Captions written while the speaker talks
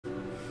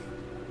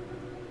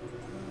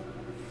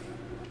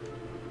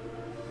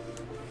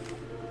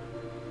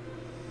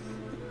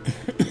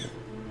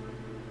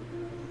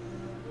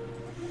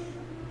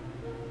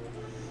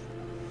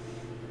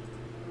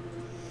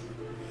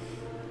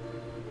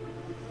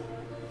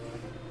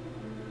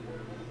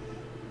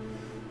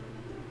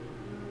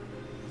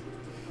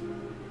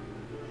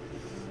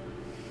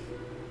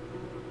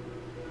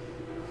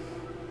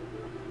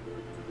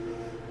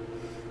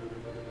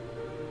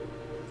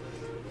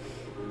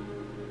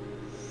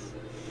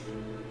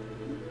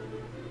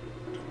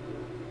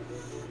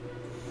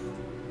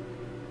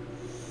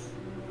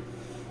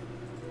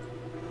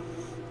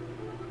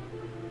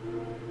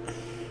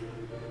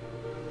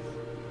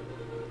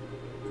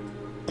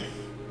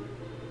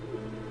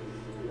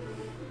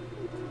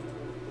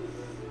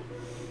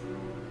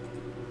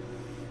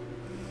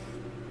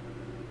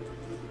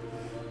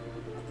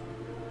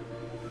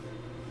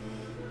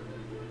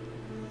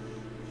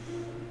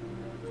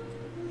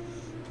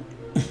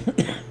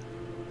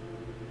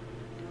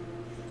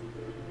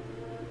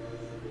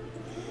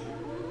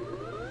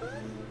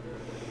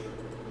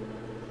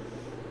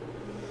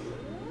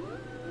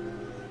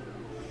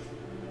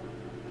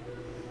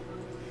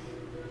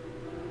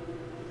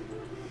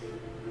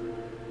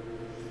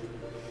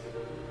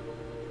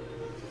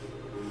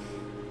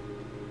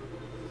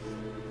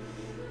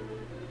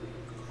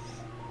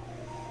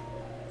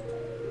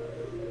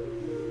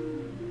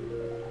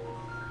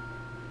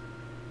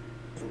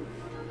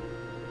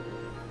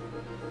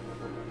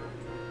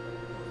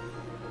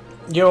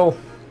Yo.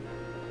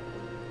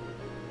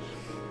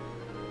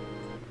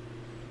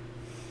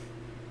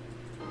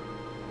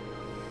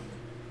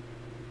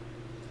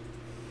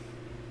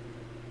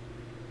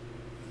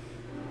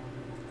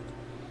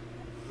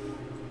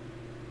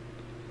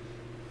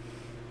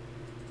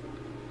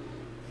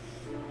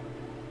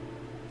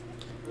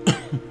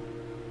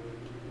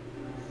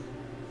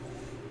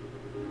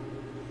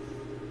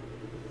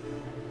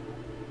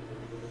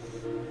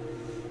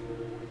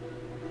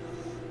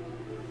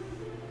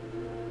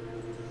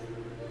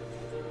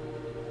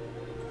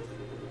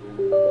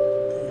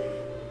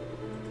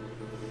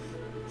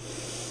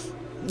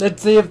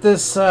 Let's see if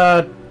this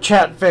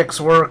chat fix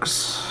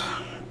works.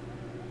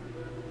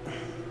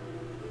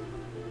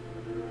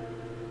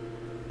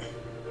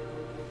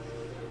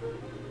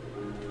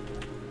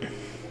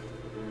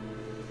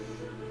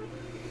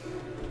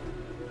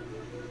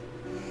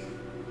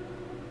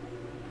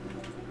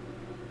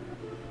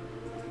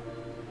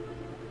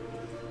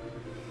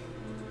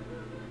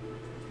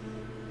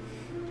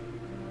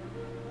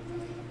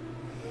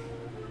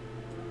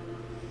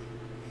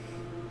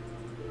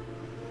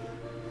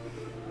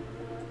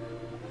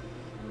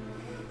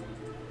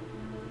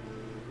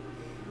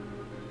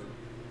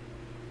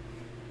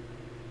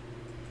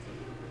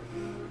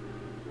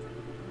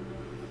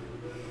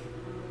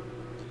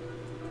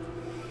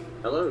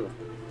 Hello.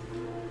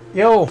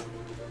 Yo.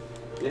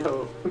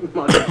 Yo.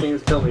 My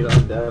James tell me that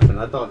I'm deaf, and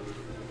I thought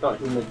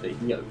he meant that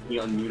he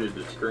unmuted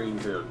the screen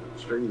to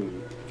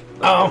streaming.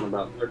 Oh.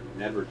 About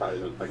certain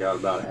advertisements I got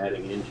about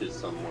adding inches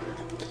somewhere.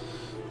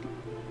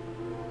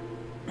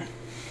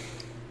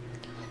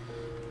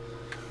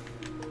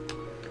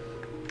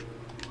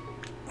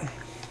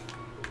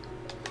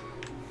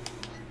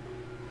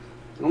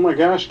 Oh my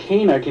gosh,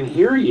 Kane, I can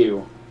hear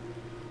you.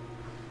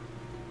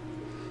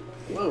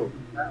 Whoa.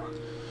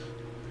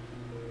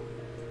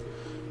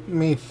 Let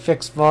me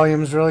fix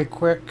volumes really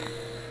quick.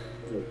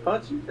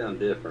 Putz, you sound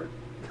different.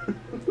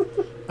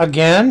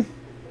 Again?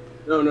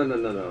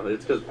 No.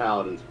 It's because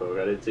Paladin spoke.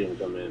 I didn't see him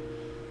come in.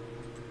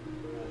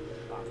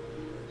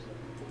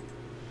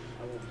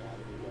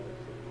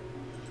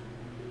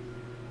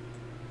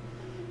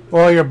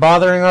 Well, you're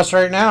bothering us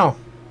right now.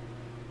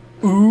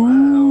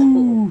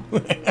 Ooh.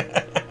 Wow.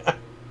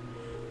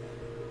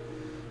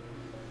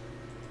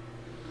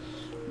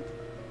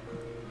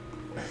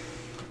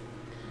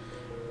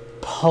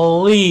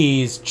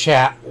 Please,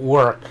 chat,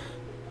 work.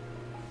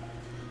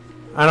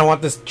 I don't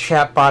want this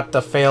chat bot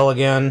to fail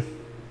again.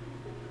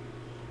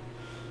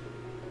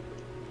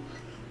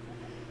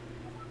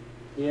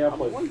 Yeah, I'm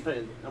one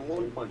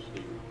punch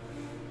dude.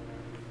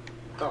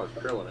 I thought it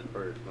was Krillin at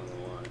first, I don't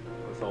know why.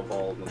 I saw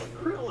balls and I'm like,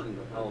 Krillin!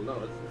 Oh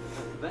no, it's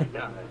that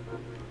guy.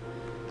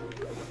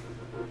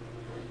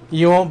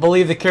 You won't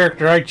believe the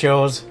character I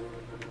chose.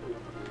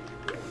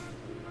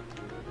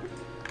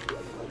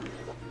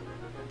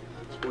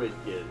 Squid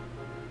Kid.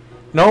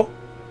 Nope.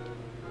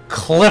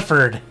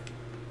 Clifford.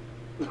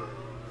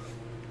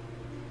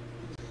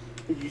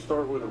 Did you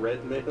start with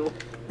red mail?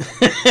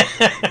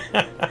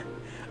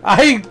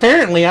 I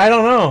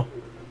don't know.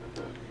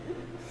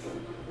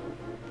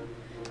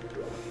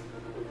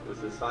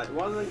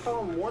 Why do they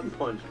call him One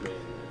Punch Man?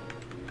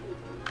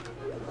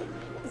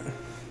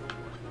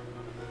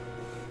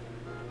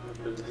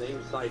 His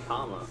name's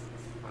Saitama.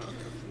 I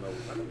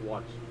don't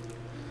watch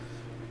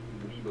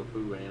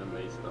Weebaboo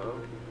anime stuff.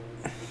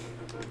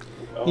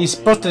 He's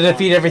supposed to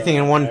defeat everything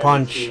in one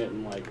punch. I haven't seen it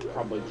in like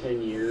probably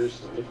 10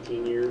 years,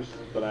 15 years,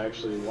 but I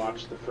actually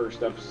watched the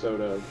first episode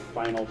of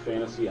Final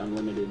Fantasy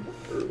Unlimited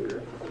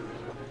earlier.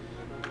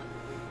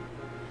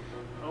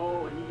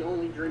 Oh, he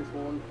only drinks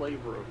one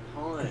flavor of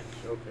punch.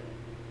 Okay.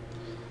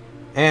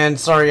 And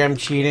sorry, I'm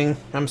cheating.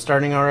 I'm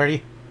starting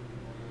already.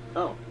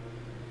 Oh.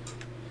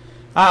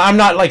 I'm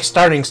not like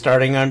starting.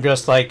 I'm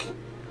just like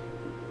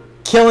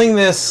killing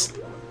this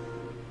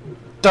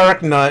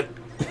dark nut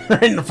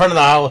right in front of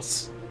the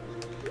house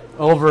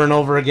over and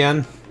over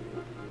again.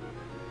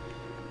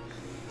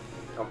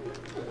 Oh.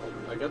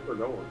 I guess we're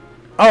going.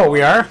 Oh,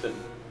 we are?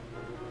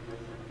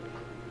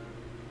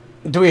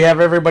 Do we have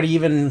everybody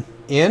even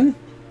in?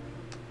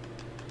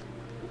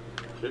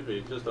 Should be.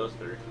 It's just us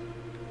three.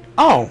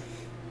 Oh.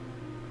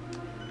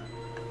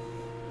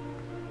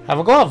 Have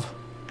a glove.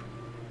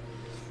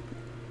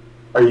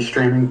 Are you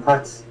streaming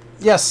putz?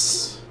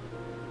 Yes.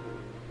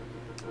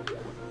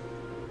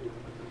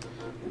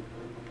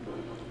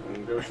 I'm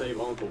gonna go save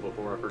Uncle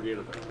before I forget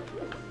about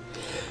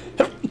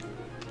it.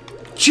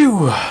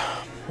 Chew.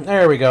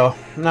 There we go.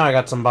 Now I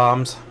got some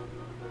bombs.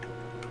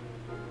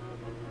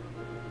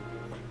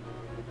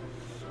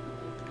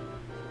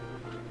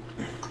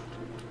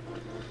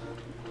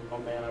 Oh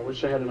man, I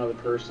wish I had another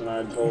person.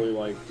 I'd totally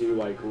like do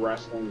like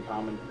wrestling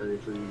commentary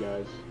for you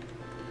guys.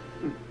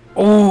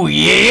 Oh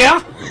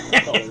yeah.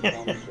 Color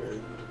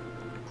commentary.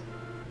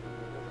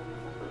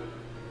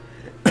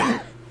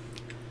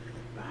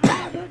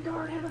 That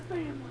guard had a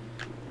family.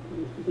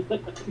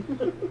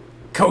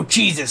 Coach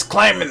Jesus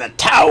climbing the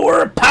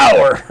tower of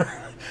power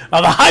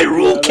of the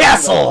Hyrule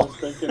Castle.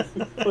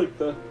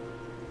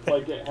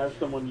 Like it has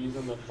someone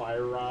using the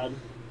fire rod.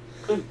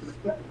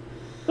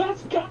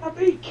 That's gotta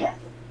be Kane.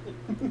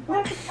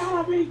 That's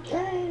gotta be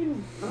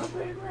Kane. The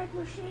big red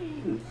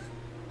machine.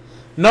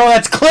 No,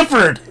 that's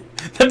Clifford,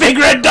 the big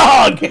red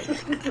dog.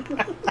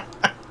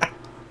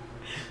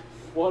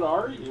 What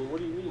are you? What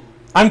do you mean?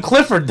 I'm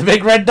Clifford, the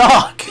big red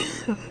dog.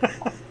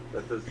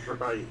 That is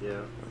right,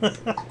 yeah.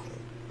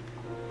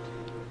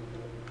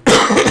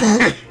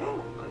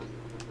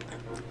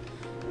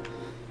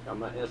 Got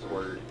my S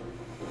word.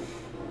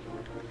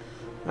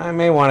 I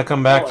may want to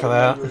come back Oh, for I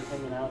that. You were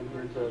hanging out in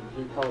here to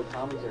do color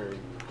commentary.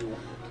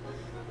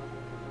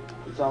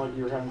 It sounded like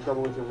you were having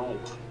trouble with your mic.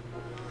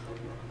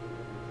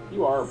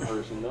 You are a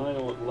person.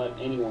 Don't let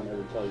anyone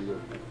ever tell you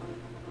that.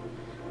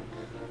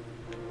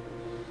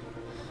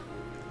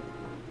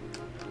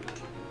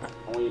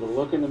 I want you to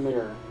look in the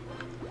mirror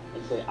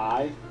and say,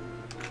 I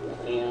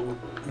am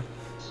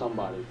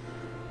somebody.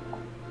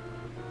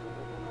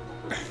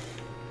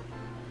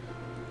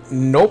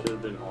 Nope. Should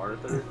have been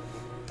Arthur.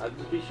 I'd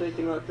just be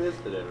shaking my fist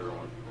at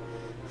everyone.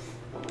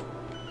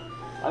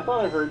 I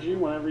thought I heard you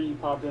whenever you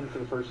popped in for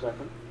the first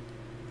second.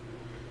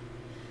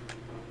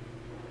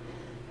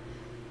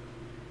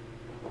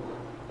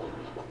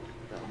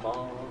 Got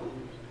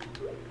bombs.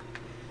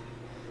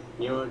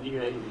 You know what? You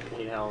hate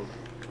how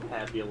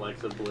happy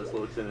Alexa Bliss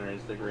looks in her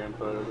Instagram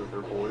photos with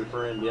her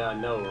boyfriend? Yeah, I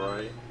know,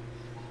 right?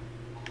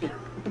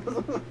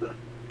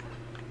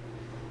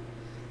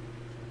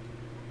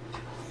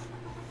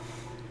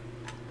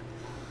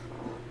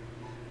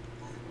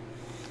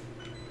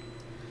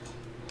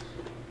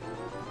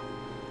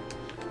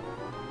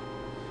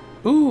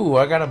 Ooh,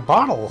 I got a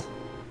bottle.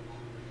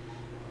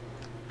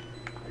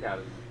 I got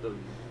the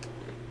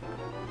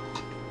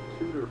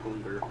tutor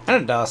fluter.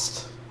 And a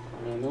dust.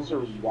 Man, those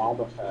are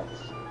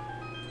Wobbuffets.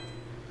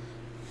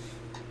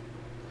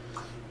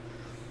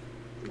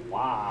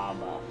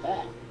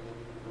 Wobbuffet.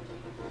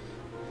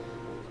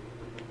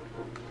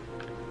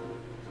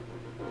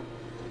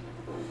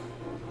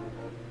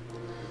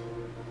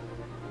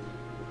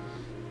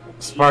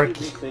 Sparky.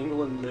 She's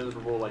single and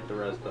miserable like the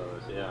rest of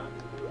us, yeah.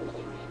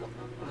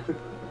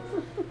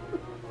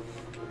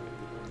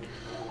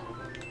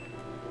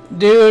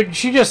 Dude,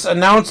 she just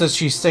announces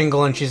she's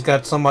single and she's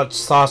got so much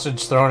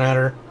sausage thrown at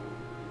her.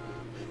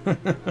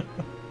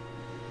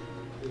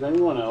 Has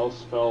anyone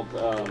else felt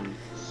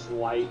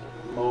slight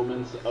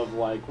moments of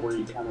like where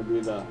you kind of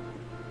do the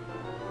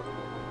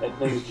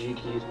things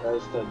GQ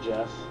says to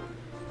Jess?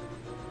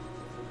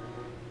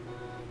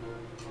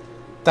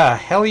 The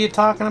hell are you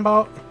talking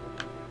about?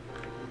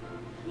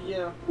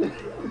 Yeah.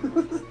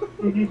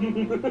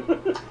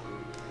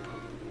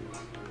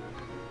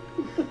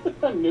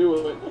 I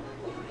knew it.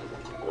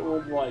 It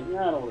was like,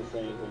 yeah, I don't want to say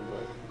anything,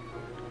 but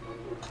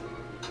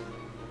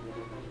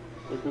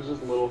like, there's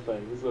just little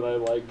things that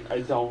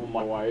I tell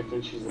my wife,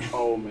 and she's like,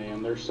 oh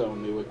man, they're so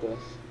new at this.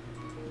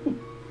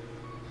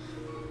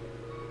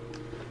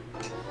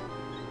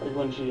 Like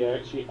when she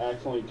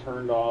accidentally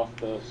turned off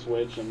the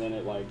switch, and then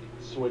it like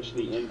switched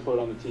the input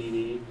on the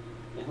TV,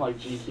 and like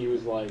GQ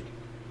was like,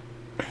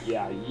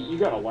 yeah, you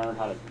gotta learn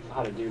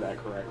how to do that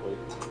correctly.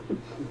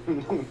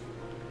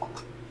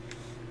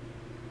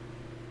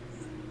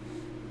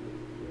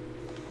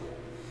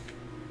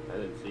 I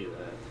didn't see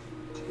that.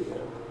 Yeah.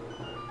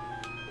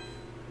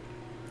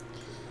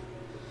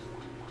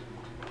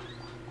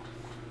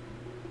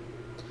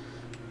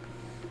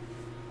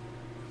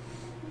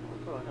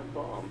 Oh, I have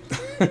bombs.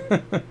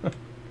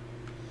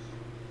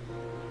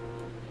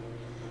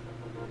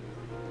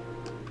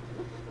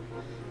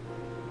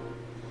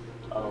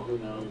 Oh, who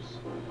knows?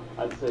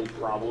 I'd say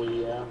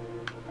probably, yeah.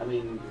 I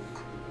mean,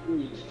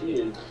 she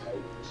is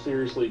like,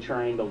 seriously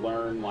trying to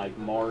learn like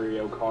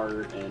Mario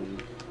Kart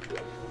and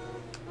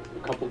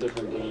couple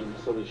different games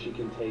so that she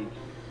can take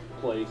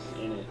place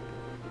in it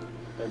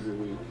every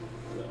week.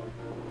 So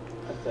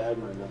that's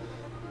admirable.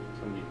 It's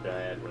gonna be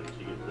bad when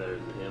she gets better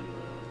than him,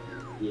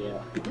 though.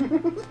 Yeah.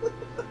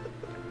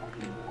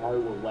 I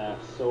will laugh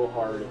so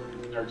hard if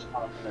he starts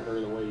talking to her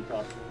the way he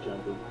talks to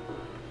Jumpy.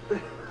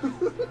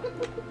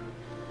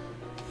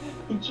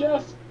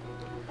 Jess,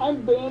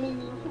 I'm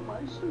banning you from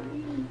my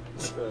stream.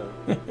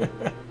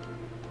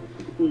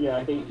 Yeah,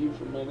 I hate you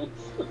for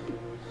minutes.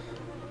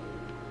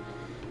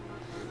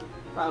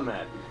 I'm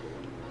happy.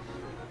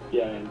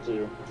 Yeah, I am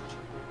too.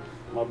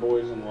 My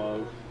boy's in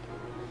love.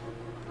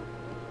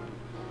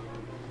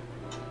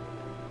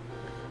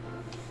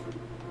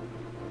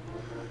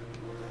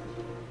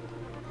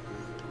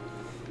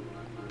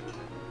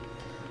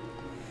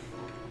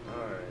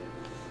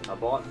 I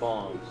bought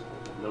bombs.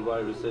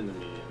 Nobody was sending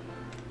me any.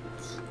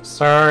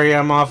 Sorry,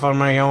 I'm off on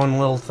my own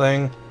little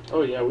thing.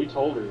 Oh yeah, we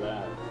told her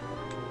that.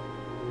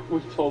 We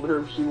told her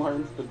if she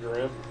learns the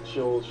drift,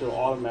 she'll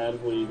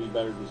automatically be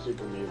better than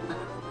Super Mutant.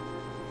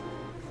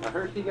 I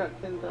heard he got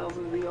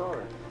 10,000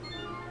 VR.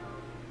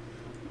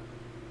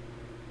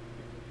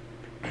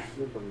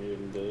 Super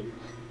Mutant did.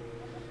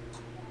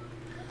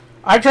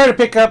 I try to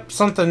pick up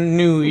something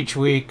new each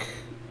week.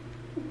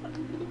 I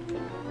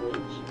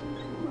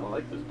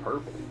like this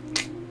purple.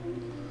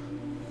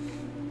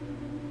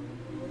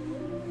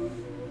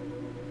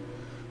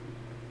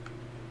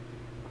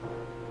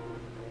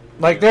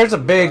 Like, there's a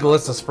big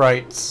list of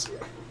sprites.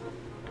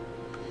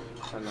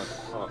 I'm not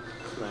talk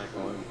smack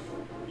on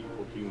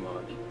people too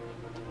much.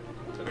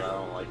 Because I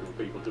don't like when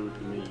people do it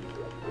to me.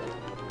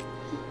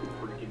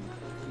 Freaking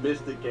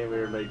Mystic came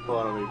here and made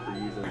fun of me for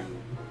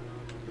using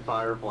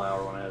Fire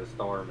Flower when I had a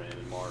Starman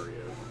in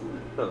Mario.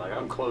 So like,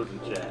 I'm closing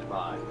chat,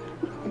 bye.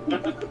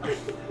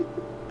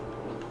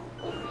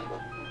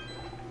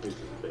 This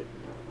is big.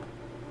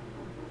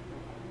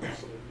 I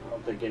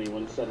don't think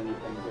anyone said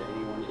anything to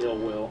anyone ill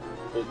will.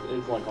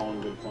 It's like all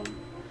in good fun.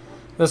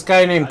 This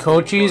guy named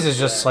Cochise is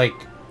just like,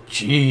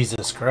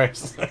 Jesus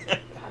Christ. I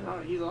know,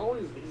 he's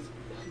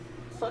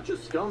such a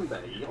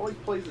scumbag. He always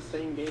plays the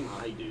same game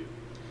I do.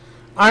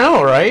 I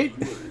know, right?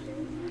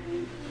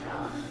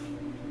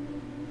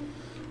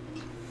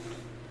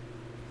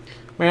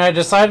 I mean, I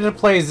decided to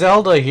play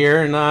Zelda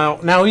here, and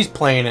now he's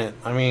playing it.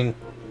 I mean...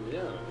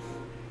 Yeah.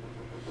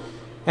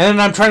 And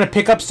then I'm trying to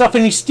pick up stuff,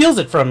 and he steals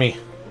it from me.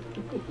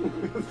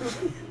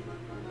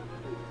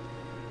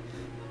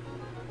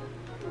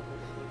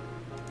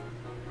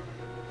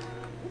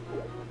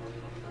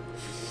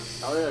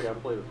 Oh yeah, I gotta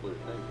play the flute,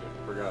 thank you.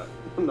 Forgot.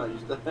 I'm not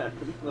used to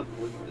having the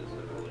flute this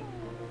early.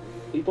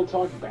 People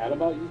talk bad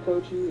about you,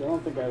 Coachy? I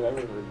don't think I've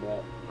ever heard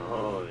that.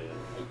 Oh yeah.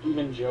 Like,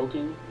 even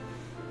joking?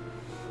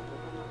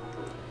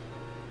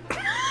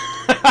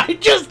 I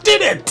just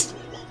did it!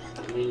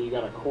 I mean, you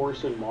got a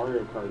course in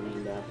Mario Kart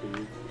named after you.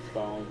 That's the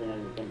only thing I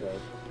can think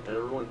of.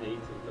 Everyone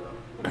hates it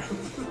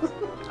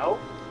though. Oh?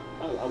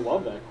 I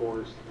love that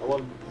course. I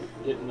love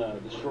getting the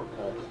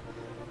shortcuts.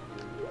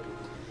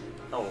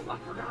 Oh, I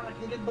forgot I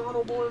can get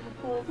Bottle Boy for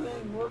full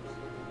thing. Whoops.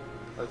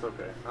 That's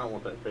okay. I don't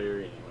want that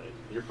fairy anyways.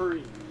 You're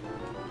free.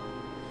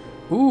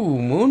 Ooh,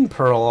 Moon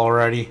Pearl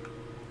already.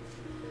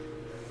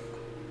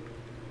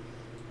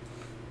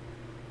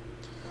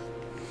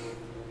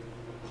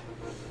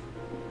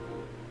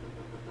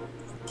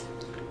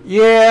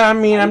 Yeah, I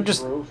mean, I'm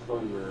just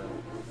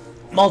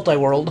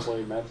multi-world.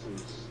 Play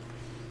Metson's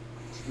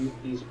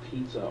these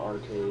pizza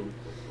arcade.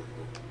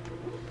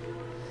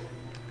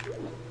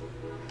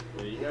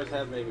 Yeah, you guys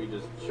have made me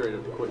just straight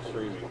up quit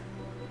streaming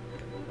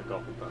a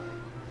couple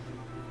times.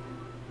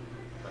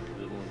 I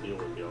didn't want to deal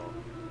with y'all.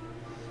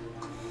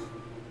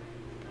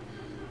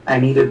 I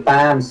needed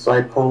bombs, so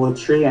I pulled a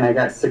tree and I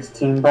got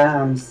 16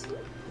 bombs.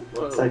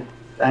 Whoa. It's like,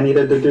 I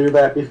needed to do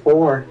that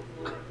before.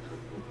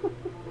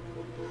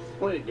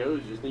 When it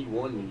goes, you just need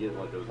one to get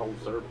like a whole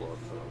surplus.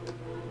 So.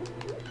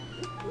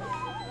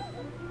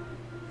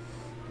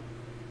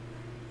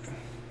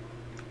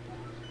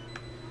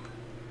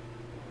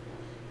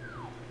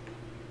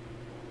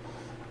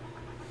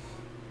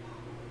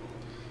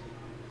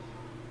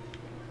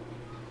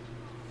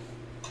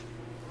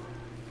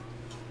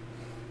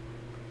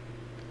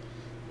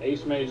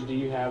 Ace Mage, do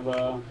you have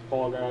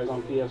Fall Guys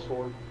on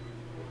PS4?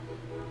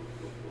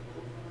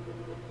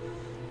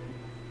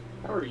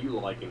 How are you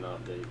liking the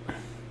update?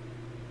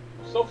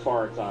 So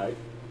far, it's alright.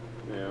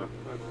 Yeah,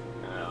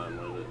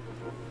 I'm with it.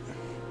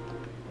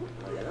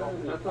 Like,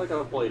 I feel like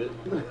I've played it.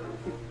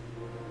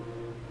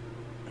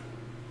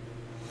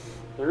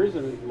 There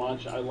isn't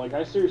much.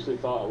 I seriously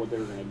thought what they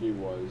were going to do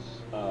was,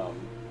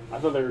 I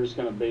thought they were just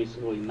going to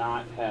basically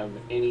not have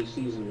any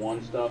Season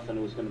 1 stuff, and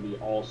it was going to be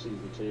all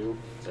Season 2.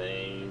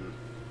 Same.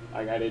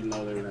 Like, I didn't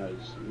know they were going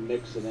to just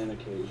mix it in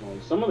occasionally.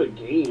 Some of the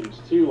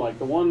games, too, like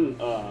the one,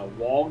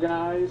 Wall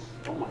Guys,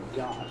 oh my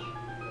gosh.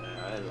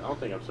 I don't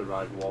think I've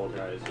survived Wall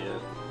Guys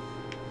yet.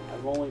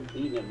 I've only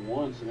beaten it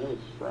once, and it was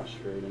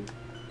frustrating.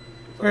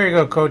 There you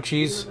go,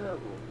 Coachies.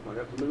 I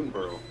got the Moon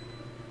Pearl.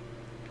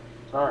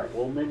 Alright,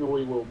 well, maybe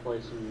we will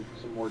play some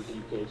more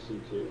DKC,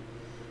 too.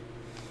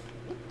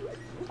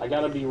 I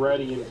gotta be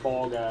ready in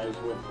Fall Guys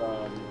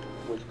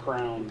with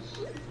crowns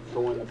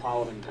for when the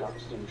paladin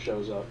costume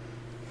shows up.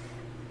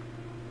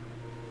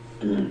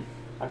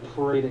 I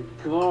pray to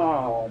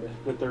God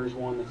that there's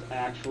one that's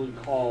actually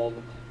called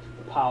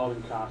the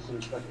paladin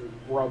costume so I can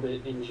rub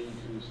it in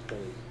GQ's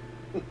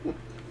face.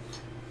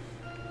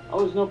 Oh,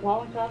 there's no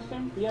paladin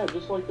costume? Yeah,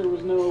 just like there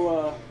was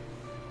no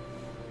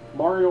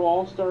Mario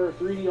All-Star or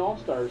 3D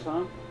All-Stars,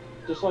 huh?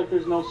 Just like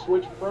there's no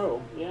Switch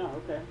Pro. Yeah,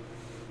 okay.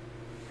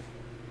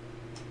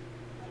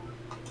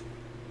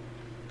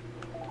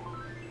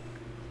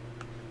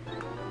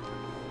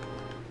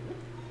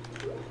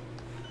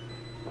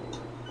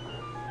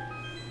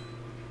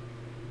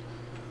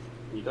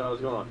 You thought I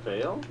was gonna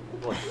fail?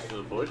 What,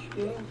 the Bush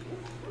game?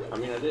 I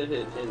mean, I did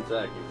hit 10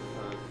 seconds.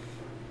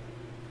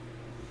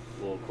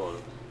 A little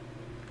close.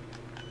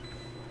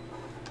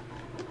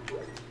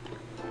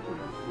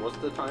 What's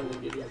the time to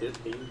get you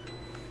 15?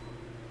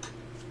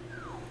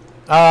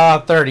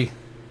 30.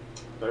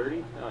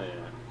 30? Oh,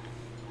 yeah.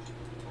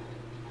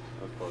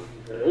 That's close.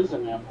 There is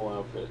an Apple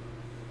outfit.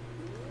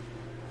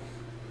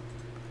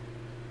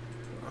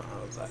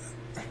 What was that?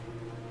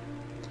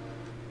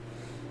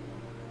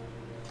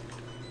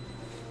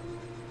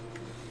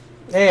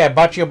 Hey, I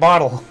bought you a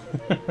bottle.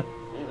 Man,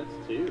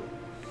 that's 2. Is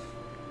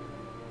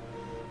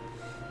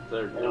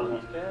there a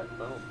dunce cap? I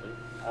don't think.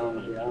 I don't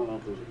know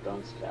if there's a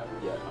dunce cap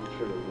yet. I'm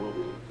sure there will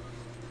be.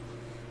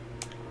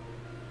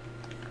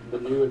 The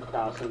newest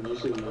costume, did you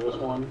see the newest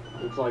one?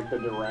 It's like the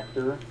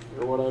director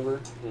or whatever.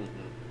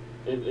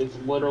 It's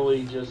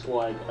literally just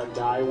like a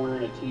guy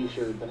wearing a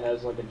t-shirt that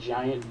has like a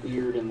giant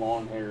beard and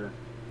long hair.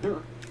 Sweet.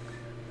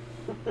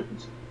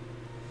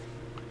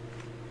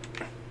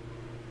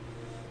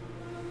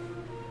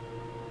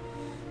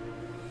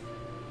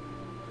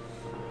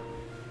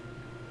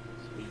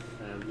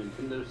 I have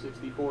Nintendo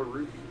 64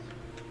 rupees.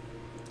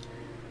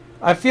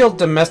 I feel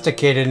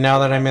domesticated now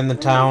that I'm in the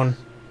town.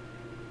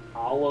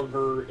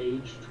 Oliver,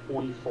 age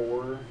 24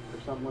 or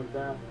something like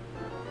that.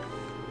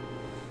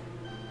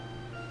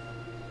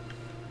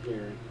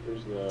 Here,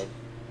 here's the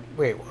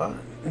Wait, what?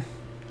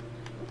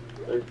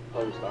 there's the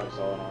post I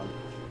saw it on.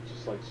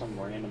 Just like some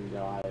random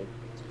guy.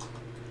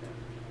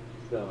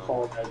 The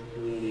Fall Guys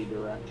community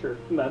director.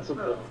 That's what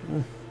the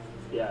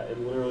yeah, it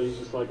literally is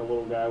just like a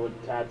little guy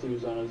with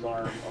tattoos on his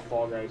arm, a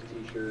Fall Guys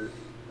t-shirt,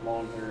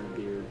 long hair and a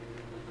beard.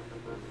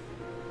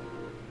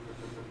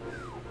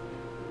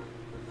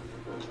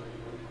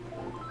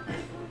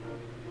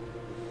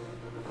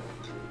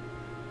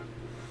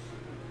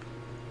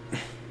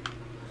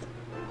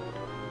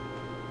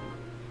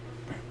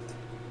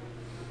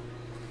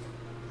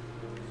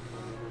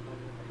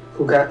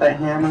 Who got that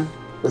hammer?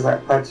 Was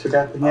that Putz who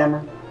got the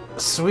hammer?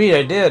 Sweet,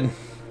 I did.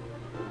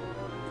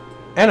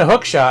 And a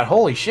hook shot.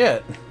 Holy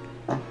shit.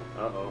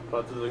 Uh-oh.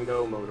 Putz is in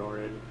go mode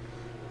already.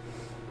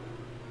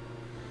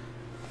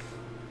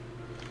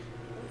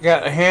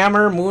 Got a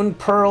hammer, moon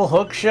pearl,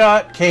 hook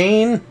shot,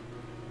 cane.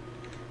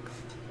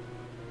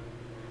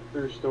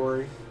 True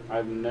story.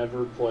 I've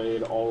never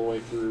played all the way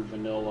through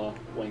vanilla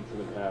Link to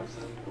the Past.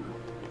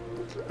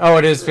 Oh,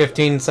 it is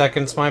 15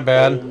 seconds. My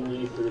bad.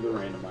 Only through the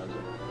randomizer.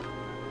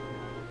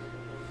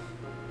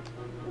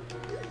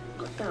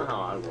 That's kind of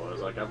how I was.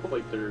 Like, I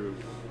played through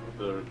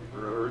the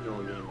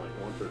original game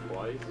like once or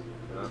twice,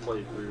 and I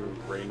played through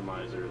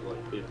randomizers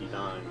like 50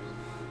 times.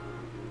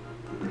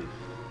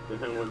 And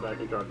then went back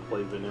and tried to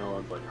play vanilla. I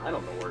was like, I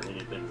don't know where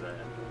anything's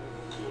at.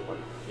 Like,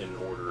 in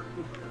order.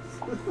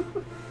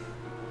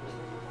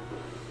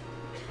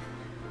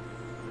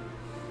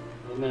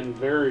 And then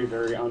very,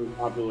 very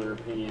unpopular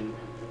opinion.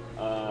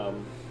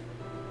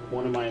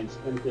 One of my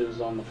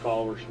incentives on the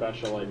follower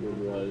special I did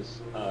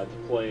was to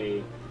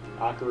play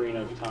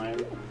Ocarina of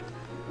Time.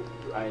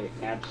 I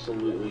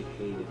absolutely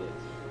hated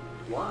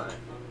it. Why?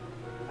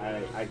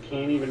 I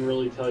can't even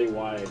really tell you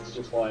why. It's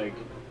just like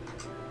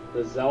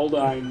the Zelda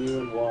I knew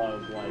and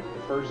loved. Like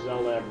the first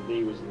Zelda I ever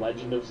beat was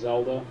Legend of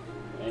Zelda,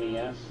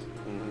 NES,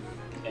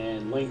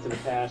 and Link to the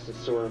Past is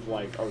sort of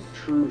like a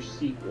true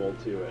sequel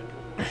to it.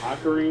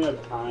 Ocarina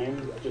of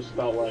Time just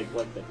felt like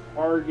the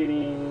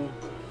targeting.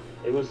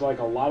 It was like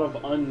a lot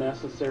of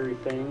unnecessary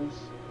things.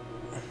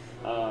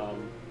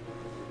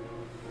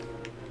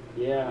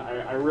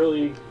 Yeah, I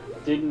really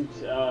didn't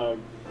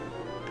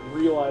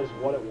realize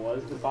what it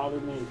was that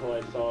bothered me until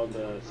I saw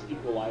the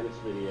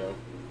sequelitis video.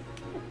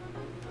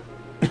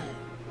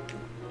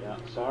 Yeah,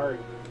 sorry.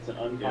 It's an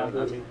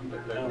unpopular... Yeah, I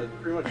mean, that's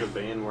pretty much a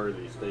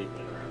ban-worthy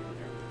statement around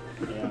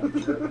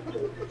here.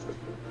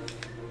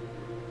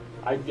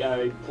 Yeah.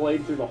 I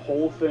played through the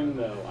whole thing,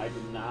 though. I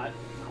did not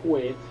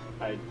quit.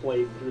 I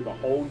played through the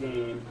whole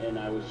game, and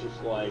I was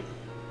just like...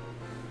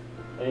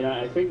 And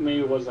I think maybe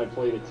it was I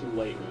played it too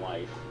late in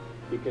life.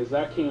 Because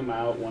that came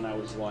out when I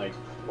was, like,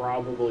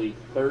 probably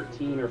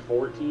 13 or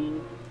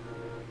 14.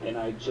 And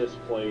I just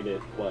played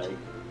it, like,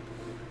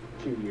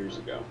 2 years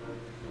ago.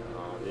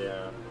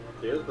 Yeah.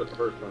 It was the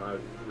first one I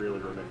really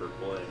remember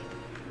playing.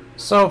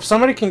 So if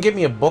somebody can get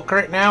me a book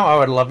right now, I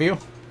would love you.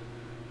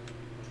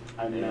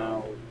 I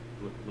know.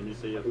 Let me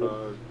see if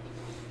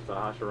so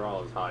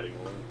Hashirala is hiding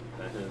one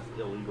in his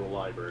illegal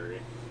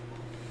library.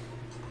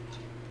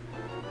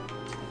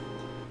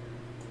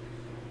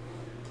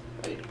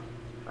 Hey,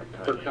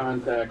 For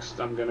context,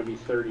 I'm gonna be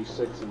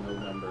 36 in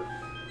November.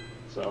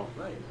 So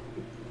nice.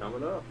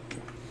 Coming up.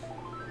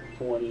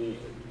 20.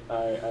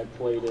 I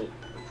played it.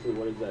 Let's see,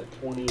 what is that?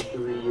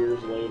 23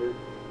 years later.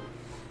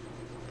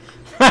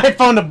 I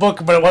found a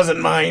book, but it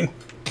wasn't mine.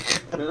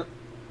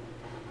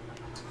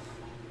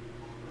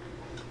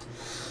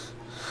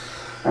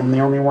 I'm the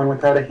only one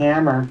without a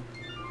hammer.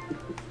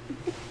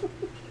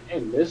 Hey,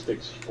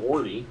 Mystic's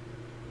 40.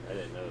 I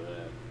didn't know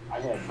that. I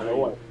had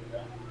no idea.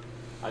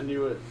 I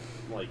knew it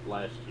like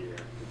last year,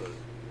 but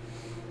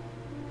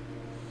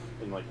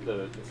in like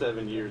the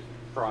 7 years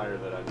prior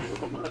that I knew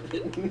him, I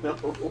didn't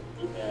know.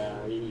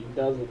 Yeah, he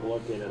doesn't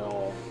look it at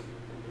all.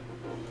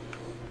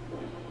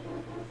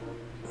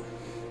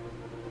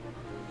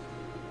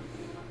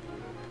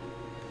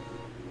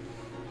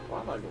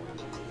 Why am I going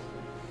to these?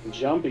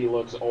 Jumpy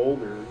looks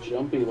older.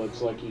 Jumpy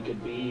looks like he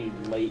could be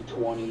late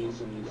 20s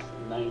and he's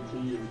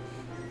 19.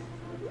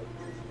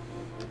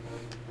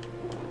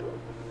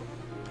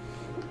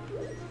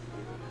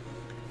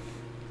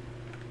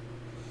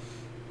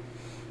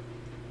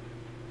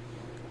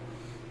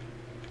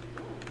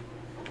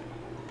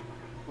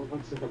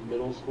 Looks like a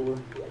middle schooler.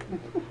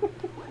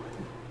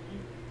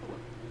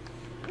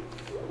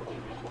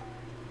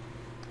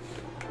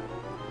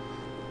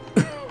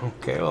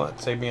 Okay, well,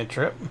 that saved me a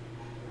trip.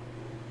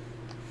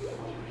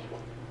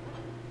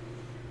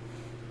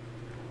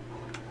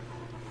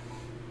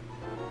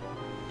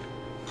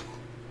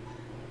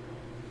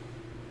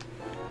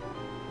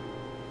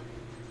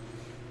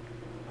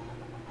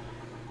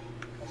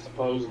 I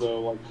suppose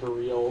though, like for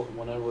real,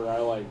 whenever I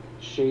like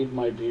shave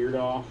my beard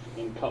off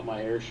and cut my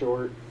hair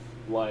short,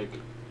 like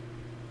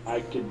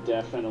I could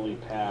definitely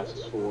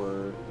pass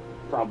for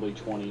probably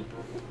 20,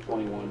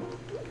 21.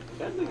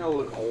 I think I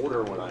look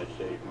older when I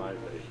shave my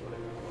facial hair.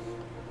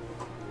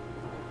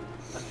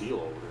 I feel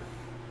older.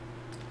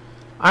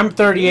 I'm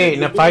 38,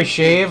 and if I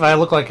shave, I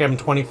look like I'm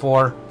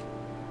 24.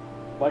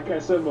 Like I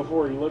said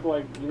before, you look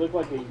like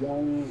a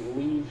young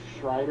Lee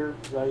Schreiber.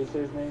 Is that how you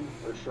say his name?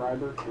 Or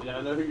Schreiber? Yeah,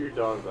 I know who you're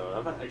talking about.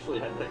 I've actually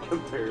had that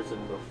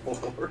comparison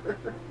before.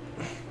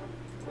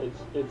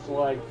 It's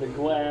like the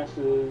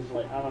glasses,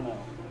 like I don't know.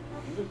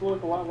 You just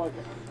look a lot like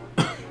him.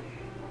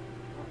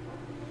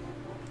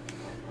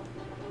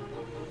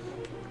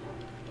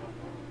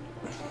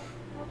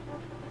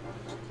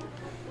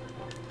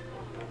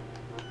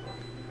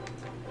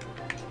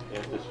 You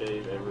have to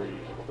shave every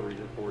 3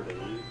 to 4 days.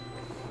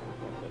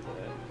 Something like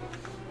that.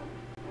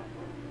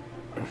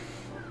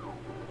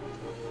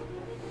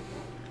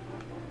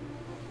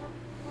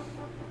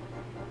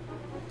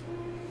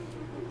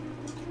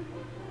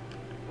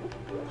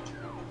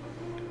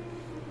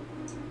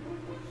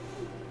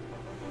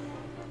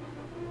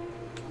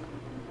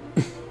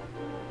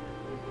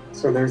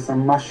 So there's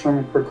some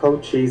mushroom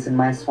crocochis in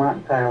my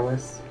swamp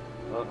palace.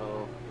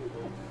 Uh-oh.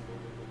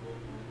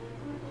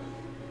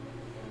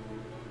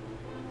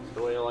 It's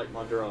the way I like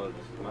my drugs.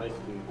 Nice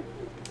and...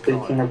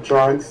 Speaking of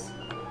drugs,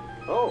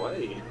 Oh,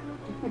 hey.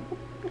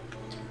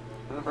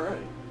 Alright.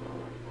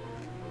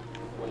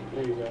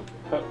 There you go.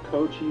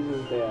 Cochise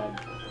is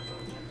dad.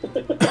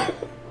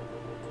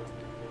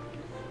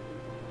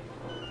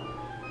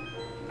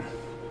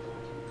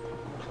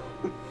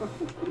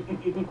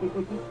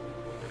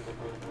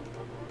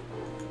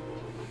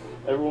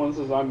 Everyone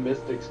says I'm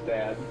Mystic's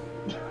dad.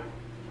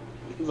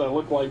 Because I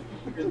look like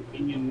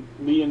me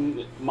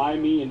and my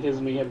me and his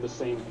me have the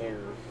same hair.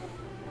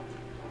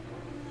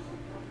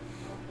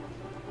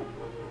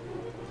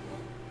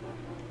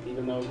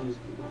 Even though he's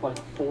like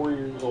 4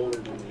 years older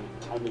than me,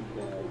 I'm his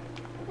dad.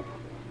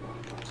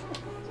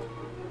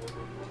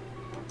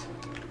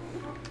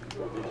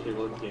 Did she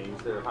look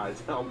gangster,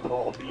 Hightown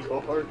Paul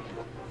Yard?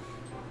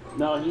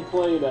 No, he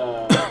played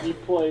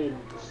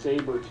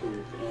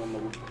Sabretooth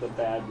in the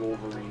bad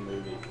Wolverine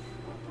movie.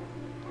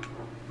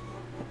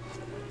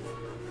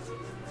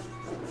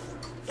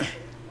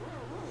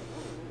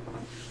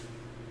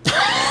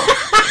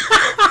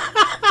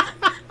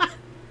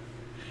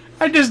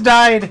 I just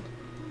died.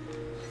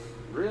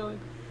 Really?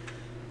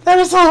 That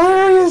is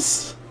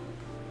hilarious.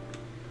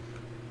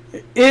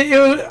 It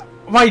was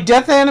my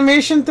death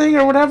animation thing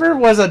or whatever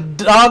was a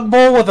dog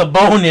bowl with a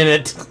bone in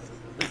it.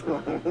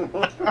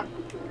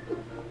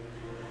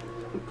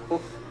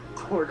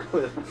 Poor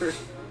Clifford.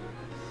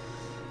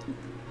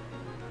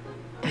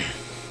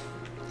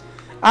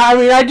 I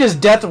mean, I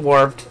just death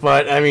warped,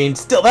 but I mean,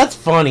 still, that's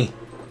funny.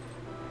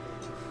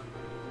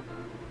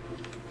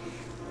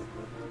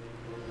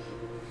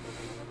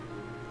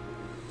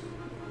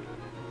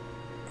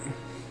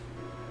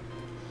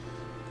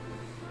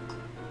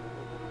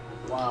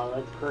 Wow,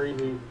 that's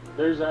crazy.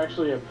 There's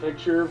actually a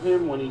picture of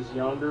him when he's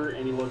younger,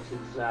 and he looks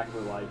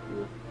exactly like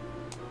you.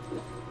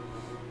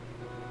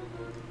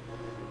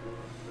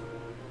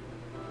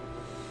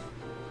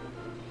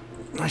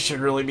 I should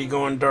really be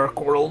going Dark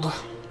World. Oh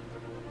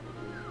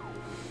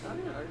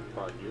yeah, I could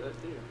probably do that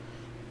too.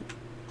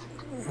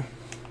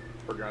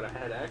 Forgot I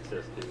had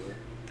access to it.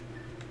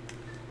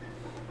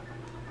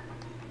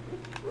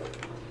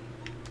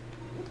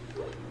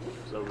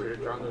 Just over here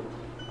trying to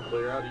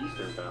clear out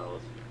Eastern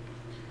Palace.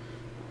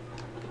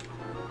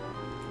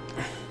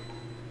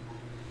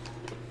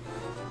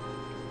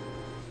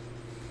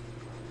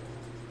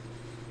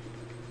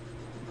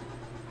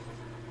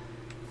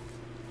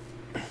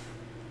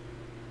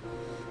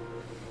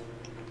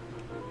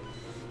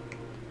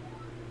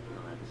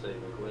 Save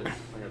and quit.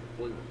 I got the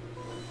flu.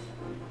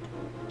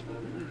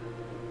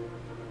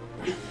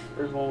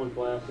 There's one with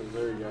glasses.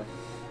 There you go.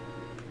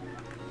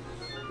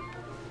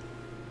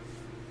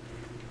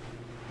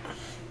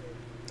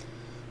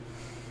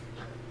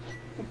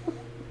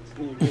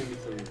 You give me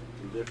some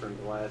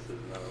different glasses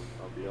and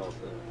I'll be all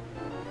set.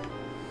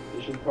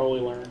 You should probably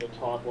learn to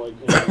talk like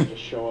him and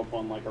just show up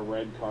on like a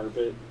red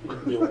carpet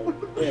and be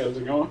like, "Hey, how's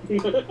it going?"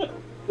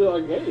 They're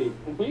like, "Hey,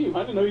 leave! I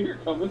didn't know you were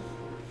coming."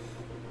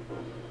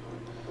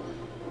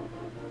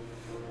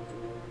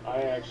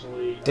 I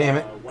actually, Damn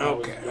it. when I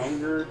was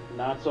younger,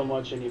 not so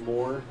much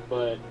anymore,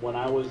 but when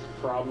I was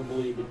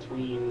probably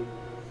between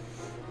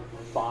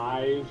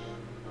 5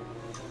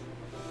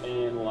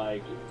 and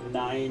like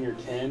 9 or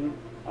 10,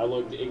 I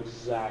looked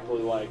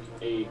exactly like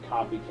a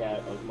copycat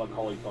of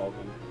Macaulay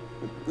Culkin.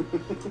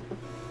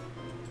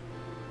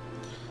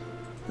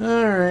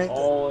 Alright.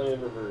 All I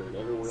ever heard,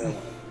 everywhere I went.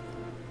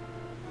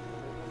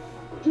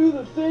 Do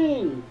the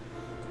thing!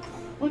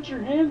 Put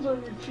your hands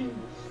on your cheeks!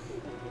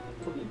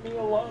 Leave me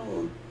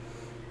alone.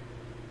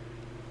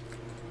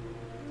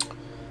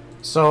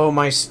 So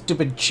my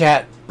stupid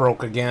chat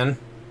broke again.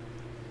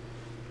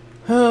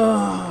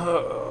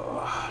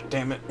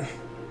 Damn it.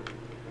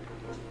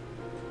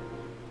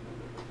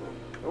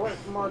 What,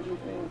 Margin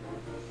fan?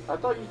 I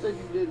thought you said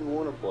you didn't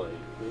want to play.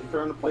 You're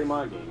trying to play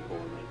my game for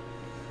me.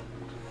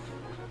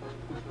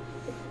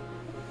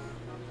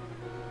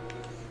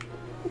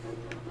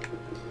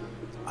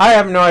 I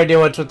have no idea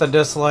what's with the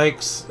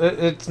dislikes.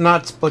 It's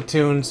not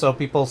Splatoon, so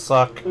people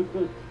suck.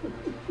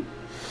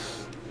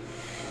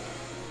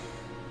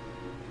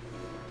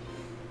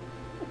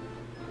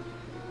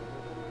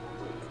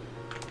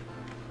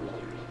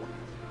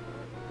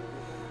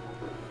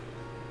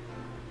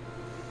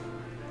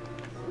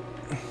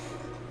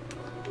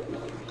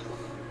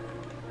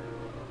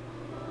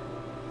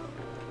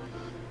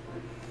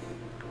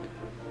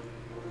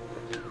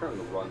 I'm trying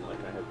to run like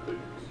I have boots.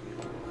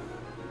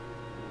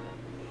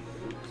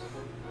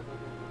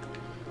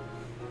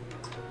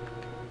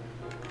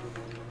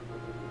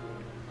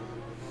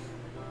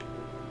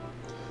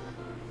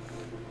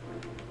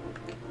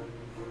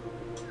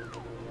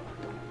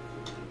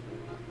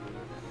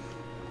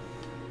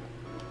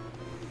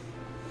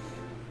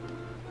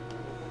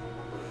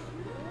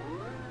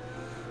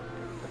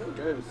 I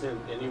haven't sent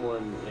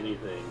anyone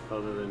anything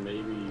other than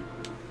maybe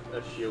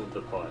a shield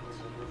to putz.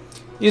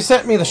 You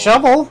sent me the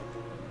shovel?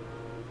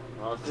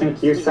 I I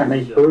think you sent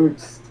me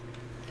boots.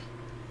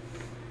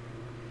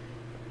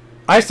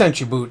 I sent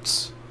you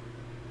boots.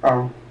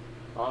 Oh.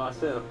 Oh, I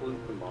sent a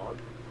flute to Mod.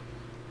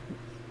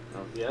 Oh,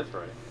 yeah, that's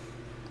right.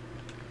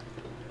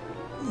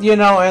 You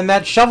know, and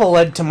that shovel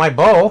led to my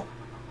bow.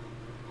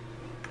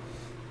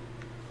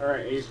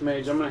 Alright, Ace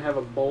Mage, I'm gonna have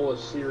a bowl of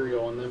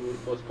cereal and then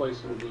let's play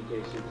some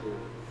DKC2.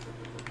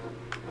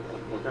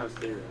 What kind of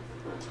cereal?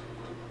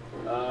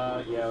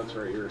 Yeah, that's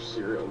right, you're a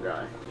cereal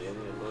guy. Yeah,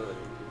 buddy.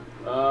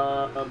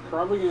 I'm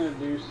probably gonna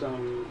do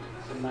some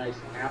nice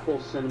apple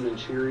cinnamon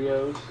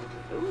Cheerios.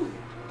 Ooh,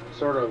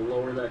 Sort of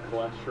lower that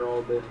cholesterol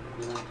a bit,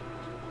 you know.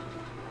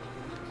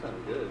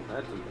 sounds good.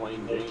 That's some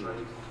plain Jane.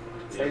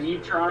 Have you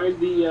tried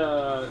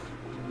the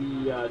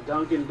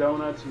Dunkin'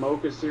 Donuts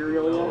mocha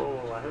cereal yet?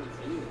 Oh, I haven't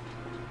seen it.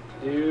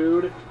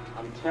 Dude,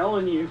 I'm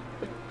telling you,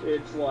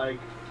 it's like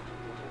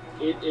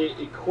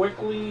it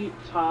quickly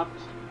topped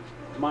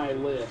my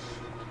list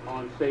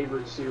on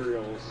favorite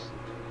cereals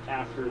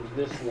after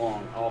this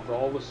long, off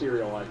all the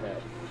cereal I've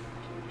had.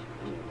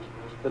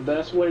 The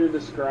best way to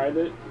describe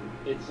it,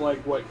 it's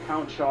like what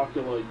Count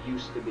Chocula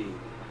used to be.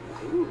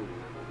 Ooh,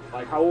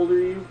 Like, how old are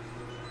you?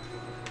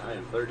 I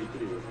am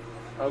 32.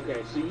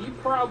 Okay, so you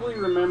probably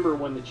remember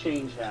when the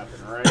change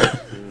happened, right?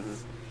 Mm-hmm.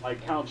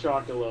 Like, Count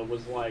Chocula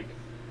was like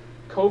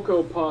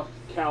Cocoa Puff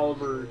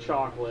caliber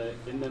chocolate,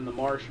 and then the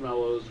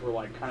marshmallows were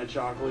like kind of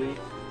chocolatey,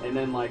 and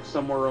then like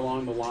somewhere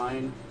along the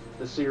line,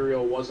 the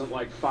cereal wasn't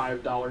like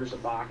 $5 a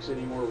box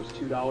anymore; it was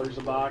 $2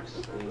 a box,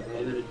 and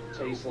then it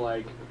tastes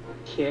like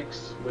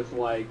Kix with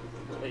like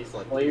Tastes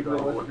like flavor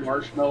with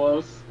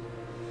marshmallows.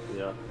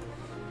 Yeah.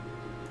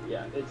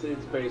 Yeah, it's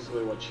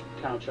basically what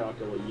Count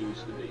Chocula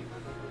used to be.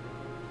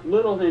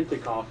 Little hint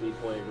of coffee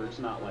flavor. It's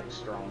not like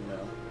strong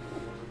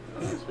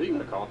though.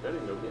 Speaking of coffee, I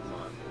didn't go get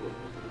mine.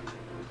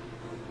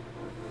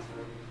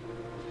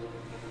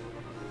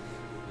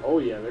 Oh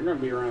yeah, they're gonna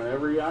be around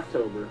every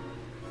October,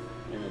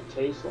 and it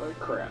tastes like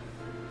crap.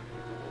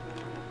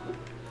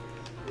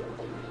 Yeah,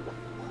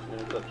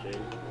 what's up,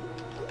 Shane?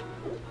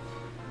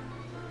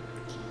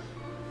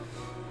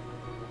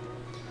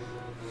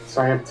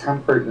 So I have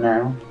tempered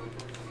now.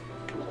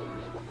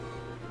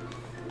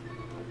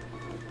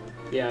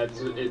 Yeah,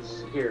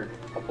 it's here.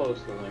 I'll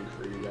post the link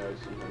for you guys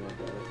so you can look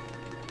at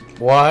it.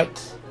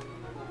 What?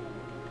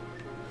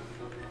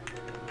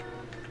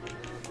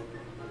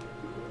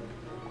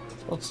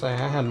 Let's say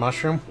I had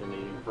mushroom. And the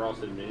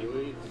frosted mini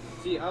wheats.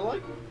 See, I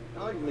like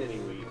mini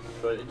wheats,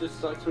 but it just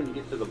sucks when you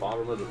get to the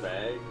bottom of the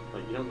bag.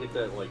 Like you don't get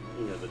that, like,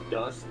 you know, the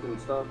dust and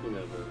stuff. You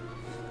know,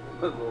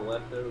 the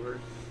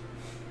leftovers.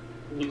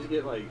 You just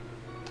get like,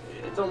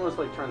 it's almost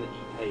like trying to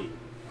eat hay.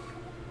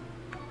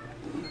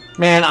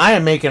 Man, I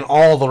am making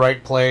all the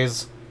right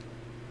plays.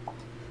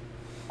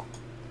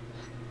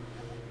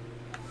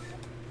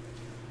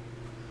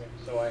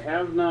 So I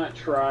have not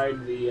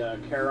tried the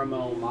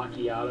caramel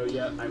macchiato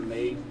yet. I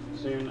may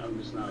soon. I'm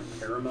just not a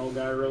caramel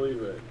guy really,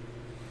 but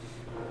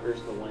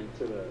here's the link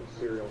to the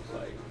cereal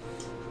site.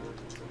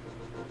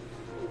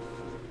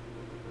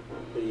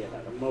 But yeah,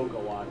 the mocha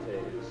latte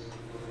is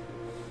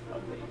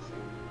amazing.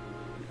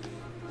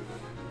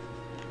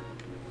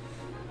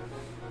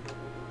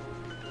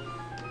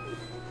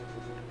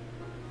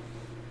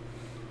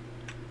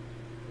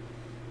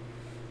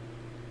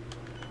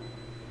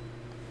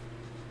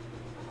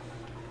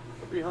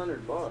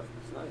 $300.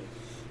 Nice.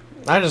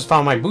 I just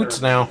found my boots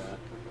now.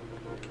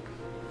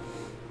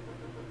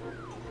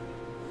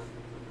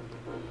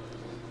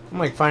 I'm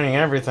like finding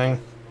everything.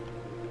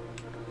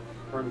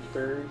 Crunch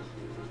berries?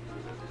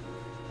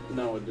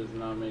 No, it does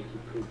not make you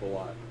poop a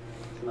lot.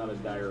 It's not a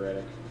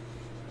diuretic.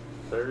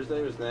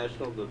 Thursday was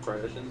National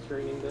Depression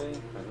Screening Day.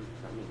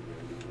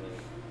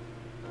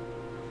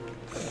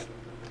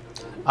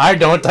 I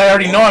don't. I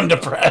already know I'm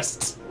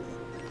depressed.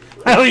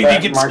 I don't need to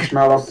get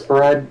marshmallow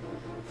spread.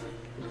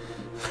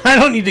 I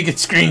don't need to get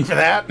screened for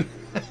that.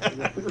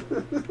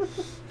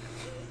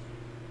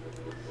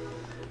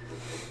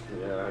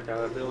 Yeah, I kind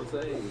of feel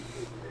the same.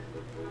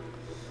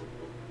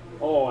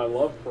 Oh, I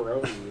love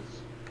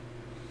pierogies.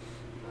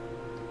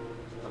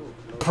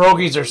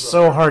 Pierogies are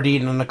so hard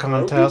eating in the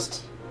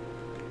contest.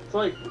 It's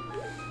like,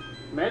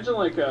 imagine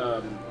like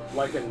a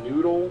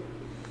noodle,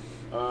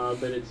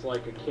 but it's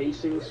like a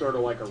casing, sort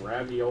of like a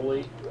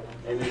ravioli,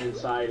 and then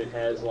inside it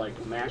has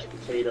like mashed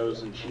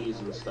potatoes and cheese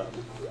and stuff.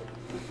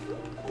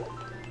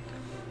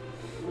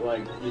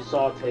 Like, you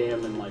saute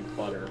them in like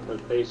butter,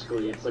 but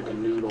basically it's like a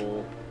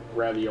noodle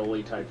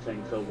ravioli type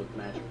thing filled with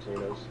mashed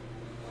potatoes.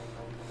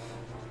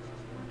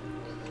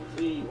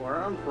 See, where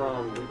I'm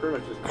from, we pretty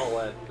much just call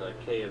that the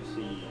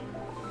KFC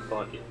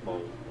bucket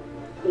bowl.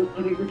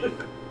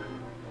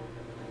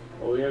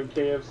 Well, we have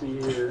KFC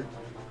here,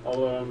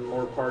 although I'm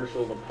more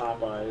partial to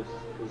Popeyes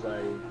because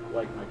I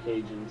like my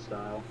Cajun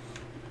style.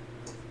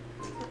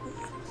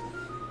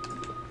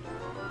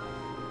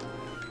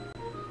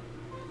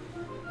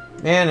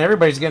 Man,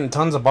 everybody's getting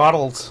tons of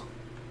bottles.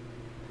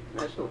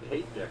 National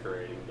Cake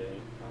Decorating Day.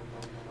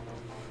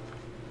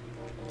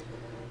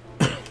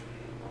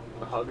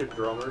 A Hug a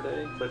Drummer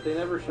Day, but they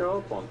never show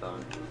up on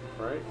time,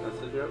 right? That's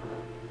the joke.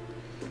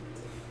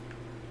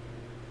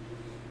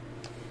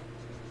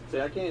 See,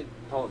 I can't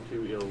talk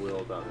too ill will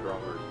about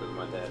drummers because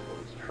my dad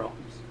plays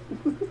drums.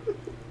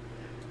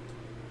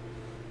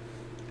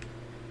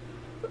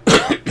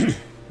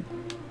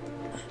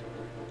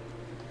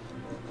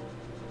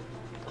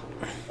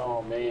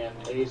 Oh man,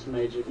 Ace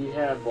Mage, if you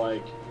had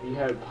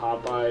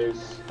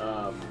Popeyes,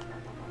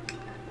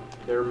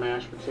 their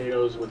mashed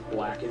potatoes with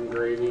blackened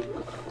gravy.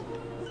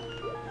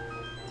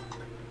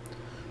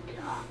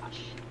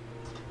 Gosh.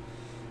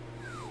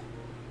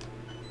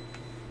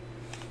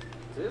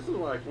 See, this is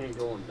why I can't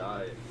go on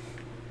diet.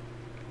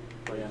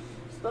 Like, Yeah.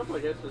 stuff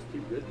like that's just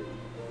too good to me.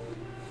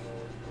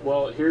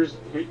 Well,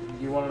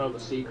 you want to know the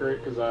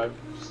secret? Because I've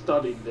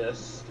studied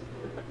this.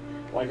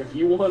 Like, if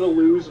you want to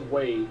lose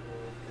weight,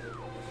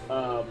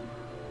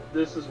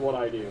 this is what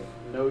I do.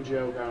 No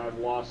joke, I've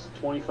lost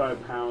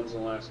 25 pounds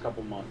in the last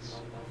couple months.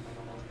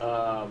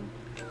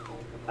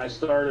 I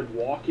started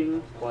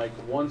walking like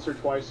once or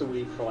twice a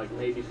week for like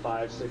maybe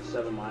 5, 6,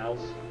 7 miles,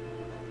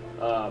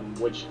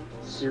 which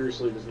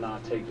seriously does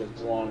not take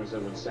as long as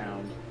it would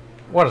sound.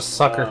 What a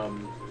sucker.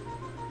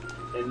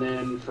 And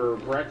then for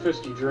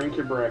breakfast, you drink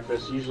your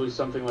breakfast, usually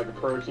something like a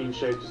protein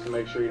shake just to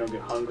make sure you don't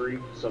get hungry.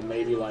 So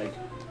maybe like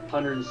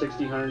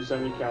 160,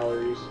 170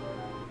 calories.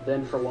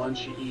 Then for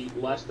lunch, you eat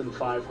less than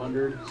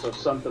 500, so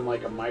something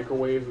like a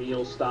microwave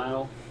meal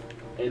style.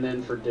 And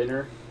then for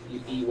dinner,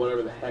 you eat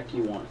whatever the heck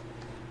you want.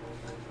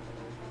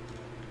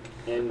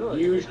 And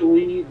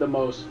usually the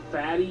most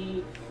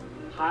fatty,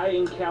 high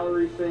in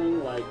calorie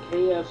thing, like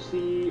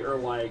KFC or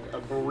like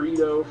a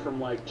burrito from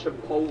like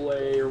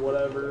Chipotle or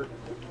whatever,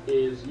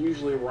 is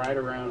usually right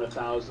around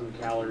 1,000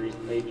 calories,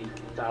 maybe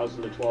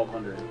 1,000 to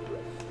 1,200.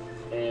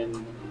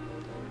 And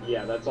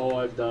yeah, that's all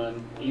I've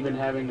done. Even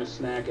having a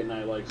snack at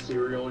night, like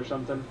cereal or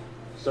something.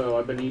 So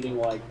I've been eating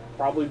like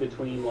probably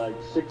between like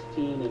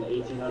 16 and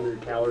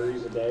 1,800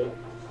 calories a day,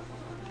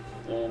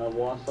 and I've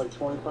lost like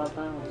 25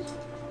 pounds.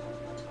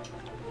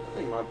 I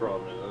think my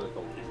problem is I just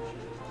don't do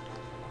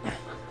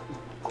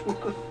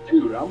shit.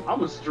 Dude,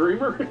 I'm a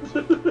streamer.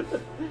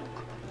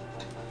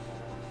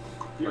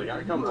 Like,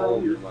 I come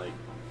home and like,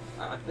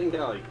 I think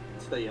I like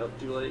stay up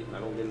too late and I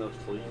don't get enough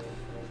sleep.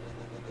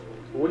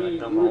 What do you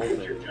do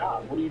at your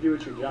job? What do you do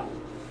at your job?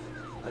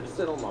 I just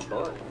sit on my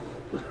butt.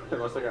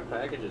 Unless I got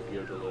packages to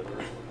go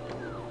deliver.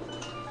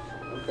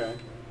 Okay.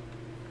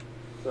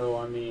 So,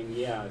 I mean,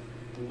 yeah,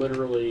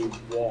 literally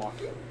walk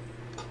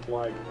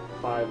like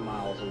 5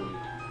 miles a week,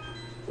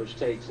 which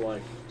takes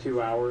like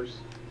 2 hours.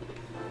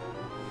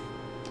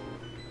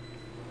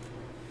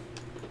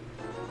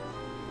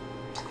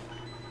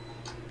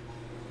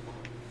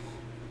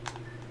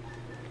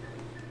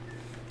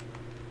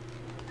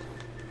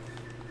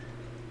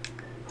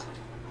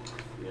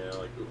 Yeah,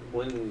 like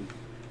when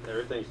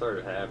everything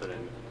started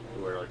happening,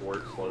 where like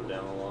work slowed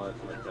down a lot,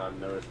 like I've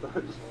noticed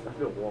I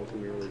don't walk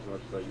nearly as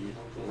much as I used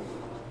to.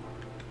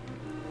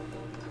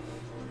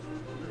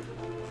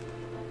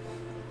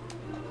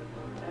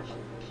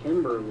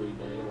 Kimberly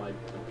Day, like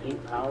the Pink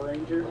Power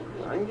Ranger.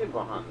 I can get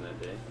behind that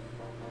day.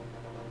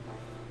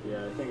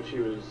 Yeah, I think she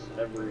was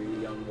every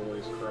young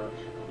boy's crush.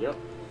 Yep.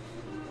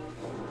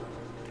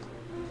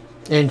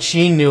 And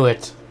she knew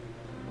it.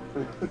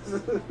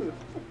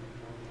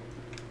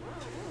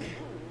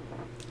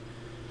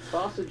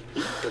 Sausage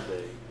pizza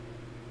day.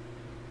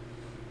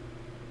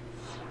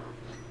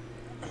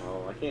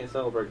 Oh, I can't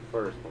celebrate the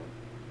first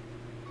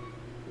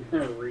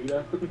one.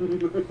 Rita.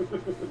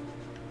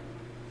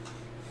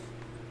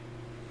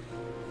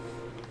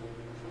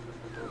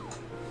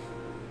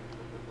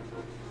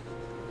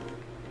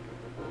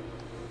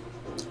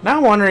 Now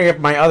I'm wondering if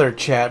my other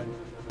chat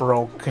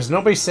broke, because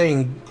nobody's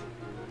saying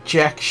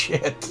jack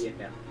shit.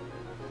 Yeah.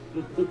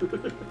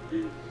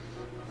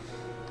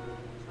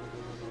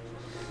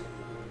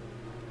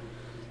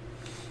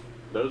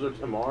 Those are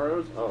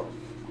tomorrow's? Oh.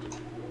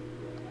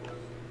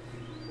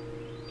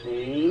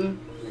 Kane,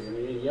 you're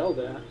gonna get yelled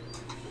at.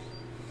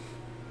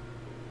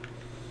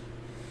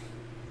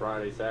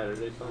 Friday,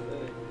 Saturday,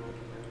 Sunday?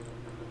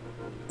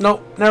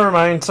 Nope, never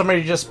mind.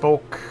 Somebody just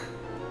spoke.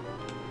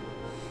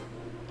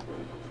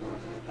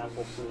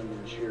 Apple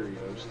cinnamon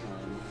Cheerios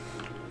time.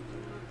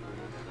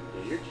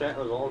 Yeah, your chat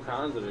was all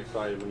kinds of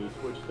excited when you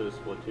switched to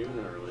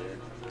Splatoon earlier.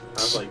 I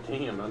was like,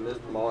 damn, I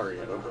missed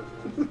Mario.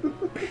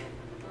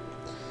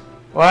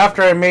 Well,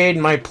 after I made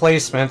my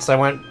placements, I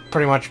went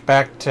pretty much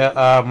back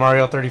to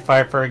Mario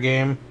 35 for a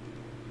game.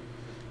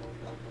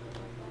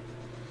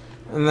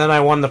 And then I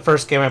won the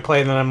first game I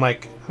played, and then I'm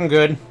like, I'm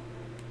good.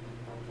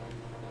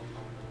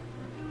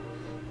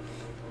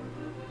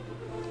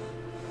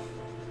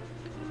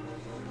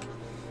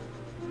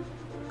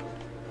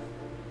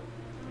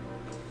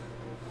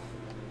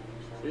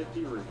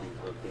 $50 rupees,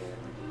 okay.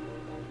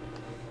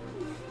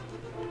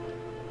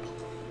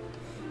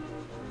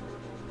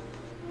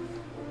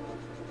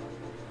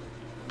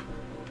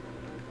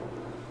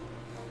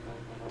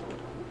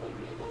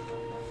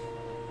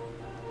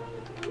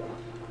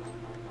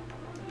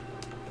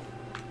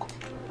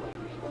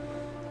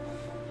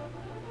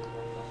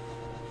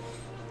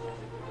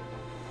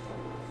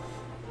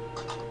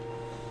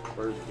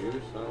 Where's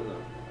Goose? I don't know.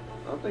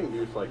 I don't think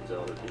Goose likes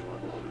Zelda too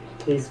much.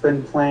 He's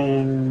been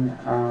playing,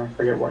 I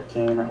forget what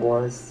game it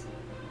was.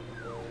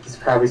 He's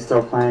probably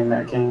still playing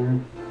that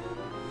game.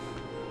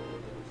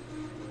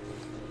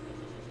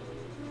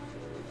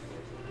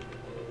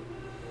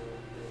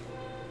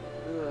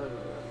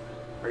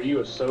 Are you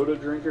a soda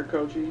drinker,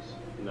 Coaches?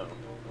 No.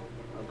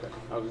 Okay.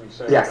 I was gonna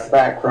say. Yes,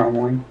 that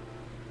Chromely.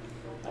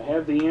 I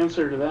have the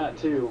answer to that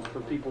too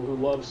for people who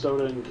love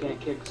soda and can't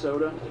kick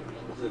soda.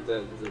 Is it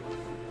the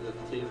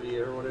TV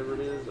or whatever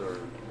it is, or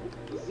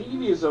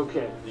Zevia's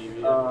okay.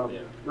 Zevia? Yeah.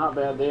 Not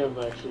bad. They have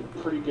actually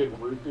pretty good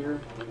root beer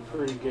and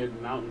pretty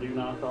good Mountain Dew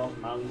knockoff,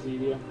 Mountain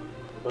Zevia.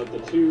 But the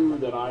two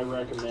that I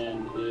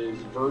recommend is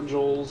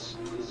Virgil's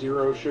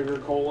Zero Sugar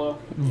Cola.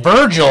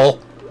 Virgil?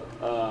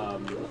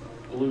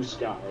 Blue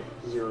Sky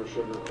Zero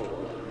Sugar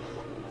Cola.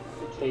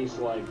 It tastes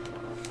like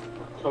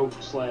Coke /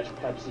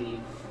 Pepsi,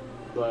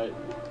 but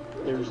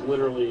there's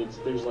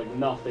like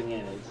nothing in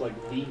it. It's like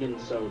vegan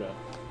soda.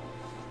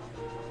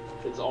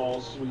 It's all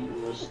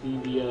sweetened with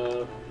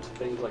stevia,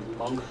 things like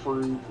monk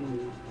fruit.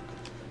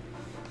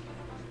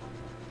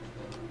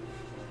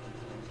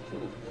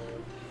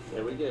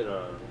 Yeah, we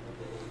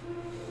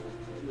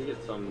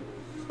get some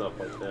stuff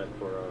like that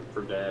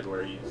for Dad,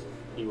 where he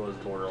was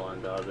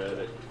borderline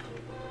diabetic.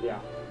 Yeah.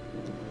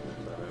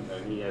 So,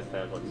 and he has to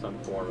have like some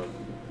form of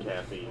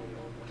caffeine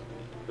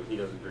because he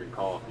doesn't drink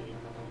coffee.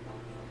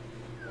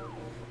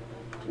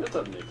 What's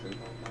up, Nixon?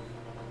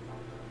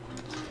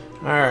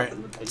 Alright,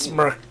 some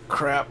more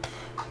crap.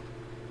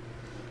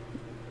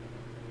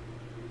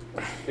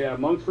 Yeah,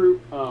 monk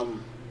fruit.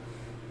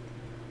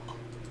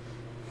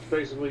 It's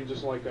basically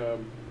just like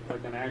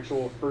an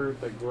actual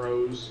fruit that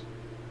grows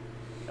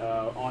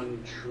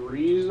on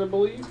trees, I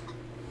believe.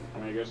 I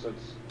mean, I guess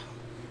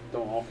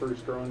don't all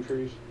fruits grow on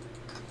trees?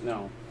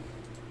 No,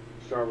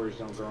 strawberries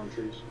don't grow on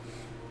trees.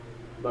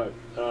 But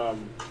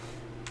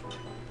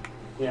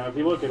yeah, if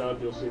you look it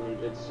up, you'll see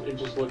it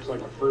just looks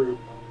like a fruit.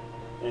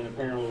 And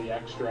apparently the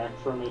extract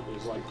from it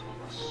is like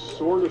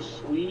sort of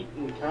sweet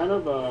and kind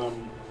of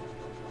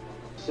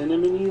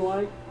cinnamony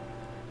like.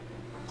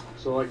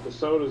 So like the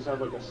sodas have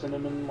like a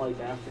cinnamon like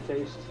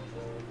aftertaste,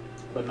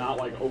 but not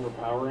like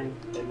overpowering.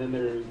 And then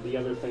there's the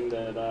other thing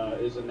that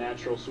is a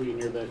natural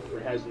sweetener that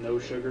has no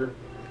sugar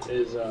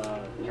is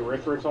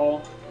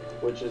erythritol,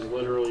 which is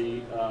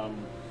literally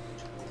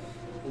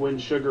when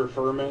sugar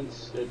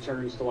ferments, it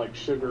turns to like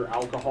sugar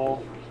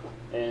alcohol,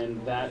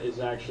 and that is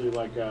actually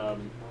like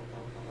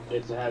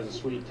it has a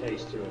sweet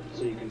taste to it.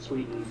 So you can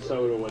sweeten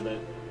soda with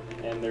it,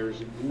 and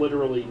there's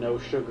literally no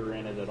sugar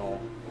in it at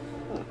all.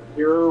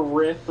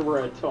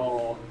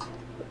 Erythritol.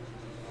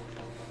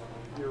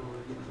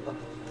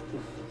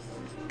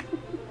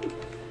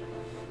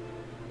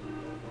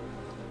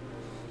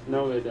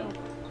 No, they don't.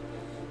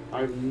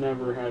 I've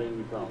never had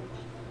any problems.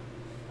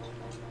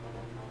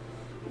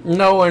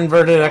 No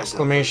inverted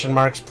exclamation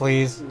marks,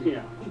 please.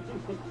 Yeah.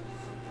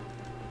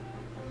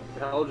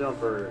 Hell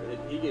Jumper,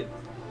 he gets.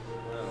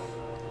 I don't know.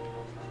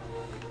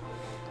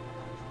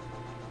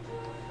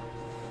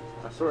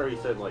 I swear he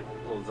said like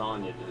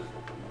lasagna just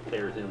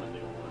tears him a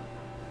new one.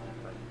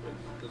 Like,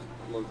 it's just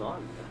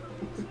lasagna.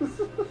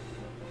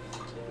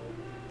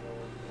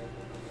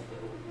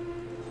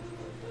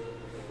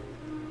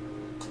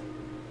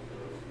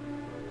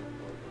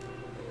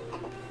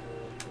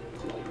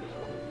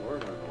 Where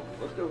am I going?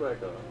 Let's go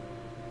back up.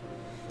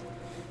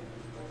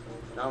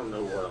 I don't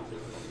know what I'm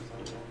doing on this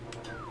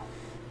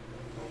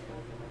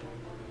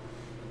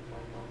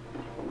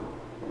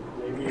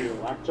game. Maybe you're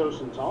lactose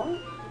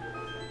intolerant?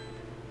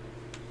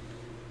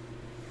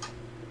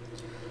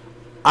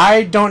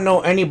 I don't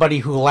know anybody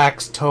who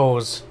lacks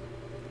toes.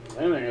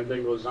 Anything, I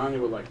think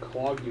lasagna would like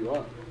clog you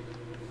up.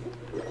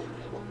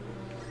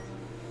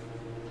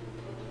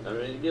 I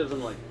mean, it gives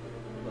them like,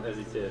 as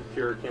he said,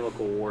 pure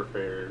chemical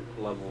warfare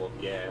level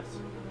of gas.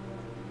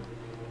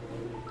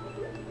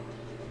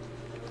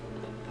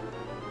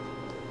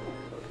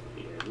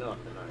 Yeah,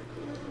 nothing I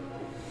could.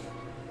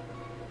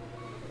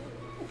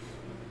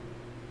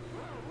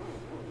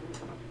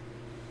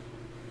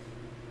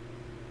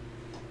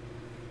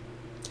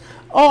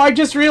 Oh, I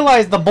just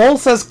realized the bowl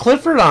says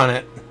Clifford on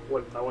it.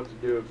 What to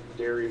do if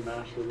dairy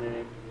mashed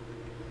remain?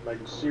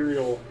 Like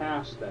cereal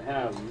has to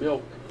have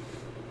milk.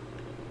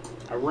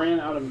 I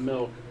ran out of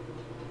milk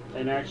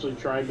and actually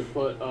tried to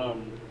put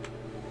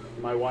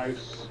my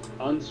wife's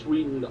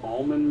unsweetened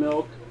almond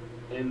milk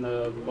in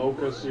the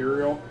mocha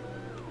cereal.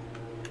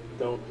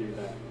 Don't do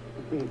that.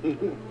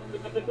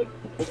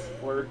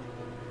 Word.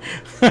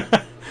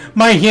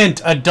 My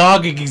hint, a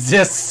dog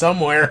exists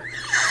somewhere.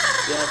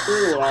 Yeah,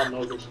 cereal without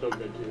milk is still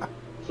good too.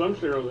 Some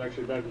cereals are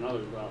actually better than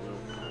others without milk.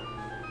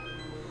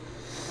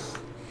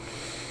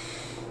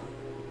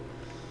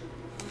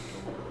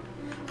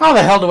 How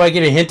the hell do I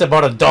get a hint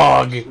about a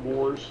dog?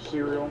 S'mores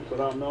cereal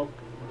without milk?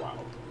 Wow.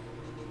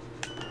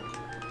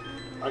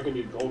 I could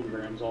eat Golden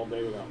Grams all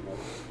day without milk.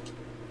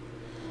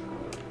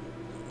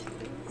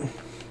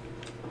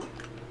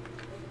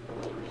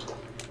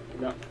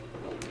 No.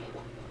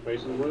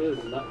 Basically what it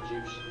is, nut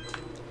juice.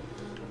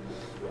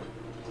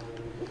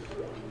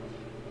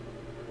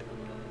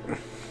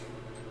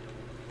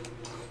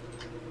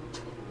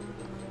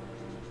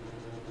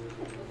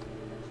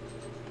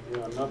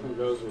 Yeah, nothing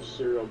goes with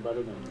cereal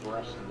better than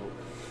breast milk.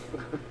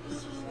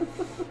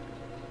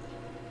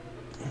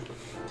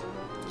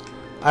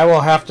 I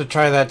will have to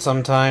try that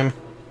sometime.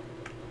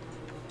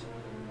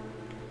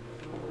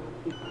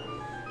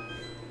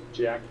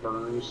 Jack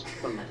Burns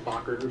from the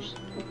Fockers.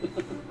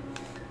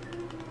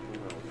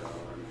 Oh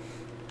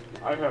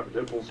god. I have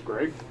dimples,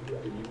 Greg.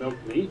 Can you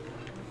milk me?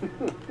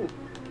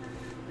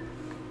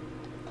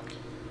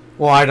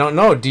 Well, I don't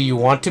know. Do you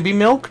want to be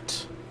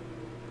milked?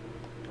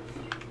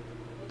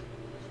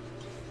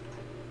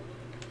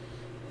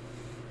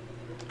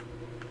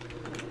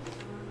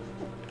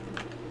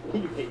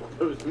 You hate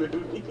those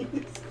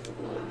movies.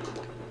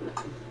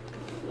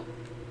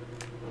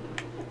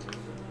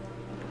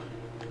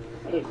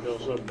 I didn't feel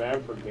so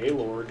bad for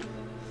Gaylord.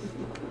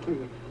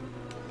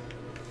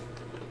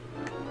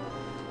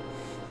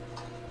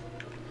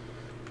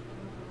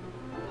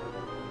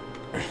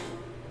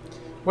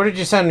 What did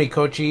you send me,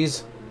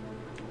 Coachies?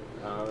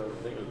 I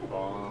think it was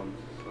bombs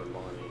or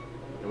money.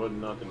 It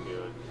wasn't nothing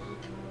good.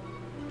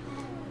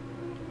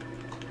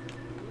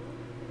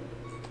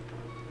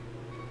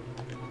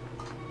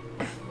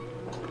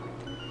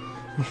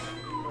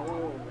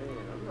 Oh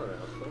man, I'm not out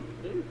of stuff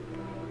to do.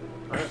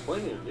 I have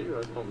plenty to do,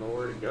 I just don't know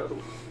where to go.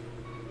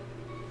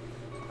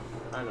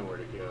 I know where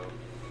to go.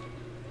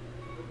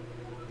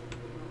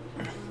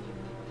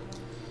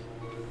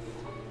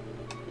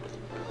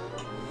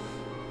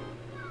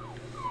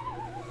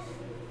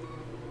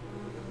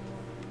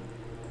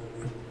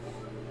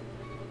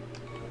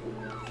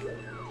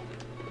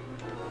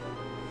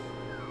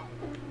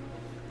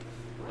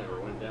 Never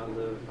went down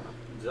to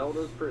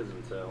Zelda's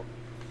prison cell.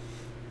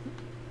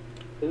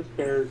 His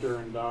character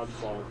in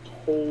Dodgeball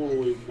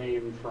totally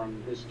came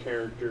from his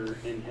character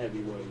in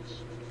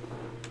Heavyweights.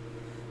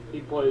 He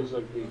plays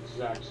like the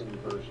exact same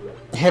person.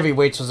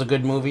 Heavyweights was a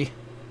good movie.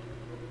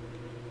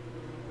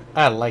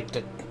 I liked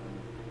it.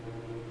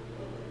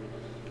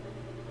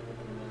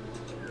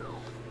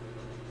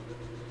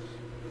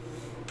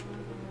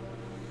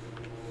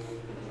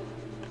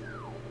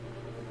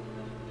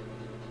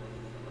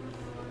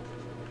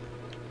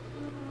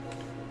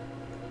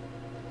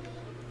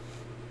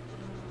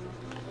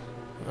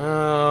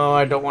 Oh,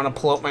 I don't want to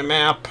pull out my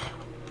map.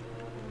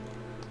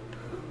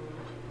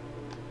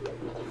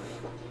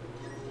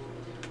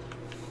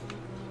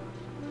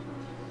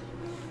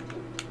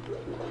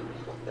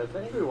 I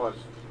think we watched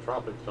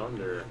Tropic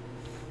Thunder.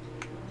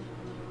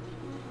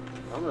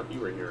 I don't know if you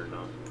were here or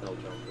not. Hell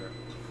Jumper.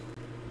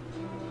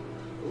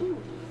 Ooh.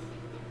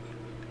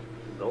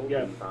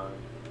 Golden time.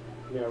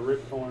 Yeah,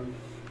 Rip Torn.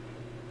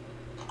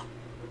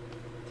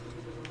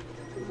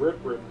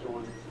 Rip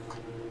Torn.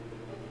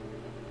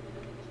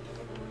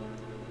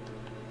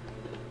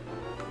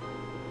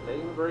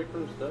 Taking a break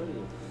from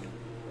studying.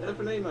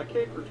 F&A, my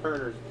kick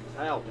returner's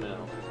out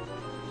now.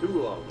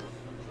 2 of them.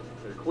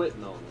 They're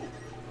quitting on me.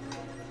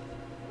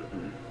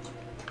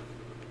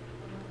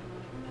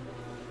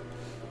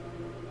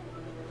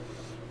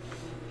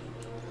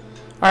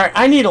 Alright,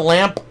 I need a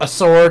lamp, a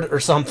sword, or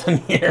something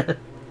here.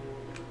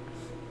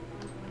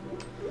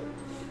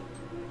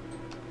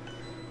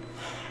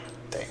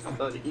 Damn.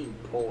 Studying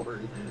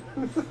porn.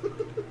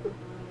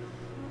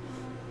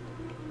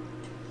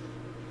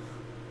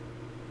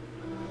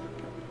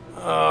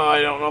 Oh,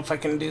 I don't know if I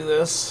can do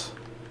this.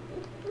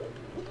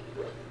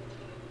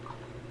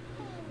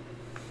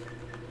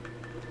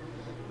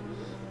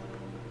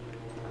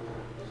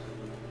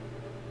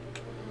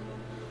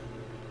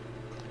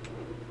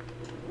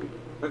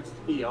 That's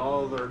the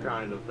other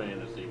kind of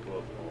fantasy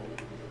football.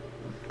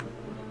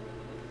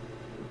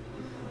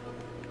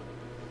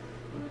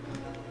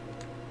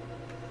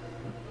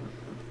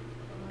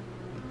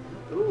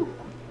 Ooh,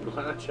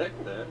 glad I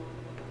checked that.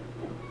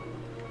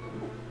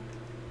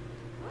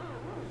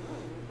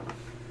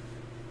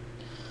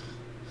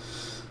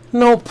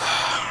 Nope.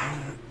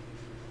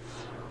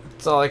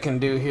 That's all I can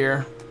do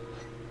here.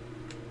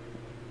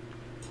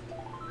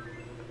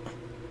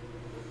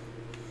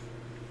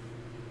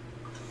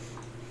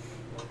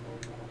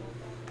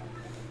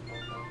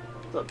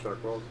 What's up,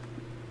 Shark Rolls?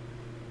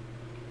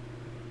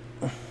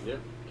 Yep,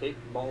 Cape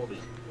Baldy.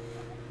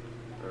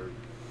 Or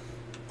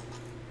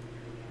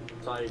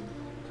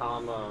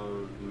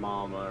Saitama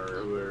Mama, or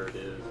whoever it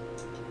is.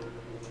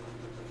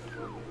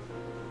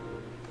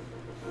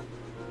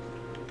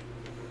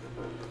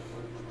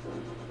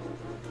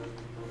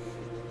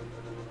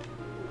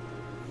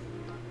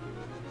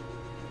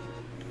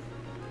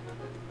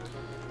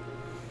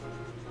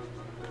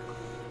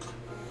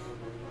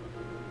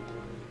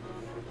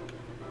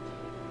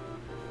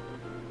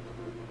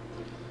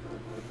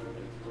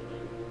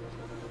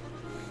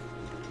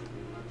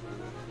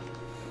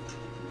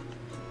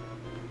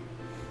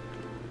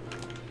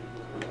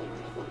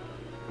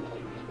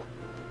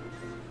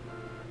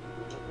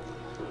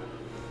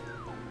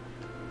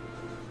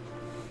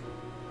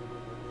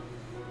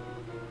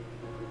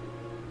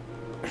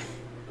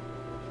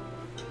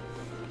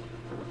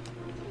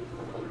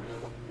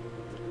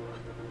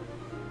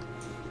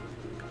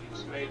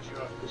 Made you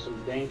up for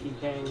some Danky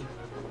King.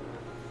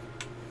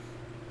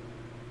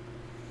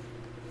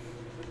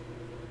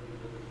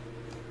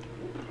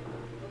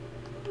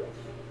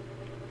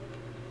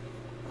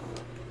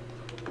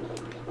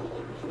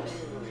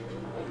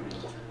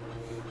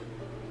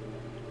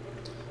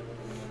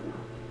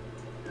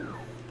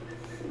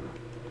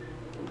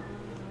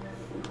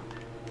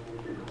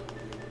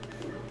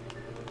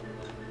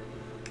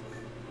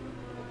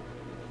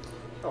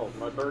 Oh,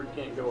 my bird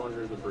can't go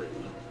under the bridge.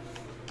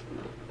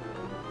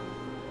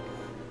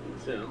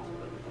 Since,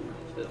 but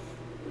still.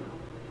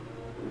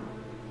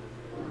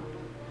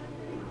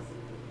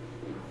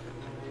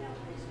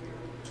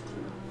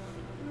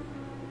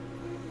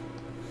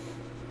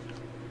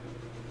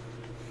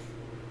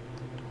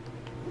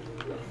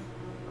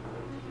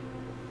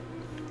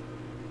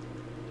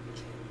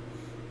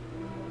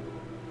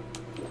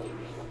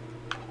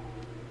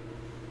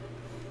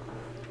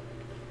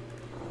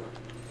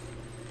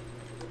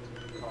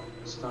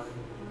 This time.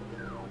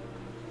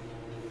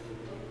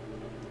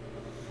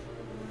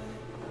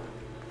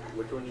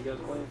 Which one you guys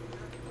playing?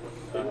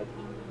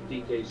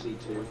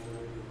 DKC2.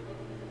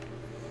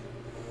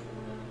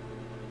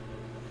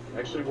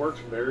 Actually works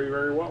very,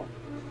 very well.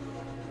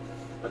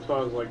 That's why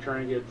I was like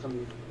trying to get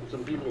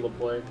some people to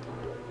play.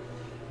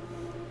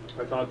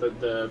 I thought that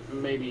the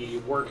maybe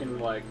working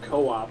like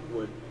co-op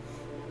would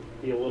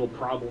be a little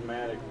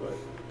problematic, but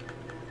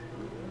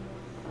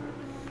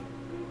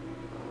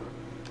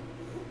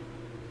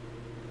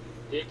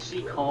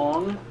Dixie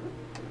Kong.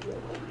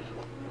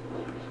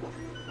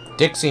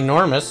 Dixie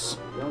Normus.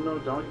 You don't know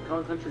Donkey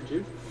Kong Country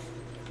 2?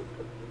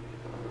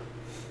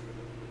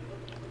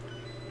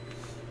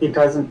 He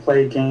doesn't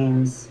play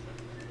games.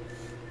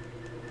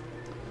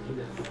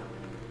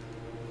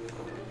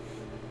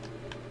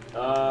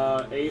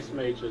 Ace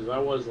Mages. I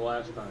was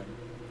last time.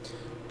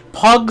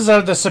 Pugs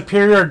are the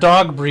superior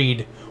dog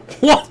breed.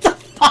 What the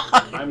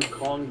fuck? I'm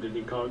Kong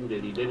Diddy Kong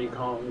Diddy Diddy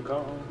Kong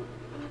Kong.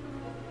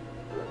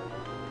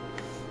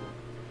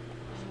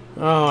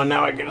 Oh,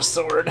 now I get a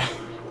sword.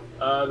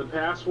 The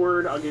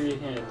password, I'll give you a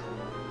hint.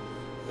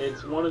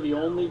 It's one of the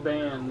only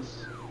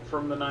bands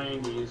from the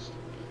 90s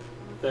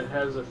that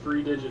has a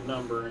 3-digit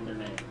number in their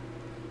name.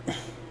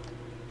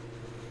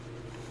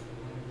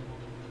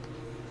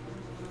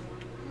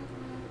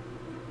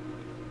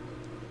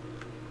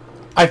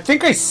 I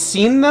think I've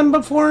seen them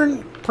before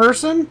in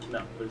person.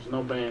 No, there's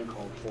no band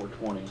called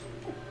 420.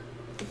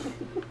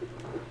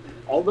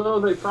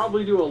 Although they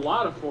probably do a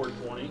lot of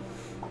 420.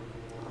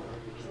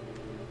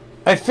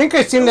 I think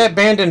I seen that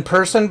band in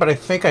person, but I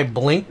think I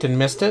blinked and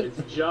missed it.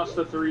 It's just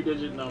a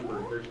 3-digit number.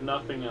 There's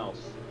nothing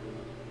else.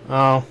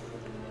 Oh.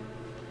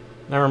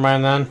 Never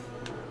mind then.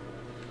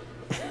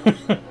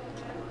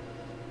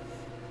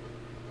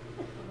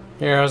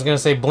 Here, I was gonna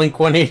say Blink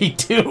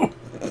 182.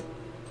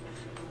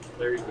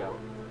 There you go.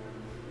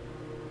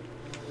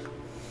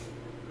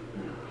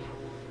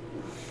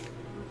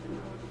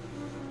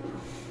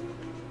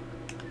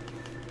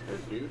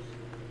 There's juice.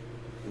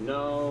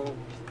 No.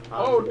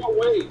 Oh, no,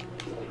 wait.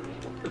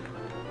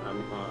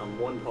 I'm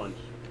one punch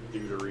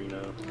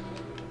Deuterino.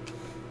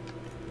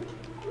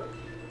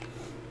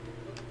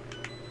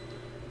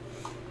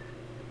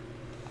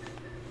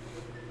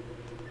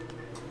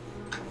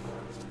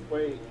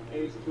 Wait,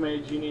 Ace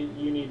Mage, you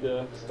need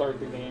to start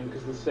the game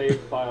because the save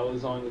file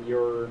is on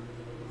your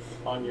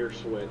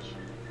Switch.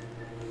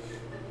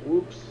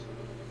 Whoops.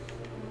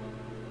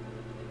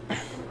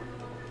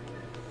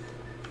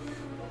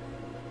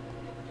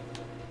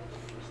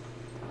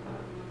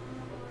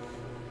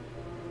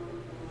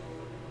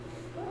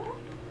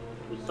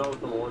 We saw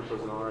some once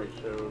was an alright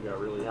show, got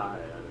really high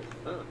at it.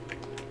 Huh.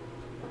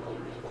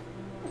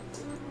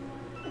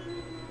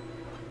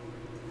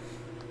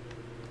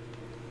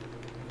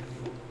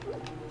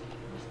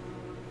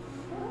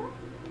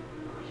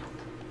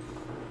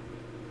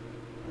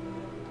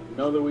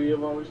 Know that we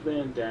have always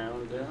been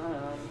down,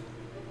 down.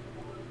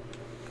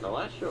 The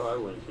last show I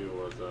went to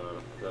was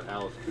the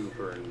Alice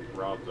Cooper and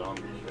Rob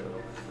Zombie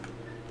show.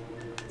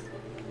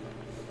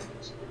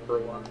 For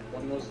what?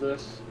 When was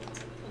this?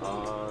 It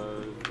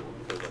was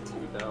like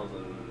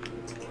 2011?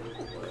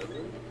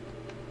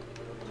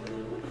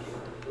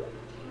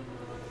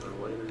 Or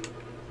later.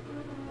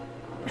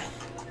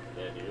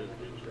 Yeah, it is a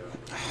good show.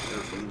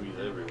 There's movies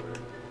everywhere.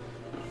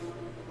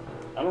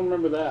 I don't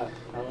remember that.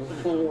 I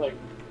was only like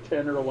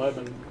 10 or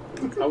 11.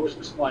 I was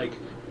just like,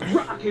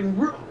 rock and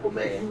roll,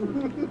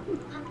 man.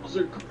 Those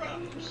are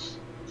gross.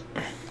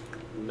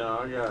 No,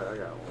 I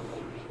got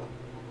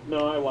one.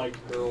 No, I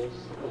liked girls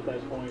at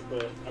that point,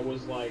 but I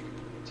was like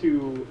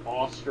too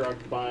awestruck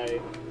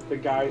by the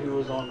guy who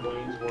was on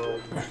Wayne's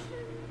World.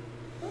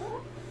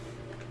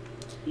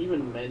 He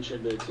even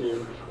mentioned it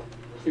too.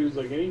 He was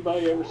like,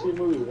 anybody ever see the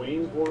movie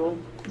Wayne's World?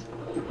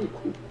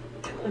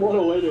 What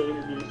a way to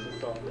introduce the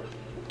song.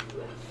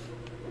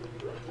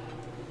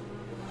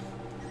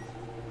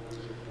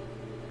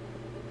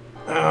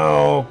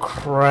 Oh,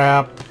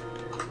 crap.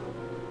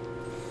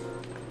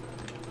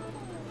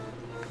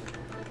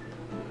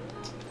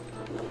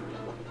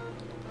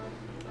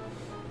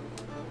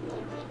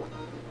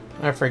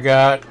 I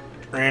forgot.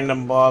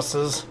 Random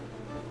bosses.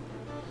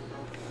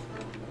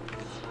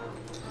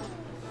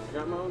 I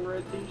got my own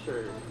red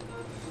t-shirt.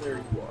 There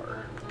you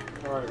are.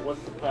 Alright,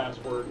 what's the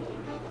password?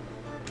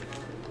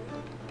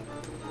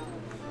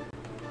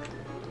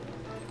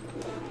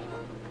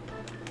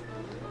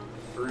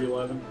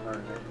 $311?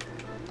 Alright.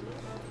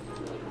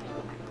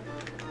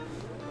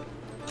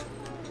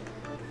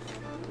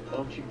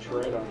 Don't you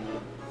tread on me.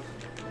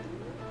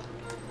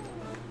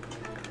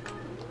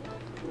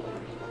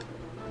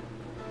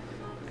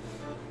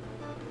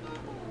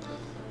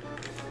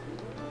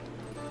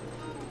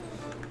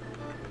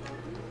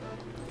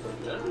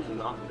 That does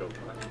not go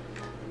back.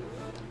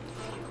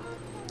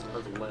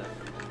 That's left.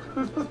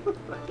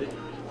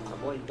 I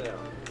blinked out.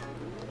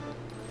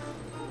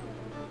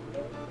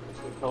 It's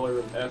the color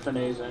of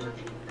F&A's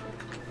energy.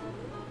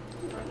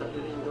 I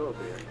didn't even go up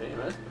here. Damn,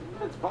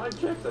 that's 5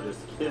 checks I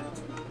just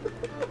skipped.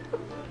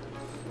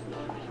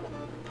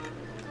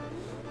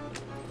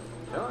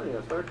 Telling you,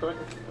 I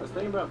was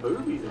thinking about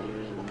boobies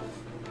again.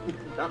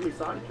 Got me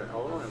sidetracked.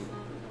 Hold on.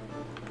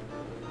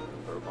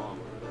 Throw a bomb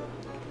up there.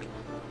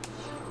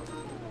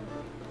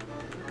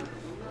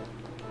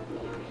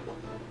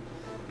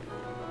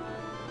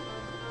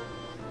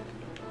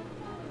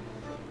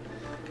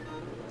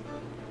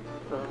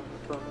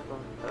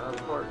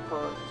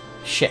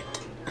 Shit.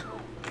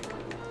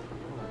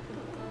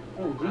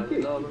 Oh, DK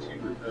is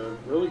a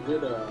really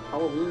good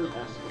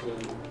Halloween-esque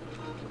game.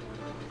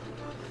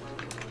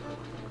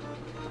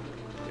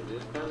 It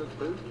is kind of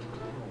spooky.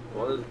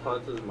 What is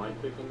Putz's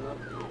mic picking up?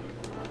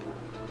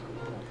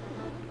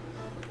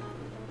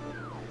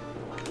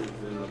 He's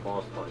in the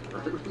boss fight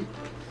room.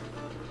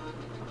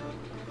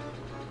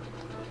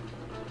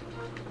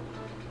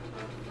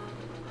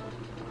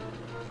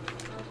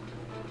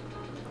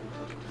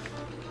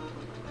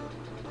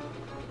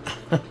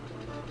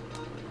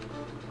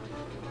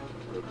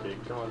 The big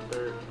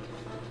concert.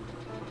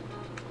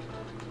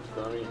 So,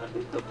 I mean, I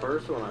think the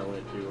first one I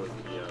went to was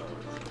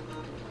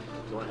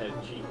the one that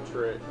had Cheap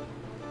Trick.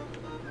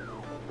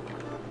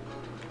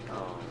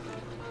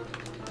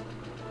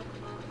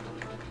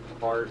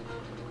 Heart.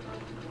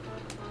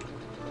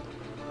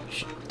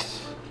 Shit. I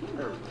can't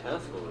remember if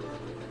Tesla was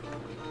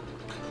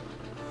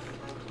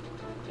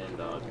here.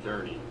 And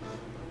Journey.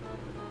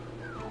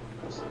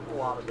 There's a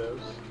lot of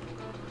those.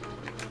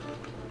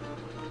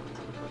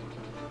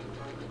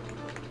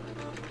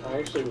 I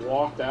actually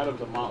walked out of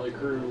the Motley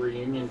Crue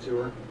reunion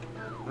tour.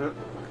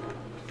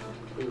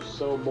 It was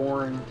so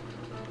boring.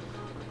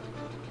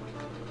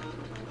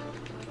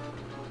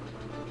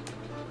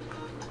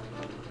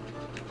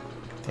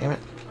 Damn it.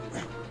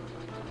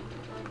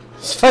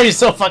 This fight is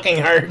so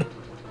fucking hard.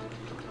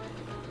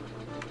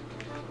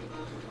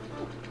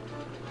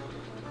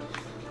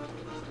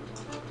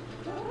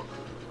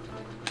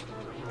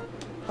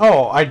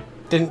 Oh, I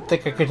didn't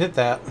think I could hit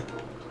that.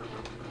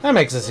 That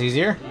makes this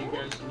easier. Do you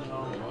guys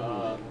know,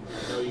 I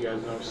know you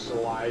guys know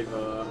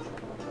Saliva.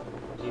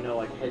 Do you know,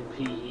 like, Head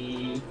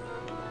PE,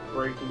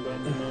 Breaking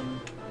Benjamin?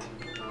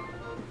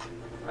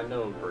 I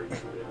know Breaking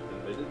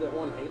Benjamin. They did that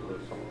one Halo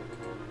song.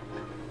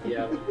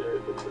 Yeah.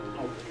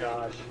 Oh,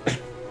 gosh.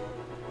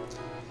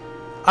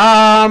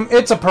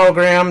 It's a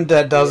program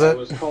that does Yeah, it. It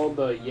was called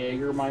the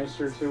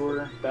Jägermeister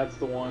Tour. That's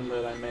the one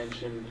that I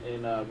mentioned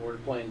in, we're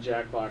playing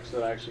Jackbox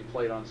that I actually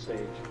played on stage.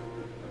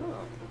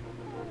 Oh.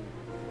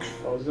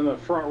 I was in the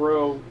front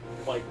row,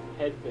 like,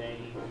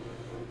 headbanging.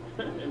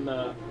 And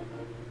the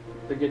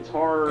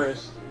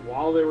guitarist,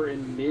 while they were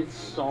in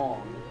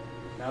mid-song,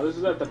 now this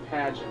is at the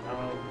pageant. I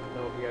don't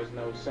know if you guys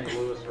know St.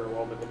 Louis very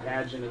well, but the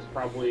pageant is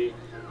probably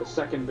the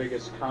second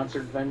biggest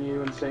concert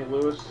venue in St.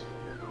 Louis.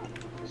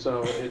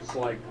 So it's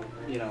like,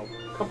 you know,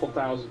 a couple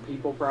thousand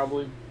people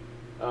probably.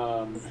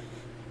 And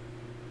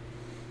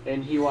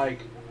he, like,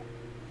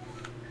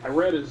 I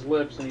read his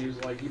lips and he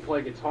was like, "You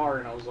play guitar?"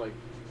 And I was like,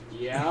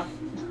 "Yeah."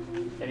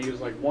 And he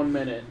was like, "1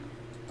 minute."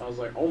 I was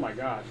like, "Oh my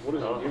gosh, what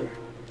is he doing?"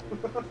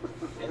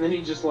 And then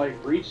he just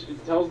like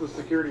tells the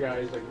security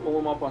guy, he's like, pull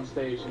him up on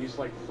stage, and he just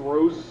like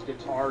throws his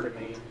guitar to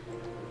me.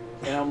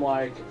 And I'm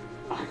like,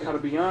 I gotta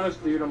be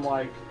honest, dude, I'm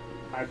like,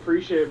 I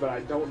appreciate it, but I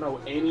don't know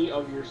any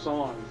of your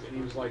songs. And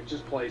he was like,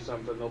 just play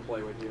something, they'll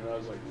play with you. And I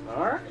was like,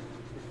 alright.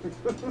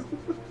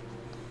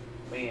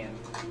 Man,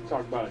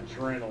 talk about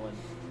adrenaline.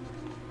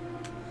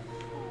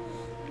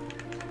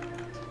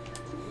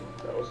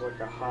 That was like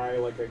a high,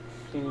 like I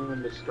can't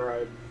even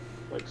describe,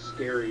 like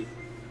scary.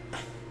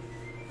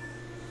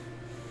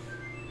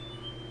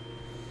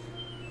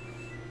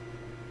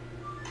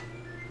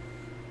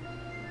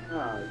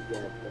 Ah,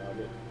 yeah, got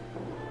it.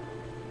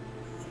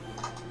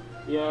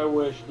 Yeah, I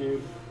wish,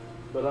 dude.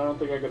 But I don't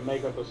think I could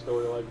make up a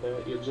story like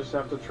that. You just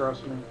have to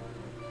trust me.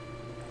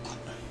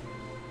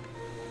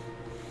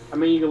 I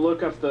mean, you can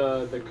look up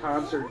the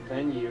concert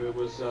venue. It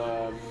was,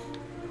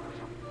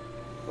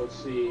 let's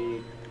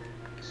see,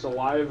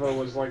 Saliva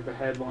was like the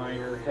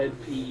headliner, Head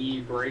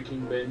PE,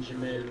 Breaking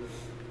Benjamin,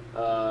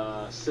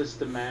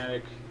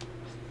 Systematic.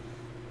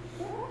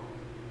 I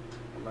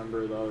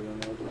remember the other one.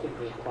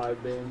 There's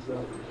 5 bands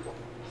though.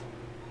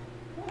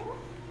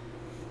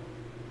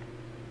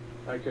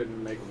 I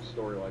couldn't make a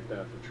story like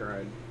that if I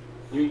tried.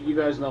 You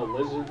guys know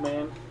Lizard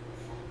Man?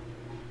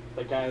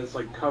 That guy that's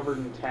like covered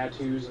in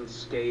tattoos and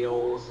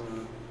scales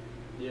and...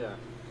 Yeah.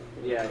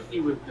 Yeah, he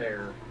was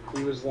there.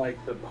 He was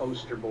like the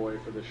poster boy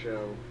for the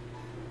show.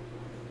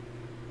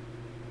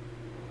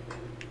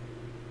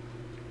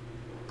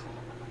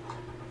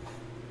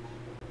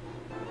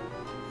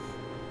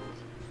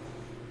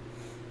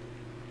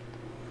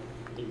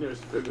 You know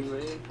Spoon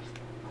Man?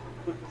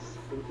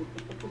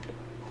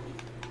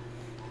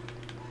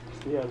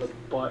 Yeah, the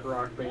butt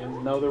rock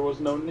band. No, there was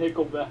no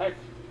Nickelback.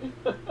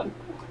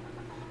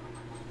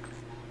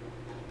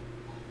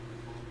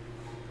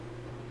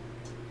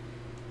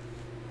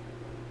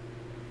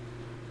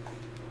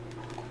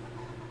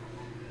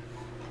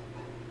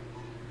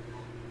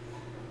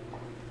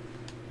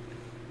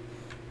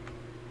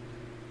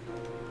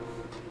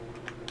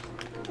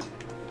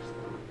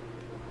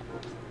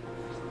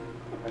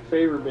 My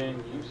favorite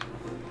band used to be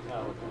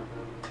Metallica.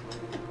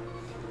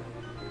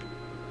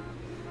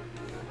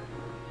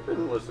 I've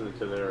been listening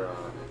to their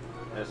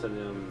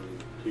S&M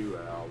 2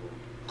 album.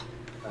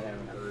 I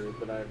haven't heard it,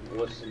 but I've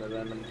listened to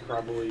them in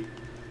probably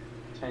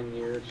 10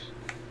 years.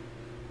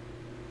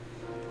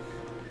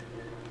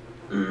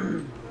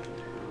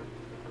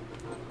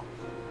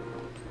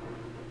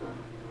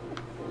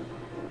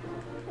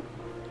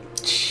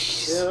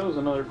 Yeah, that was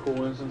another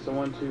cool instance. I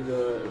went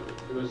to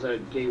it was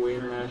at Gateway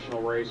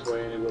International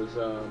Raceway, and it was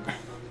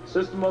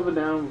System of a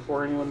Down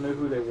before anyone knew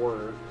who they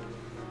were.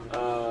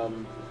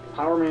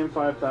 Powerman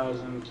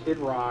 5000, Kid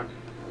Rock,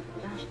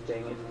 gosh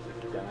dang it,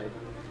 died.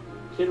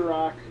 Kid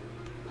Rock,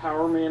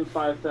 Powerman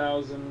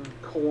 5000,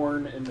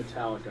 Korn, and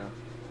Metallica.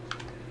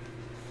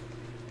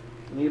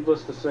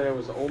 Needless to say, I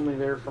was only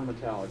there for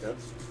Metallica.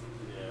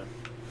 Yeah.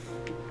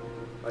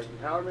 Like,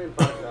 Powerman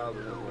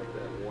 5000 has like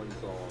that one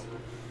song.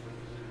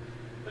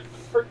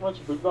 Pretty much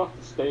moved off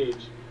the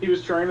stage. He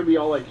was trying to be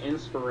all like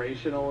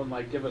inspirational and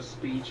like give a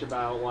speech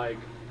about like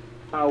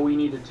how we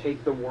need to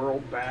take the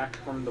world back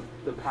from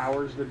the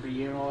powers that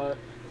be and all that.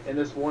 And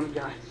this one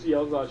guy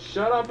yells out,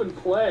 "Shut up and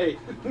play!"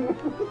 And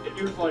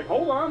he was like,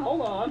 "Hold on, hold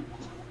on."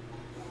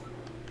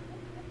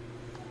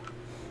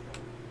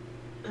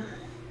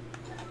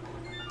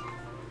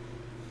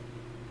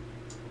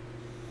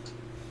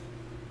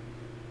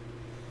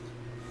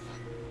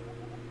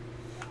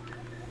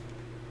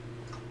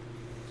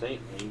 Saint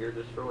Anger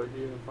destroyed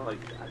you? Like,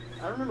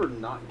 I remember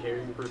not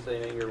caring for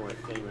Saint Anger when it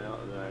came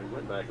out, and then I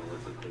went back and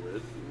listened to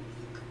it.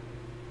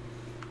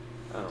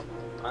 I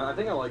don't know. I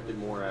think I liked it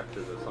more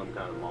after the Some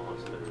Kind of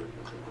Monster.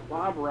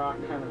 Bob Rock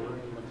kind of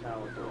ruined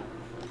Metallica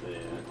Yeah.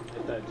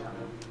 at that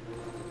time.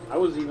 I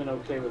was even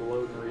okay with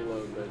Load and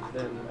Reload, but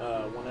then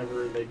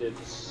whenever they did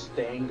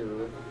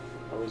Stanger,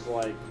 I was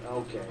like,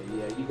 okay,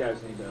 yeah, you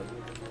guys need to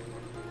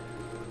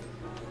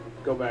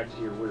go back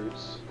to your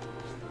roots.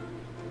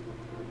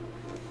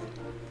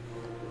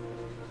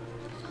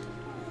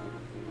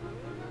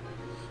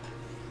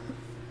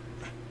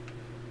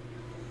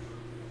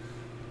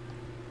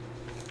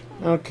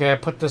 Okay, I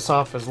put this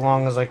off as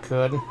long as I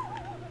could.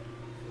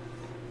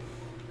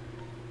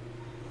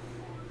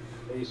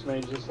 Ace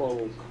Mage, this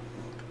level's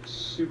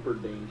super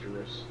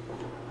dangerous.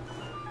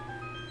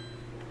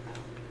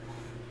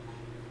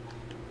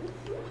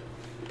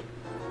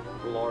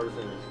 Lars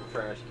and his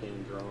trash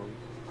can drums.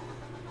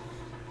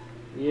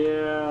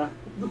 Yeah.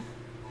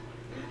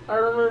 I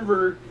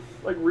remember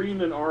like reading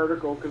an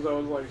article because I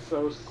was like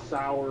so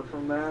sour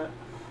from that,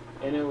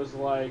 and it was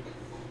like,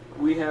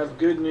 we have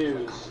good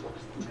news.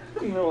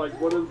 You know, like,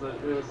 what is it?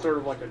 It was sort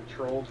of like a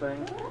troll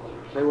thing.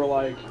 They were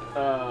like,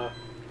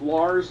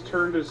 Lars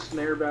turned his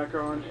snare back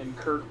on and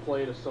Kirk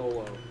played a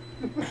solo.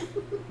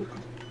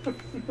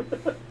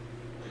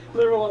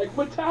 They were like,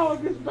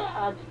 Metallica's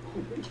back!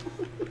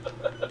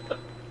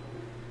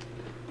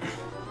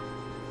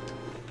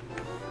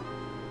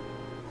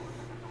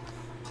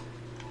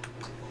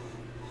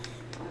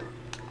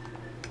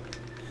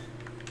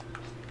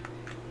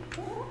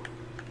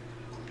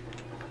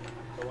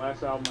 The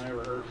last album I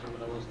ever heard from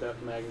them was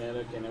Death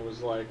Magnetic, and it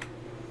was like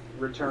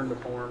Return to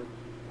Form.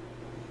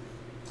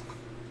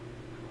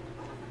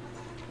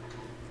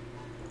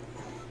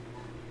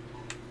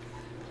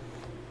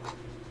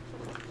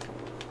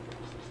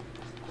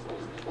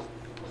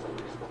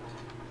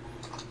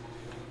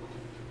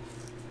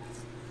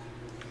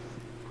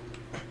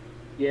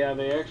 Yeah,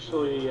 they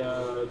actually,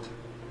 there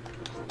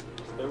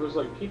was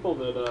like people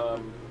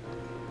that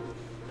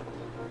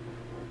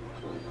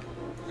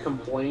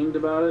complained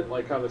about it,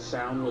 like how the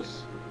sound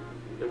was,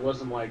 it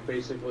wasn't like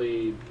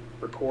basically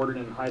recorded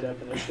in high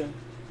definition.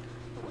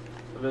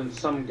 And then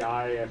some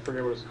guy, I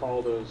forget what it's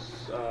called,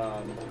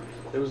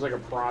 it was like a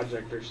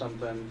project or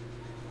something.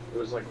 It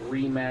was like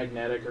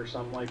Remagnetic or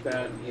something like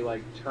that, and he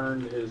like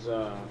turned his,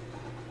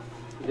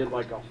 he did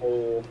like a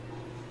whole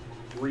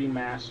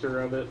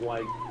remaster of it,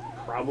 like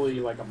probably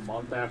like a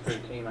month after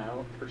it came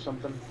out or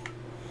something.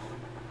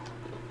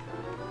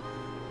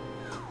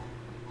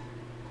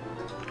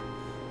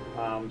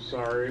 I'm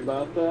sorry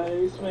about that,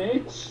 Ace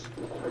Mates.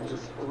 I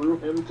just threw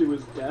him to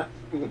his death.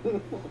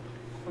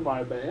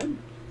 My bad. I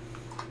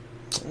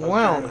was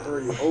trying to throw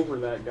you over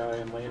that guy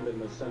and land in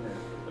the center,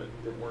 but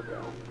it didn't work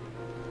out.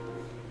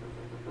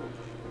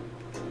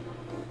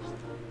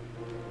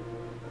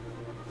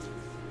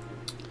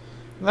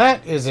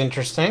 That is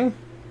interesting.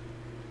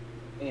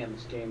 And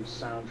this game's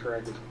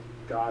soundtrack is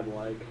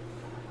godlike.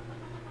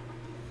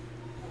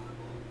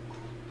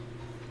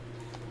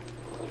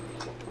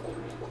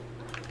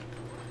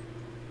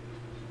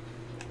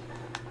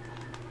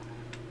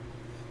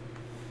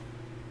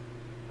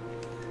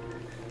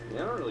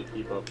 Yeah, I don't really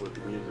keep up with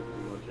the music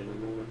too much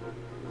anymore.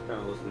 Just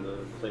kind of listen to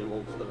the same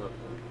old stuff.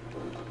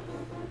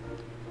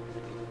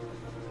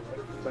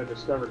 Since I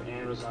discovered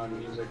Amazon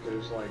Music,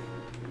 there's like a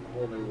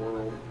whole new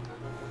world.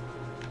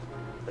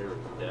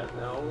 Favorite Death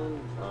album?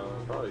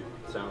 Probably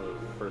Sound of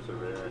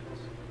Perseverance.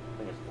 I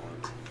think it's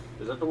one.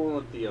 Is that the one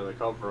with the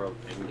cover of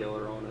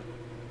Painkiller on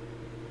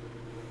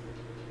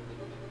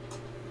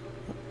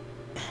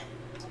it?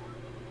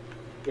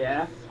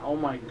 Death? Oh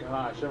my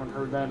gosh, I haven't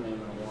heard that name in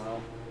a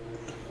while.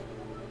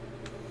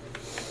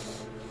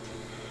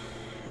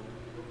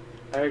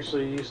 I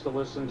actually used to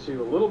listen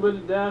to a little bit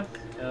of Death,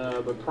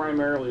 but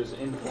primarily it was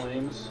In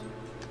Flames.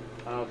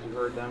 I don't know if you've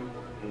heard them.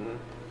 Mm-hmm.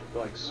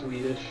 They're like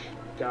Swedish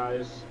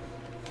guys.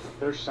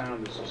 Their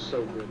sound is just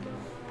so good though.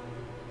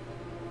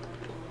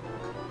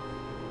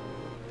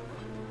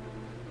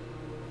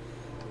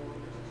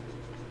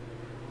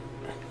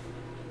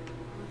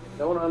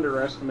 Don't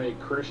underestimate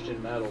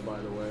Christian metal, by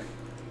the way.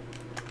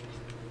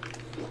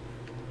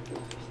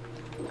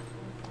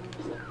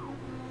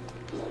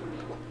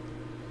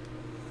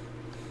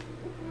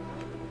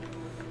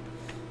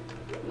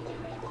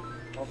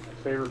 One of my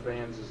favorite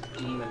bands is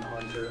Demon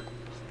Hunter.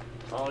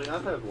 Oh yeah,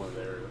 I've had one of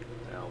their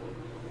albums.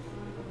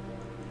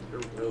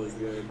 They're really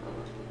good.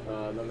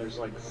 Then there's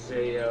like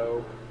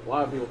Zayo. A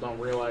lot of people don't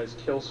realize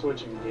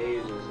Killswitch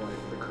Engage is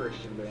like the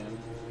Christian band.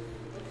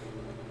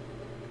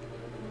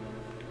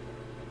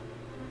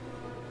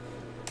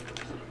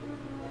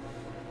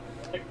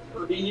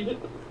 Creed.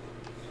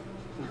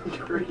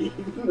 Creed.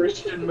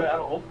 Christian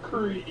metal.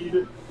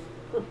 Creed.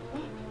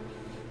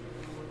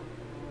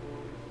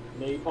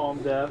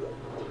 Napalm Death.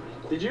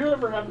 Did you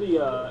ever have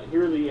the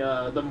hear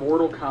the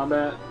Mortal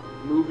Kombat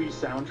movie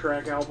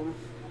soundtrack album?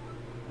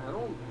 I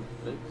don't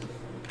think so.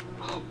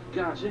 Oh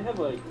gosh, it had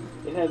like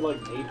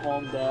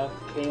Napalm Death,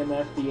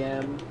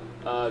 KMFDM,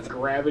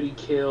 Gravity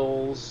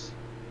Kills,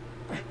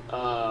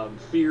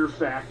 Fear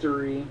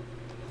Factory.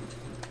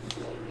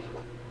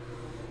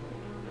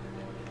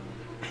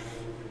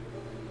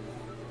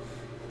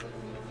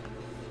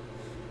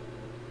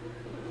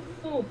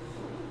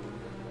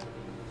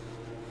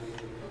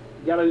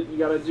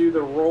 gotta do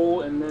the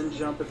roll and then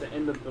jump at the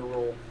end of the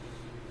roll.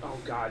 Oh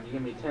God, you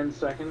give me 10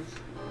 seconds.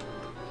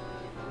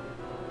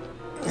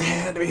 I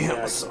had to be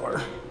hella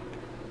sore.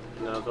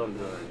 No, that's what I'm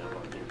doing right now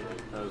on TV.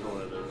 I just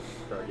wanted to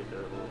try to get there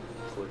a little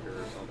quicker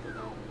or something.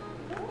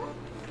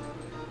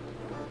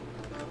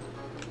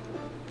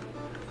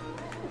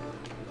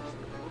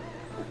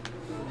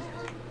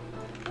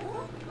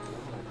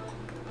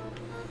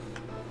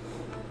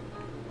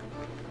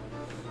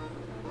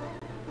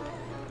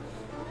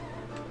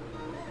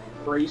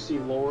 Gracie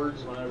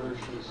Lords, whenever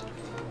she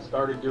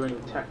started doing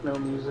techno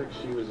music,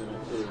 she was in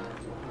it too.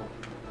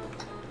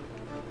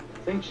 I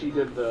think she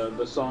did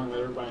the song that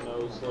everybody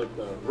knows, like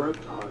the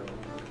Reptile.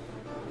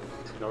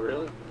 No,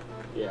 really?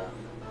 Yeah.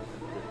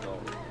 Good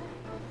call.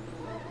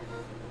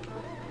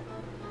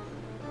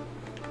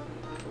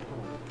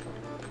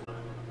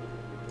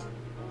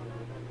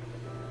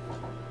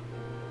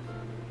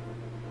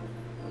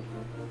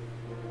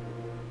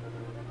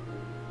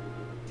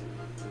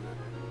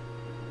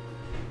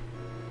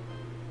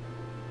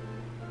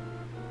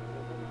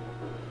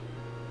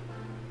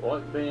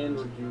 What band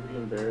would you be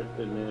embarrassed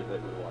to admit that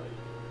you like?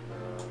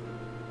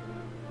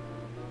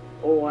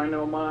 Oh, I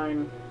know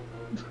mine.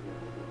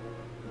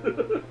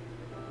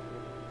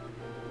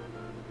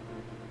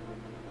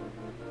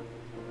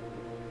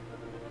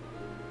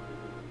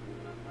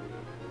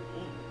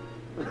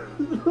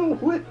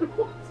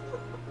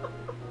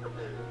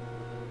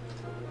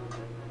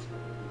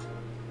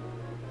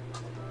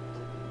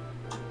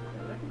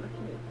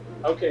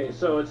 Okay,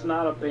 so it's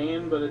not a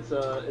band, but it's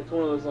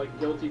one of those like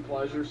guilty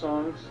pleasure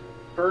songs.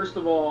 First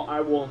of all, I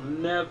will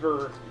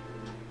never,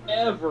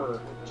 ever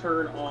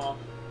turn off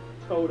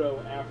Toto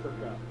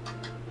Africa.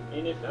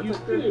 And if you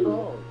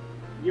do,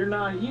 you're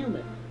not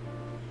human.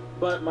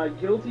 But my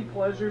guilty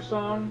pleasure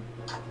song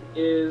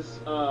is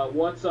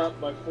What's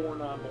Up by 4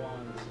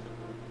 Non-Blondes.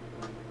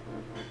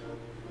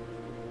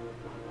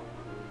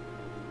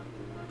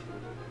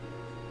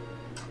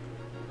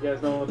 You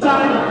guys know what's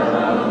up?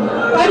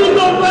 I didn't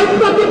know my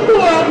fucking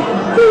form!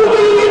 Who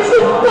are you into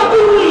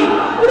fucking weed?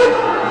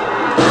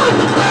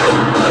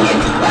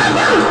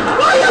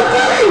 Are you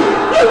kidding?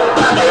 You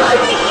fucking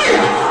like me here!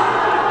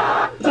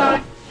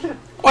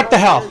 What the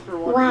hell?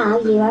 Wow,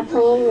 you are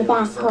playing with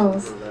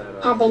assholes.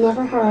 Have they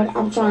never heard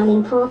of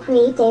drowning pool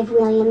pre-Dave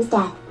Williams'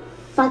 death?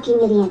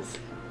 Fucking idiots.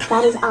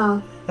 That is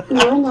all.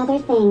 No another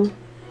thing.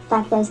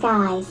 Fuck those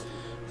guys.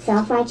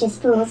 Self-righteous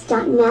fools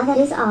don't know that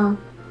is all.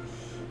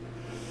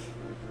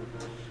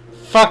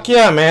 Fuck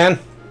yeah, man.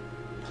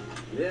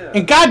 Yeah.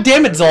 And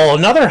goddamn it, Zol,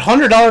 another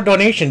 $100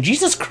 donation.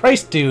 Jesus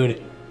Christ,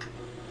 dude.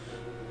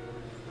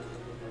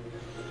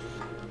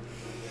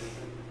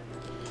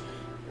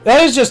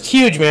 That is just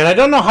huge, man. I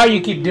don't know how you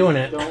keep doing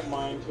it. Don't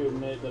mind to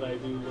admit that I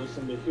do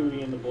listen to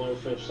Hootie and the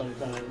Blowfish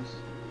sometimes.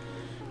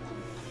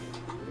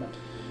 No.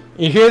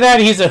 You hear that?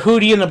 He's a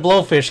Hootie and the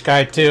Blowfish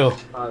guy, too.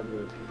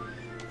 Positive.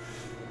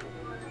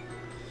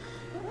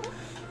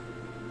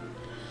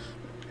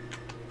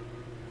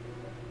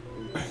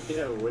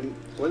 Yeah,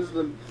 when's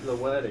the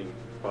wedding,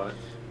 Putz?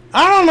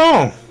 I don't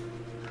know.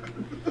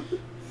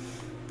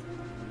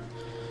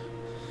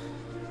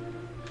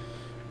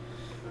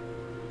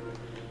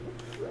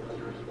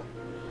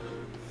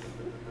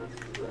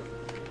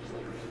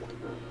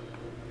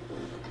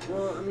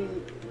 Well, I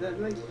mean, that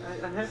makes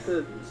I have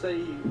to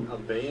say a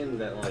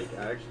band that like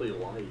I actually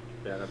like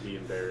that I'd be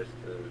embarrassed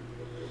to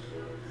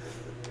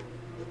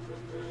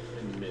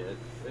admit.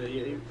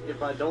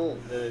 If I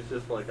don't, then it's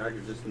just like I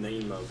could just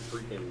name a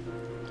freaking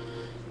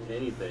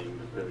anything.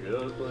 Just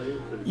go, play.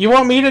 You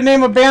want me to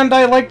name a band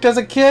I liked as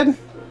a kid?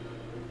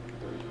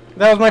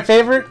 That was my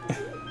favorite?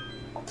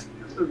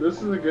 This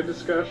is a good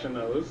discussion,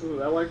 though.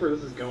 I like where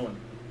this is going.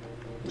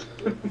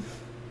 This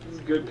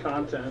is good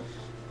content.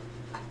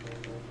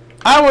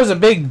 I was a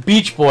big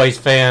Beach Boys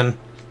fan.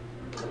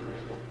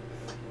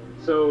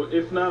 So,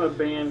 if not a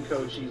band,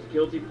 Coachie's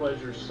guilty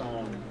pleasure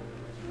song.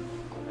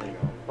 Hang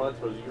on, Putz,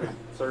 was you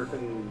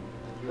surfing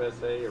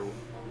USA or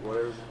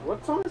whatever?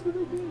 What songs did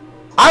they do?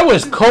 I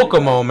was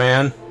Kokomo,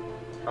 man.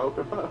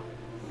 Kokomo.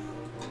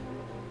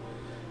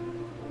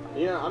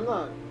 Yeah, I'm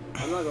not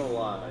gonna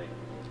lie.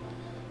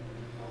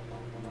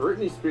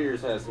 Britney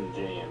Spears has some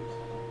jams.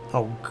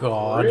 Oh,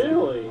 God.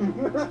 Really?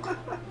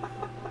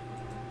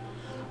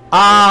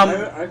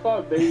 I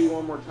thought Baby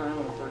One More Time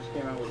when it first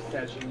came out was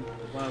catchy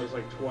when I was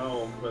like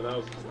 12, but that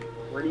was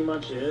pretty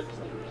much it.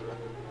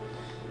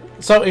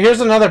 So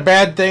here's another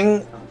bad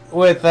thing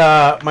with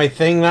my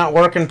thing not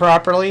working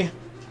properly.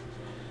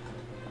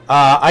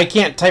 I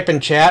can't type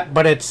in chat,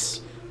 but it's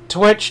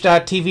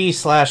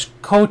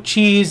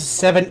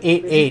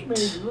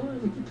twitch.tv/coacheese788.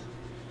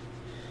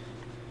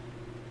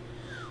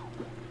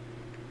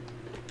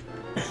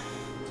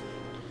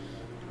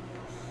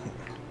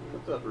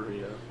 What's up,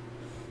 Rita?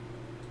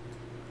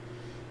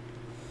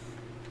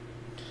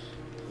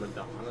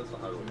 Madonna's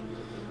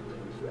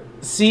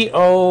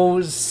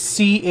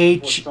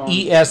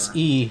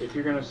COCHESE. If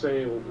you're gonna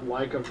say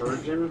Like a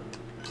Virgin,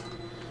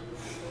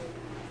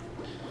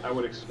 I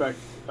would expect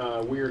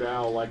Weird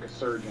Al Like a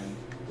Surgeon,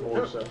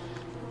 or so.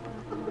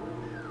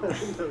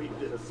 didn't know he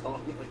did a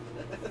song like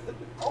that.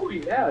 Oh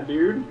yeah,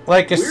 dude.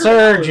 Like a Weird Al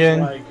surgeon.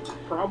 is, like,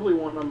 probably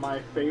one of my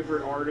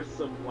favorite artists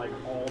of like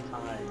all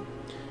time.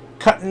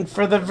 Cutting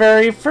for the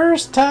very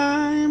first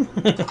time.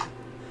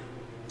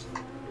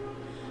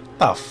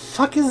 The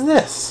fuck is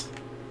this?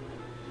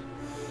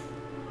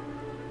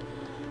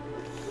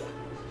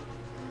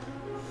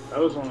 That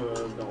was one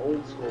of the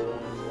old school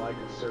ones, like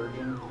a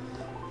surgeon.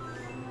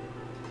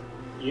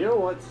 You know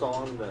what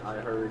song that I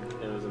heard?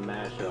 It was a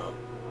mashup.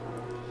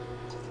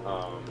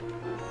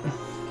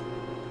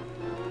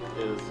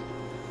 It was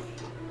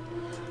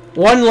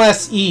One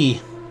less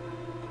E.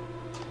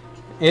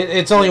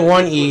 It's only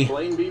one E.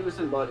 Blame Beavis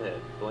and Butthead.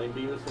 Blame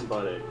Beavis and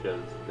Butthead because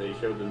they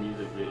showed the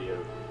music video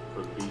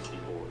for the Beastie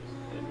Boys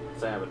and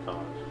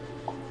Sabotage.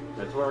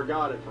 That's where I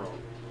got it from.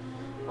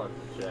 Fuck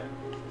the chat.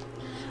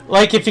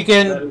 Like if you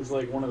That can... is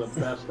like one of the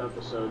best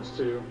episodes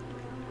too.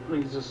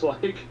 He's just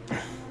like,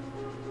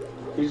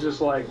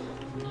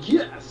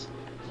 yes,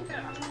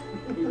 yeah.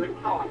 He's like,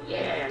 oh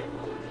yeah.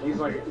 He's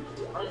like,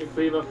 alright,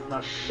 Beavis,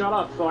 now shut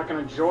up so I can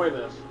enjoy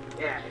this.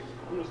 Yeah,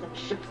 I'm just gonna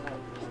shut up.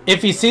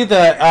 If you see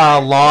the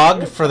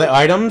log for the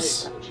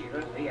items,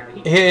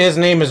 his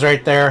name is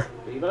right there.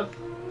 Beavis,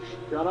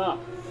 shut up.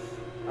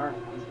 Alright,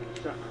 I'm just gonna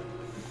shut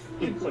up.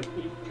 He's like,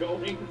 keep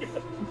going.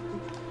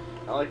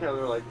 I like how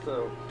they're like,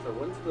 so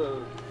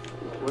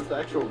when's the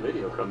actual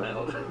video come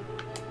out?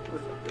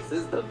 This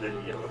is the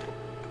video.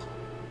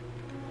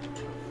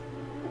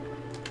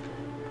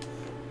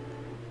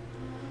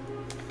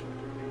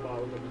 Thought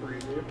it was a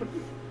preview.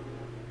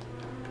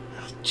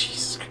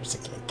 Jesus Christ,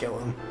 I can't kill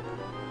him.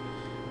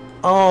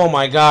 Oh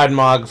my god,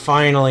 Mog,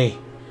 finally.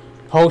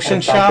 Potion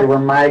I thought shop? they were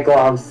my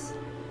gloves.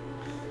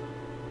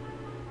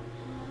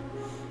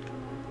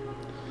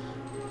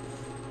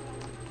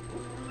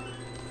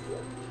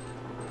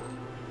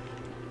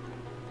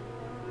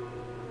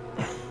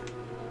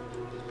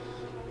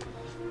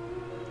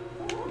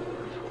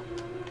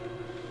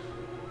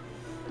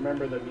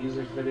 Remember the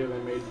music video they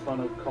made fun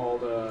of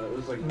called, it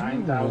was like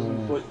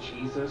 9,000 Foot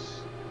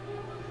Jesus?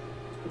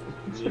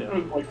 Yeah. It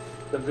was like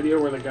the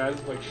video where the guy's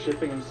like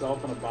shitting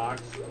himself in a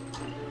box.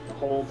 The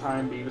whole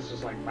time Beavis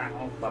just like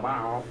bow, bow,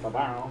 bow, bow,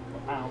 bow,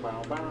 bow,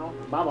 bow, bow,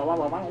 bow,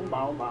 bow, bow,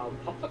 bow, bow,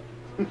 bow.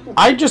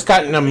 I just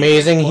got an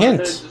amazing Butthead hint.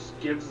 just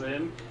gives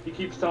in. He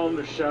keeps telling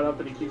him to shut up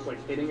and he keeps like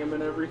hitting him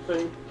and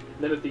everything.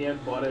 And then at the end,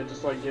 Butthead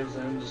just like gives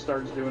in and just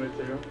starts doing it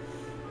too.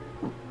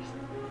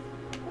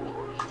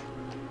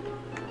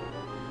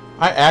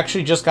 I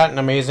actually just got an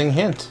amazing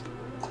hint.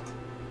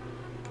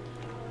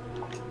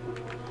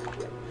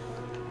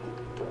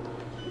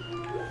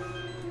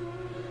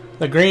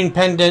 The green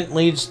pendant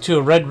leads to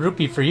a red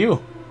rupee for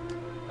you.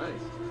 Nice.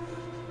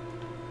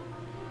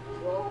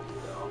 Well,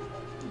 no.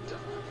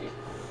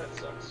 That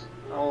sucks.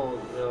 Oh,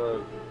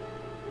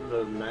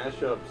 the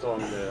mashup song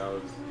that I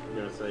was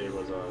gonna say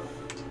was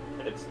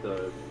it's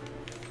the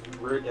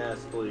Rick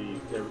Astley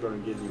 "Never Gonna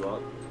Give You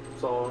Up"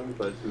 song,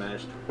 but it's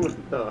mashed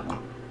with the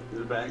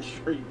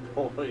Backstreet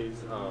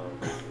Boys,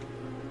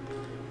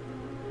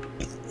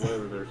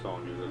 whatever their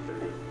song is that they're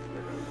known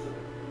for.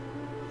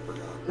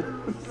 Forgot.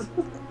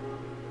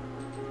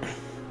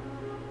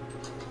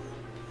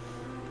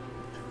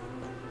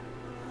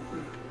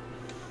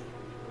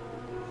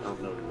 I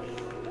don't know the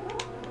name,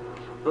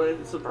 but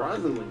it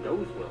surprisingly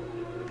goes well.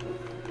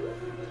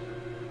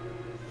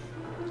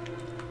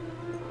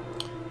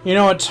 You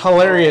know what's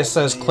hilarious,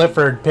 says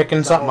Clifford,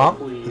 picking something up?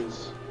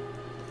 Please.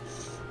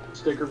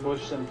 Sticker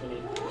Bush Symphony.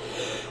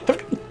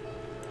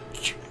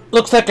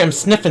 Looks like I'm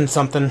sniffing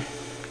something.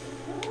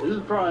 This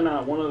is probably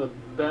not one of the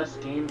best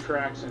game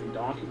tracks in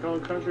Donkey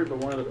Kong Country, but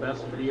one of the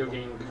best video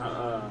game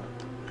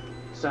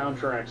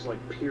soundtracks, like,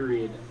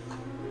 period.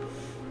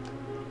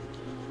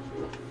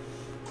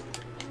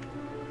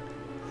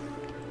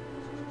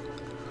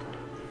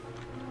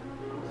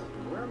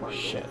 Where am I?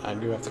 Shit, I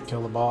do have to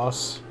kill the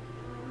boss.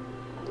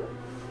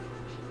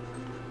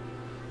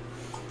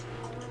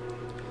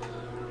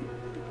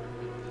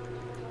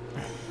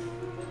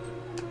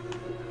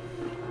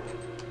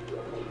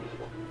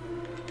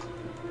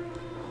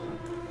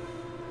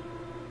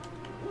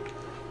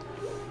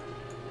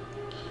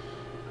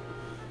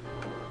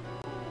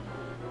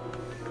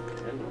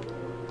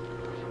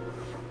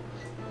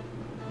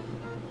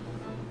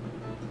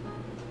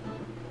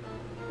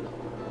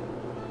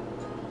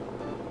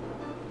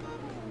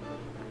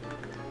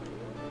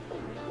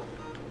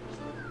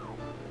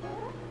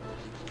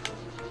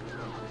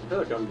 I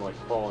feel like I'm like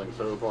falling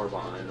so far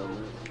behind on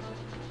this.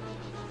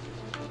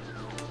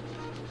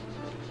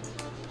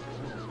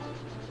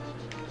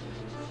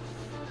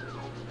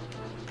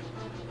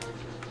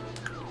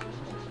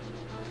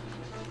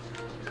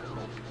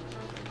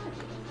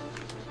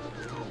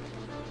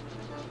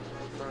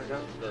 So I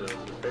got the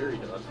fairy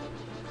dust.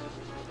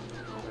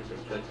 I can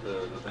check the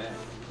back.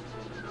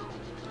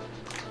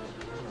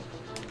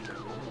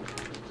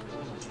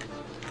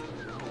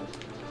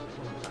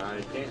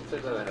 I can't say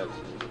that I have.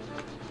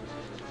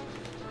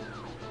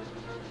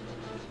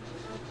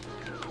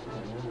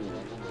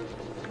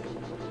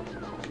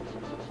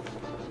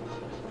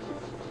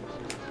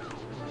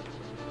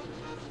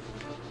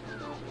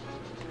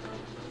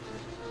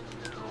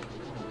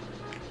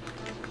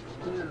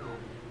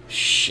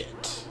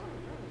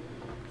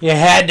 You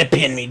had to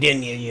pin me,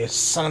 didn't you, you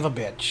son of a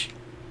bitch?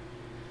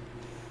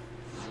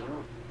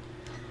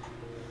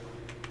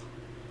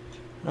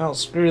 Well,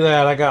 screw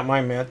that. I got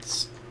my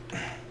mitts.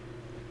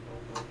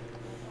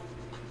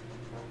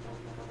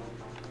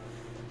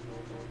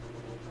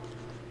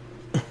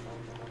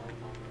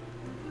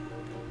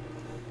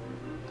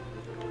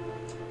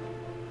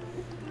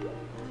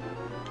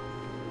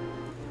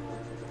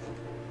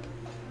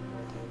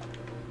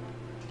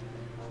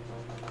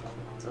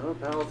 Oh,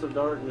 Palace of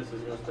Darkness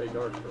is going to stay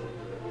dark for a little bit.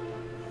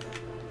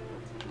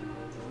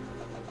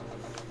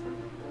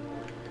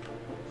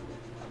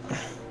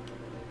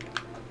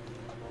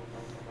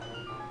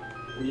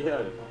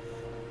 Yeah,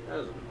 that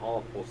was an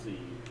awful seed.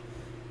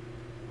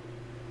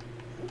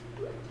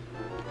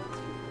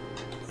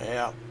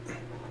 Yeah.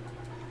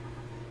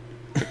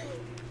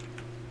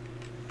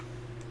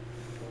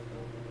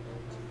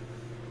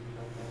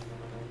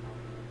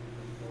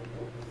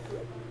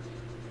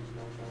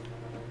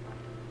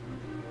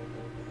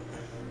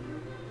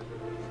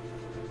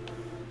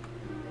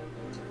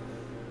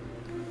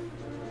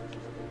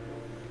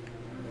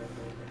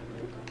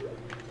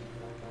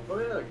 Oh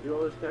yeah, do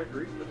all this stacked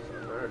reach stuff.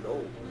 Alright,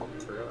 gold.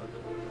 Forgot.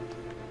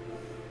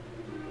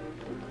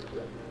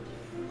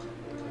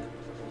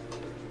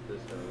 This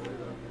way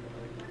though.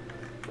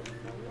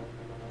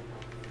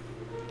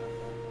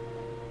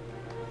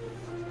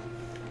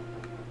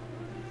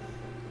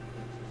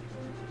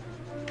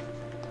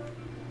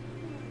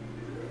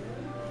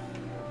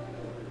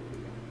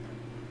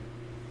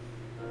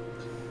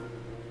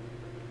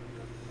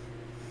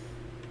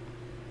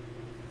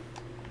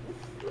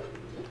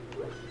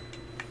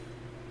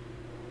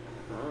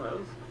 Oh, that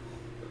was...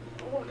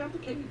 Oh, I got the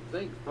cave.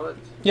 Thanks, putz.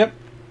 Yep.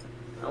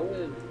 I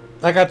win.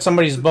 I got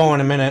somebody's bow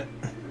in a minute.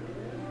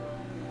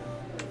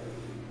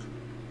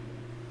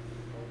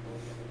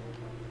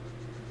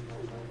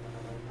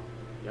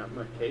 Got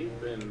my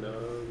cape and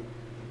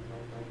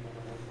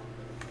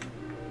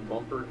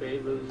bumper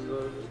cave is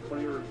just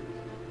 20 rupees.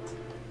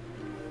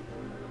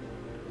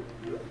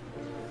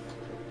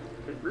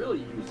 Could really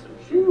use some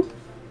shoes.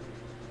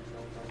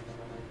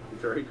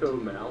 Draco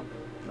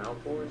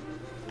Malfoy.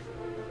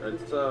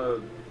 That's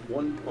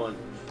one punch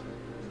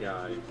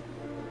guy.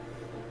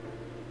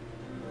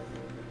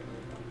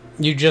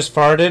 You just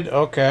farted?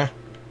 Okay.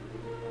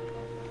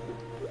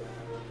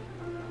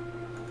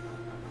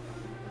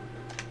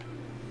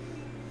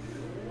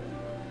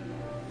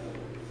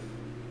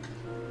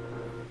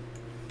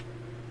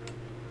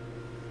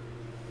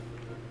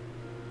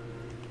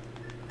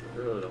 I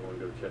really don't want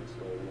to go check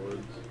Skull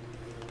Woods.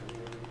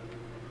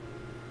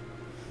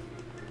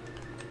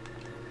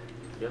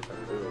 Yes, I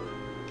could.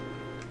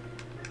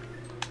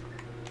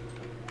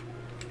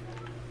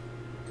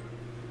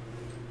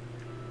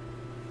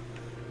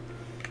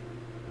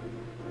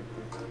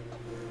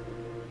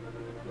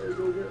 Let's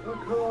go get a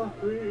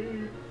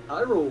coffee.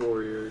 Hyrule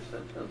Warriors.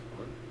 That sounds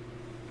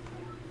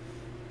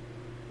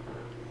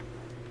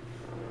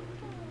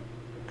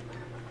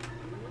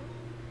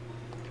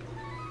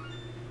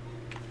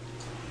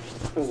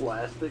fun.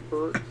 Elastic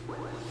books.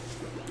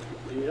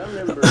 Dude, I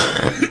remember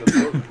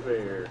the book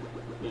fair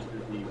used to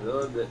be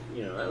that,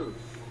 you know,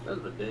 that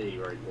was a day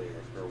right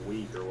there, or a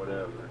week or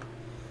whatever.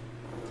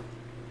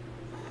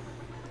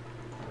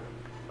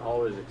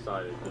 Always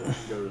excited to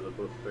go to the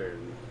book fair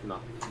and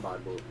not buy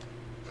books.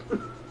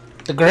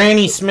 The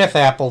Granny Smith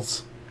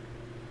apples.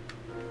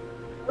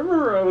 I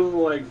remember I was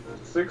like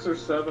 6 or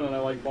 7 and I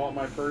like bought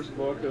my first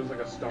book. It was like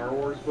a Star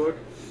Wars book.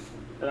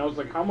 And I was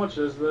like, how much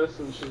is this?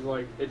 And she's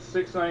like, it's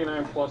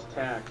 $6.99 plus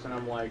tax. And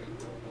I'm like,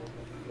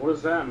 what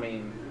does that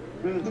mean?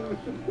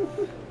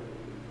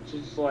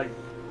 She's like,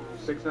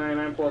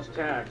 $6.99 plus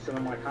tax. And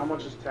I'm like, how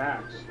much is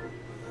tax?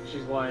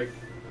 She's like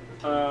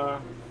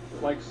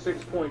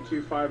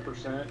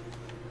 6.25%.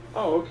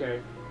 Oh,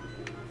 okay.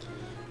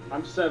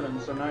 I'm 7,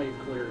 so now you've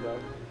cleared up.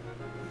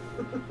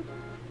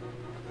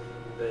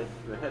 They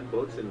had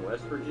books in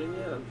West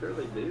Virginia? I'm sure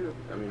they do.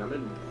 I mean, I'm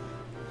in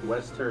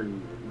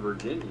Western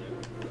Virginia.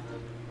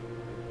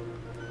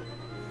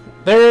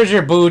 There's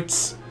your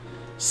boots.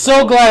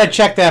 So glad I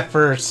checked that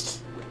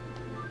first.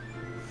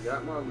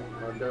 Got my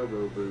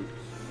Dogo boots.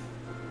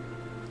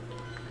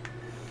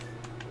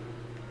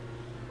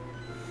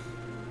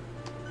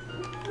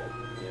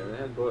 Yeah, they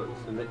had books.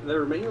 And they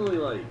were mainly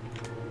like,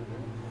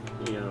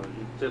 you know,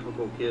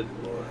 typical kids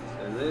books.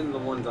 And then the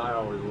ones I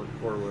always look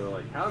for were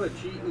like, how to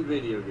cheat in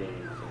video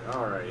games. Like,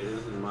 alright,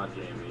 this is my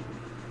jammy.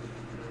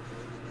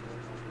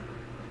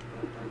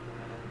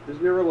 Did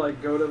you ever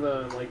like go to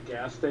the like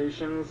gas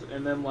stations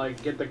and then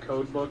like get the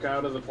code book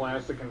out of the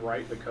plastic and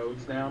write the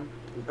codes down?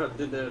 I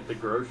did that at the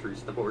grocery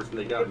stores and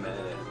they got mad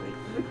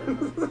at me.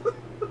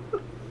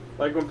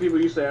 Like when people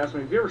used to ask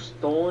me, have you ever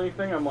stolen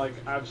anything? I'm like,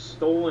 I've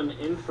stolen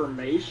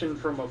information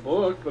from a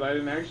book, but I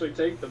didn't actually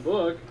take the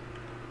book.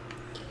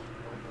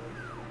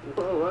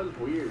 Whoa, that was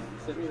weird. You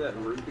sent me that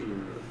rupee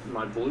and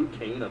my blue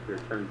cane up here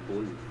turned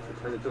blue. It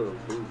turned into a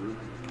blue rupee.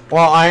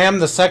 Well, I am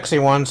the sexy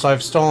one, so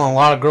I've stolen a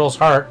lot of girls'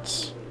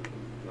 hearts.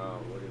 Oh,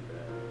 look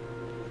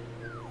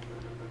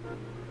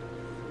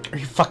at Are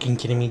you fucking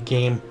kidding me,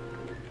 game?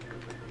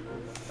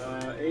 that.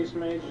 voice,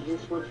 mate? Is your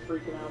Switch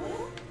freaking out, man?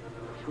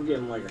 I'm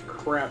getting like a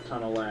crap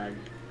ton of lag.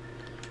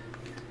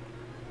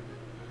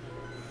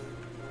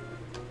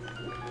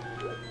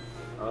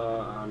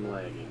 I'm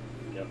lagging.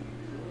 Yep.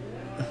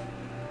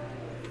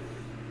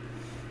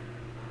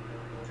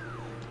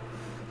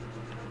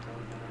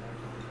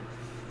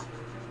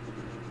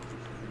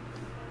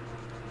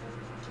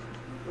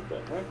 What the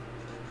heck?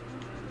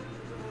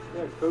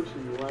 Yeah,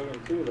 coaching you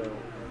lagging too, though.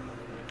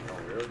 Oh,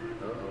 really?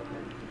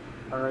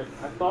 Uh-oh. Alright,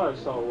 I thought I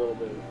saw a little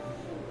bit.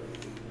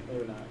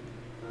 Maybe not.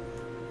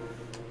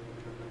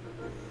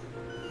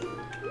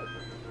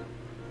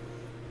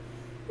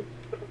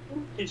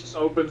 He just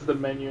opens the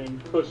menu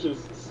and pushes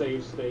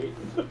save state.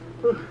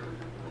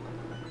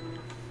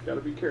 Gotta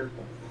be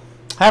careful.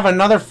 Have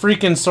another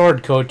freaking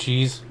sword,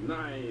 Coachies.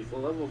 Nice.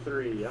 Well, level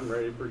 3. I'm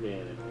ready for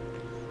Ganon.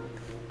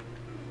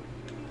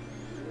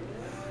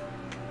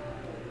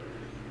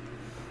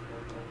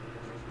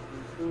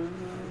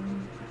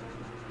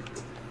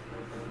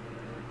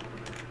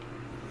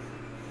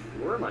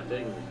 Where am I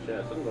taking this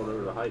chest? I'm going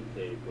over to Hype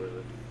Cave with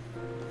it.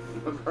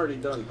 I've already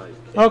done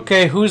Hype Cave.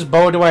 Okay, whose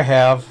bow do I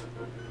have?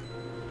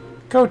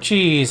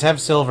 Coachies, have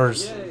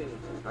silvers. Yay!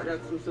 I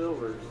got some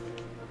silvers.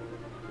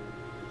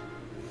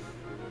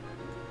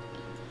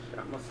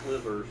 Got my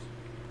slivers.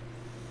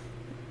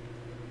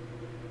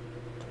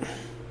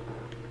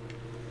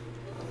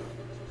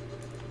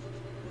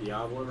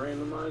 Diablo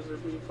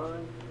randomizer be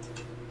fine.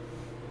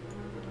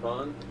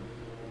 Fun.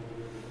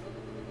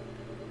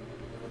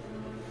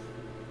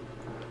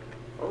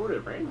 What would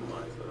it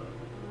randomize though?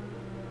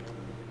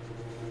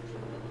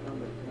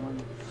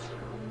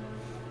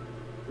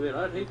 Man,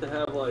 I'd hate to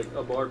have like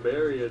a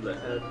barbarian that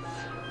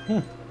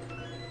had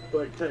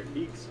like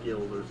technique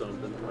skills or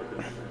something,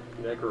 like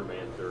a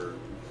necromancer,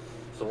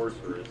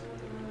 sorceress.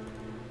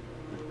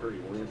 It's pretty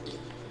wimpy.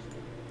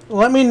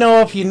 Let me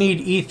know if you need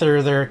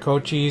ether there,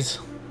 Coachies.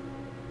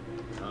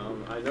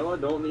 I know I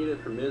don't need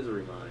it for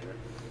Misery Miner.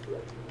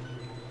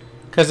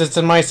 Because it's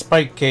in my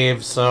spike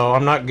cave, so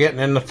I'm not getting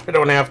in if I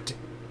don't have to.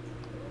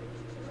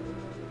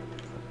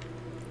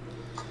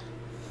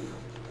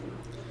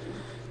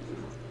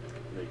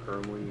 Make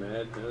Crumbling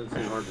mad? That doesn't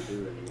seem hard to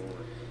do anymore.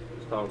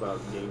 Let's talk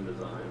about game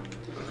design.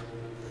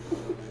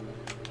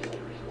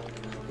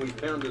 We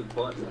found this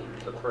button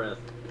to press.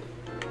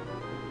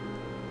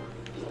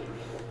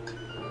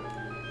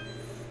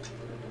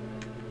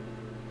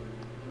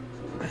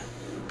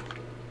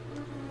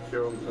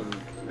 Show them some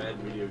bad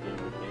video game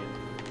mechanics.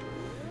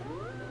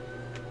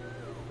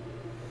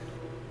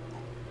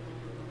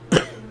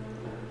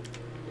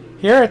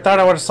 Here, I thought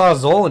I would have saw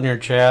Zol in your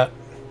chat.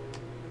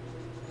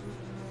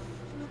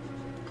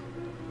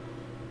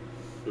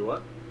 Do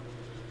what?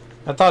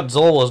 I thought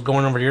Zol was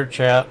going over to your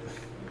chat.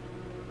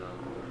 No.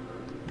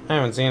 I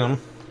haven't seen him.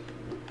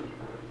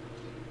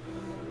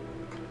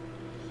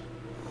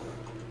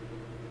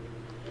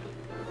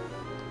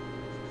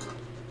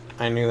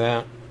 I knew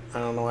that. I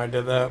don't know why I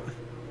did that.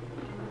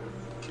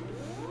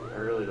 I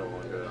really don't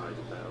want to go to Ice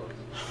Palace.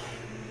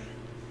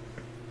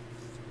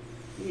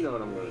 You know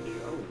what I'm going to do.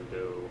 I'm going to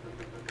go...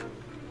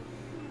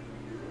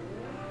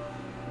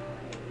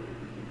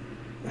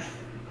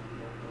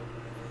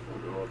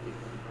 Milwaukee.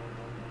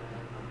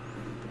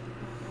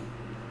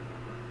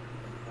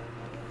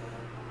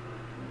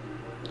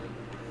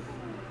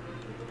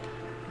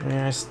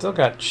 Yeah, I still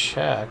got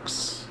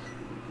checks.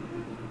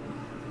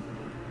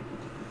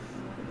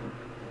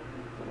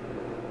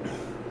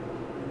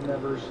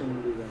 Never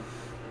seen do that.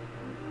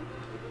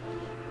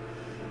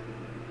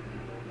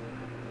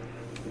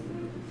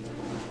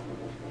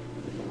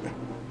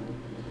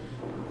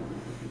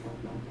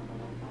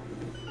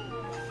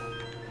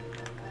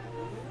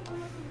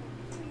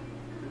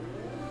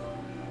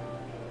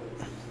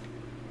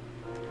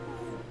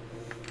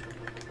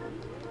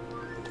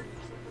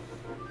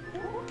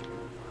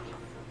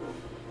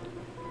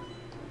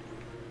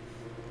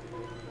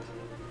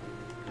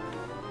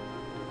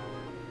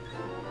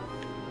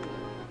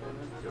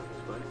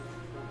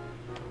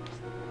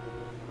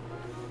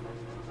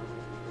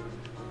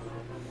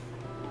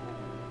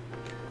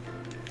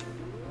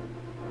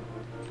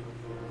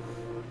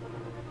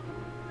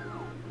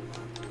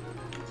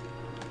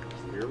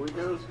 Here we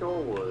go,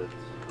 Skullwoods.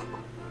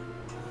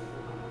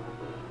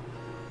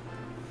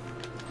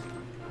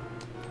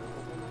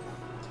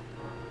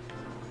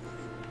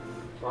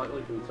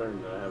 Slightly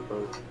concerned that I have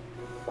both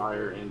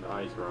fire and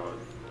ice rod.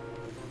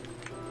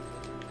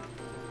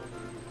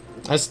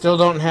 I still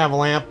don't have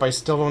lamp. I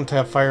still don't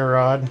have fire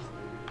rod.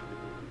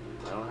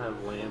 I don't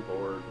have lamp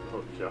or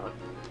hook shot.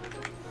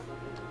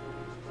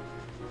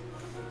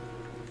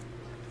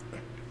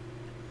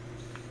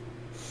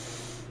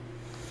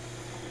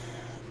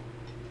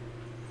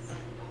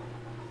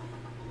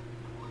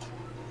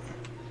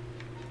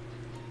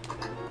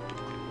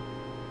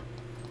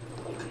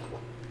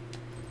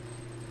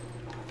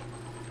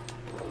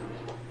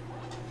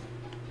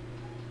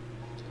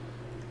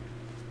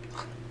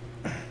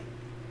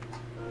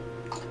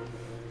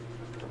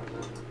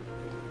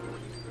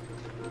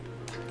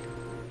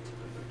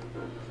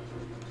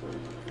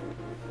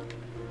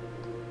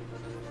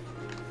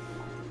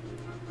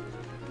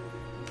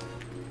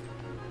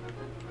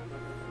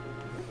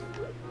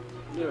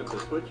 damn it, the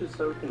Switch is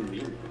so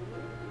convenient.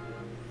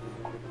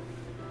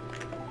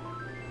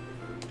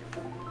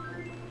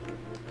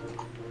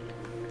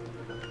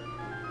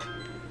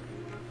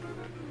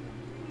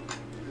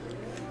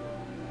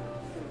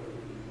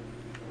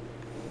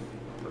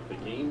 But the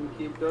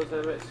GameCube does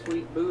have that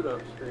sweet boot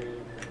up screen.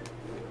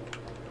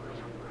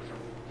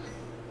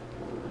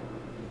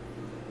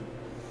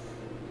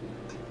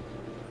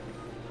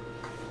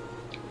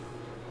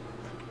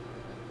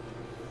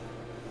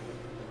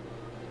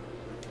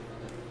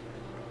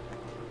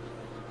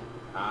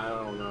 I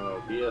don't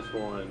know.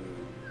 PS1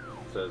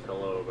 says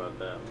hello about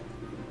that.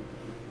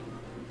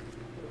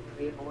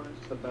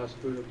 It's the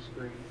best boot up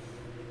screen.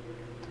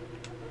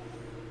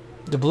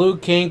 The Blue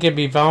King can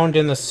be found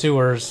in the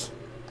sewers.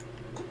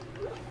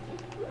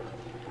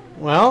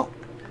 Well,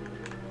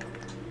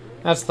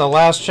 that's the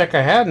last check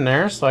I had in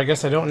there, so I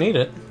guess I don't need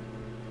it.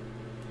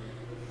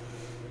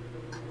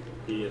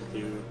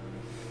 PS2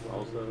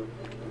 also.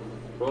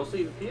 Well,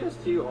 see, the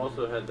PS2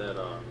 also had that,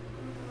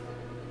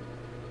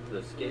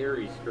 the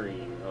scary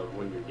screen of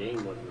when your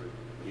game would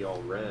be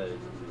all red.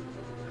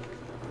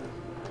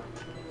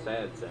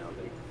 Sad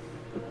sounding.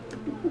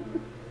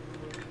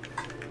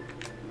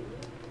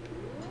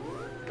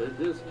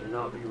 This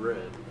cannot be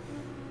red.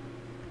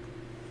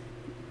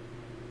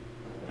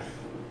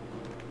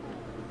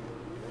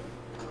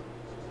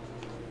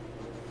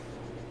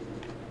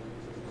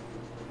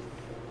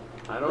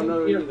 I don't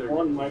know either.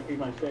 One might be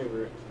my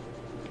favorite.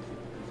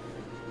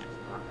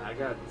 I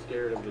got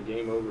scared of the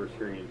game over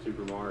screen in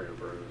Super Mario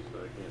Bros. So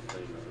I can't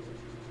say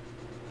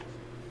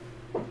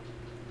no.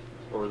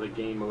 Or the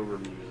game over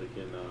music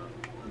in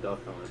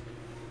Duck Hunt.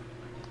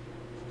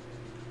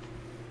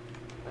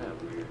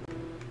 That's weird.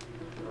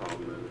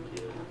 Problem as a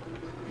kid.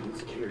 I'm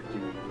scared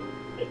too.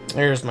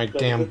 There's my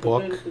damn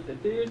book.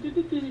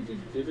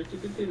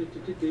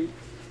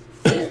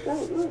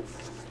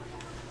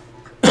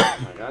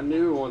 Like, I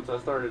knew once I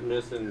started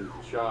missing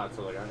shots,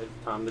 I was like,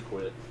 it's time to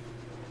quit.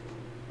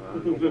 I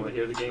don't want to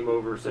hear the game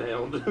over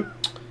sound.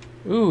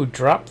 Ooh,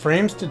 drop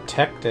frames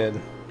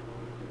detected.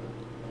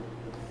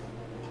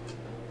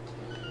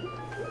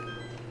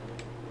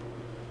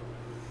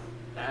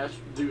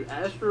 Dude,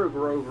 Astro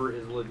Grover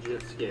is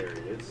legit scary.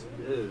 It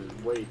is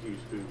way too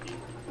spooky.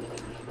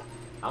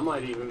 I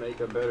might even make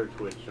a better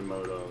Twitch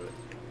emote of it.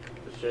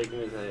 Just shaking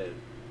his head.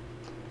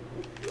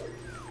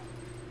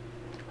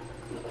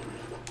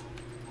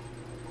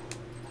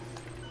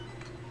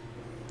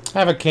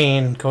 Have a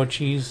cane,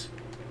 Cochise.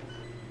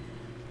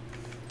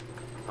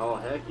 Oh,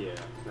 heck yeah.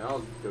 Now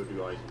I'll go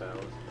do Ice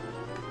Palace.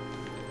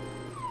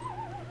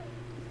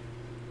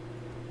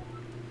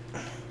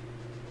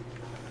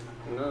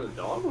 No, the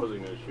dog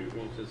wasn't going to shoot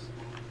me. It's just...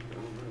 I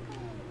don't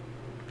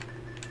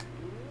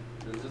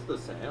know. It's just the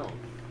sound.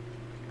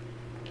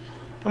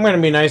 I'm gonna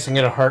be nice and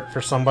get a heart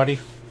for somebody.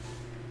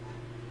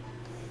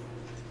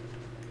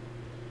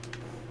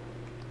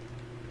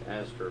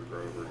 Astro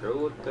Grover. Go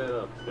look that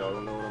up if y'all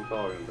don't know what I'm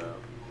talking about.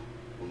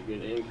 You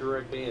get an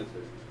incorrect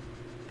answer.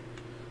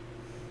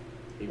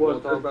 People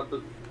What? talk about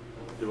the...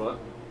 Do what?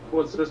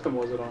 What system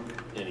was it on?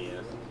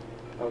 NES.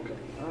 Okay,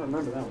 I don't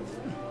remember that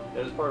one.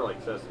 It was part of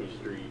like Sesame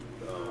Street.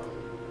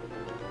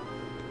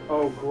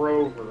 Oh,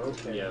 Grover.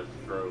 Okay. Yeah,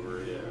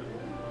 Grover, yeah.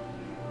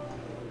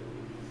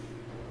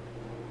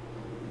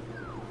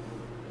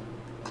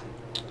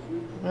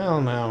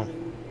 Well, now.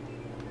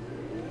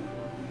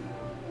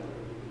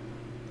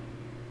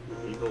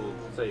 People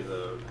say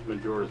the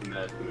Majora's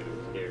Mask movie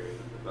is scary,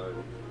 but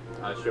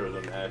I show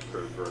them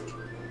Astro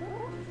Grover.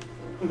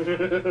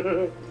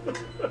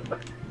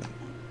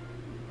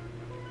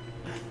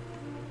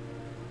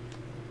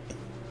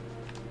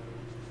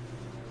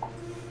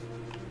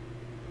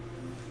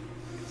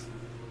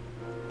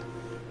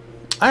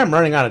 I am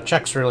running out of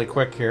checks really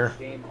quick here.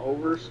 Game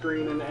over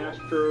screen in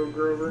Astro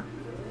Grover.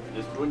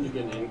 Just when you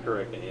get an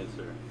incorrect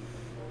answer.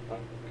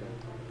 Okay.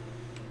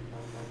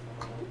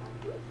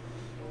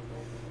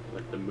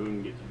 Like the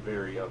moon gets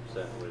very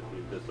upset with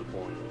you,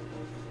 disappointed.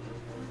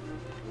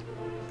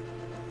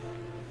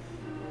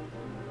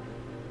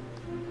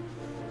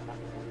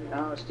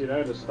 Honest, dude, I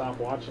had to stop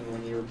watching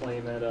when you were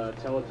playing that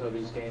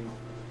Teletubbies game.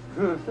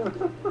 I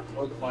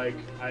was like,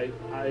 I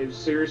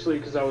seriously,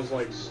 because I was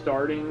like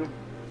starting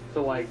to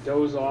like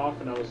doze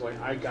off, and I was like,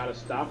 I gotta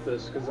stop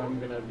this because I'm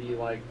gonna be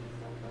like,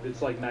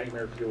 it's like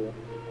nightmare fuel.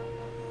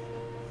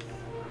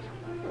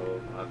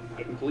 So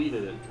I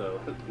completed it, so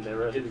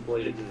never had to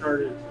play it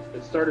again.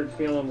 It started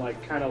feeling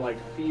like kind of like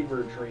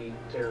fever dream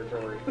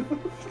territory.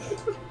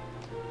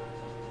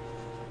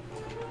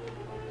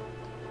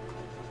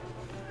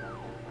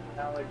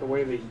 Kind of like the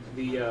way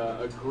the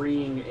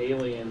agreeing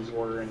aliens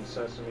were in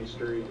Sesame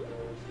Street.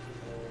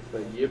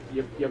 But yep,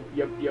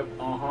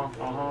 uh-huh.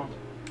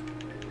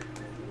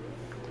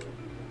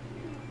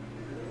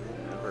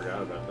 I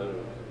forgot about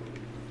those.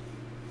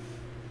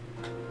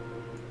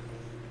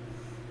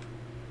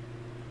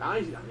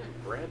 I got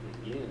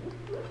grabbed again.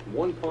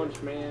 One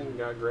Punch Man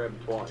got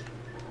grabbed twice.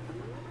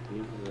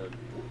 He's a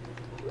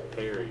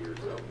parry or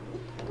something.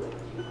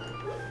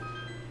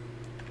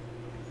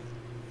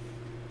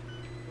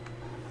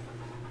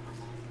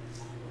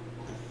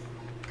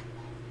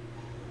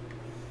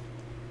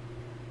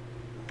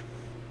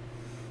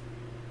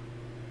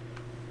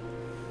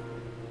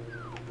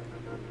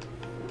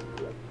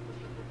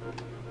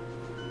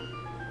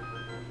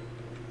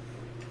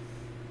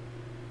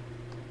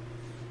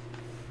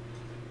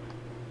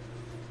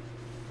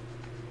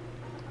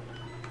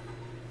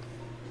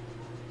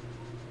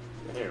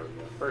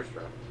 First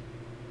try.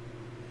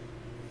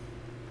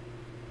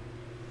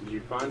 Did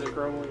you find it,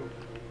 Cromwell?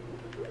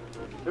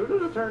 Who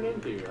did I turn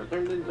into? I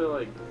turned into,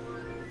 like,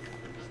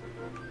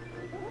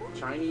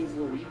 Chinese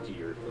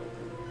Luigi or something.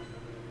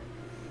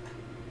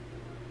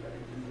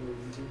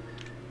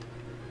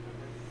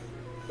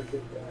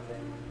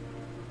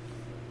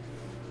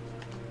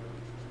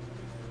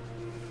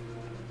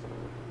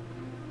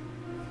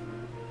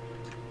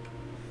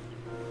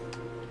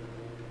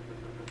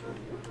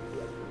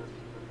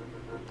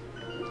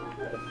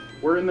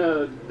 We're in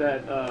the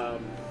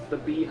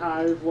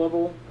Beehive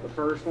level, the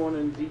first one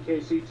in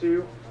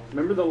DKC2.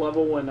 Remember the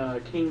level when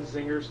King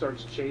Zinger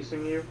starts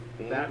chasing you?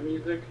 Mm-hmm. That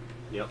music?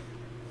 Yep.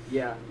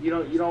 Yeah, you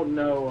don't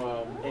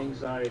know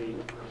Anxiety,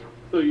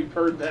 so you've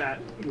heard that.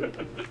 I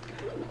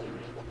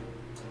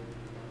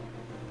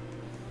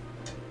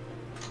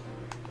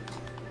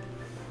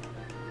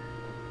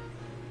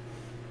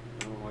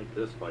don't like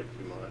this fight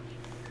too much.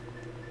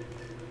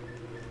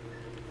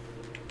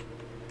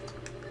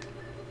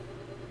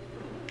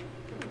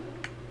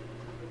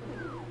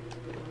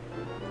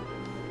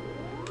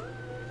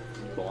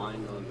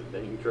 Blind on the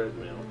dang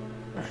treadmill.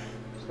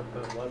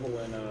 That level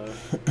in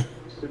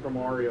Super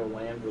Mario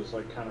Land was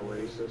like kind of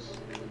racist.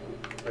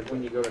 Like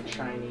when you go to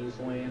Chinese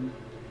land.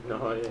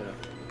 No, yeah.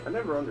 I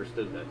never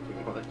understood that too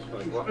much.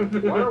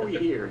 Like, why are we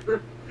here?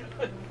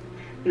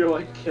 You're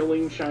like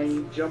killing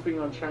Chinese, jumping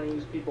on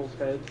Chinese people's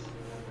heads.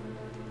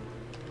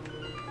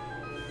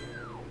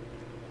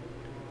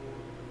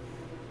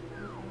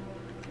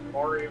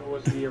 Mario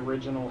was the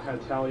original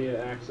Hatalia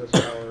access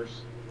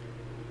powers.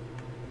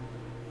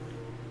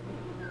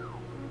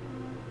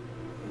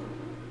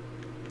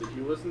 Did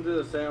you listen to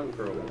the sound,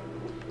 Crow?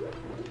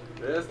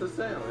 That's the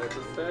sound. That's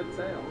a sad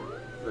sound.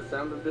 The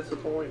sound of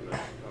disappointment.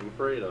 I'm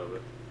afraid of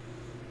it.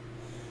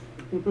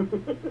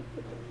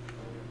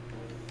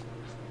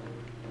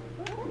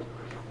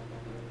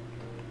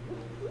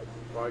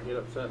 Why get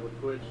upset with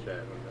Twitch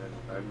chat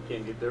when I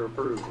can't get their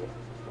approval?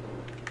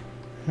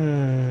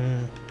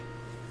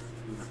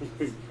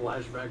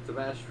 Flashback to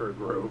Astro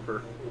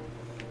Grover.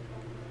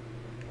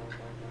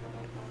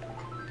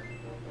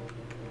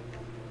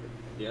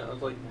 Yeah, I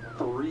was like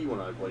 3 when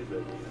I played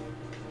that game.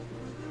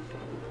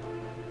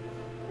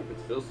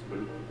 It's still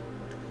spooky.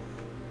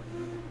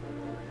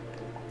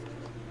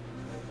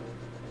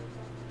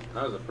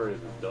 I was afraid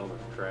of the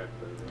dumbest crap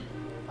though.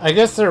 I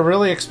guess they're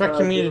really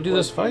expecting me to do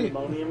this fight.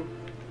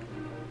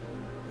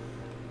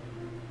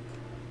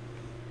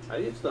 I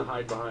used to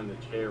hide behind the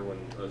chair when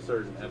a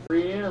certain episode.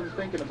 3 a.m.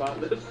 thinking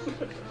about this.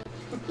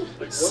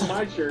 Like what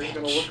my chair is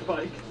gonna look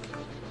like.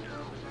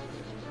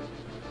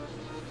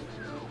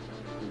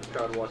 You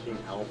tried watching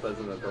Alf as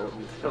an adult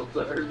and felt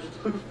the urge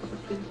to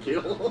fucking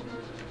kill him.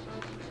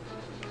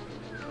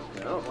 I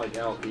don't like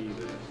Alf either.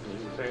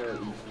 He's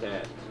apparently eats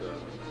cats, so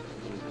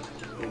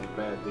he's a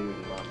bad dude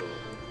in my book.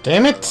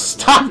 Damn it!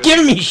 Stop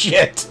giving me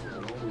shit!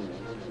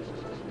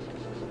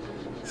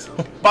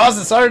 Boss,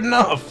 it's hard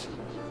enough.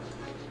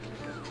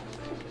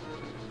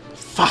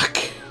 Fuck.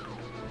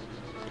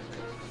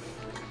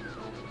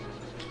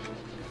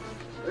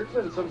 There's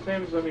been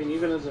sometimes, I mean,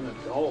 even as an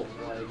adult,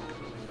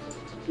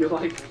 you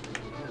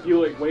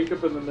wake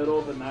up in the middle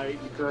of the night,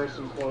 you throw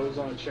some clothes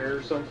on a chair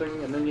or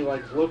something, and then you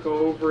like look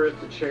over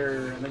at the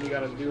chair, and then you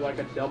gotta do like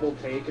a double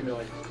take and be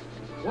like,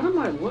 what am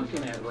I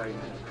looking at right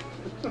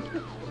now?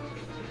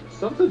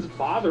 Something's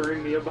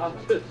bothering me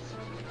about this.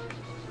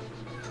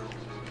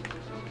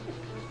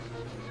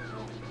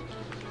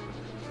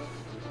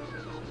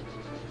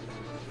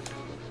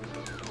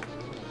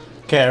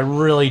 Okay, I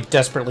really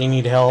desperately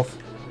need health.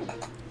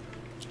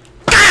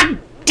 God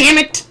damn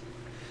it!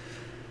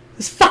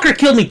 This fucker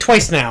killed me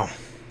twice now.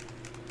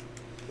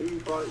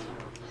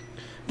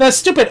 The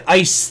stupid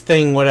ice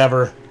thing,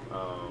 whatever.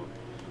 Oh.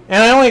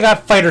 And I only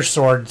got fighter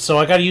sword, so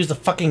I gotta use the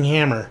fucking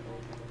hammer.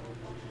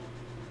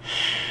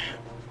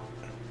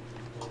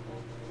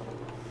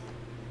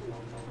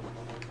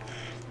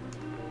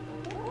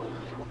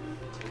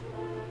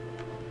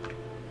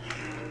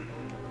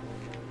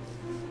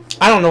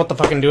 I don't know what to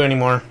fucking do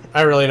anymore.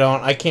 I really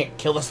don't. I can't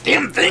kill this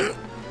damn thing.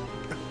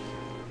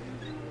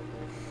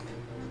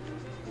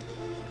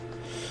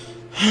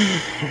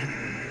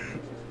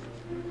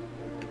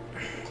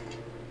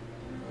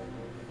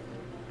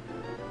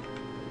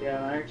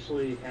 Yeah, I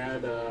actually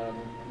had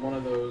one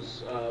of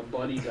those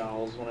buddy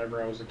dolls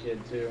whenever I was a kid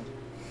too.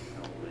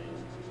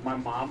 My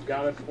mom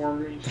got it for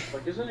me. She's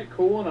like, "Isn't it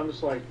cool?" And I'm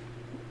just like,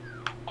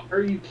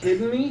 "Are you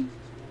kidding me?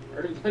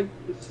 Are you like,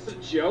 this is a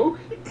joke?"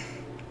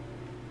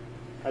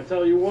 I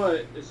tell you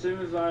what, as soon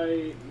as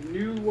I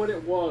knew what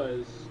it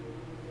was,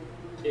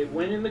 it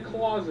went in the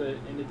closet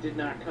and it did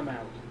not come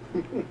out.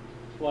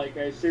 Like,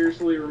 I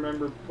seriously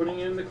remember putting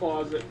it in the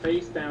closet,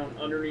 face down,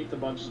 underneath a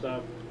bunch of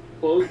stuff,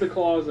 closed the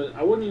closet.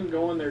 I wouldn't even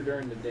go in there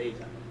during the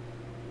daytime.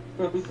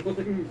 I was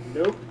like,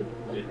 nope.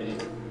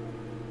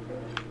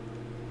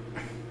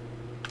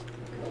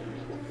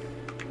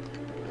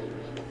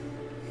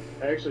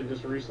 I actually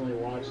just recently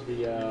watched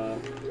the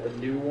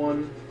new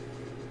one.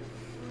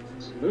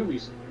 This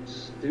movie's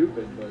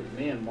stupid, but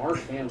man, Mark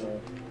Hamill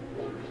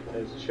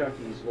as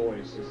Chucky's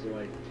voice is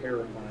like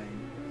terrifying.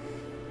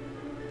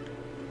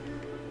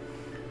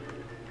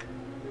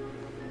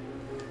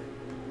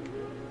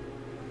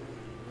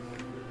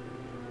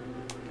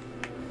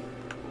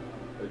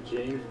 A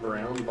James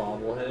Brown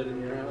bobblehead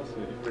in your house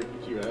and it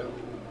freaks you out.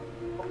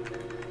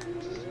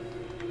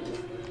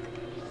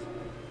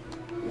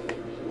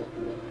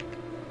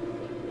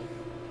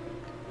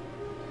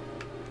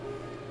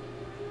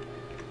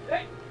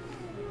 Hey!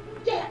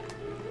 Yeah!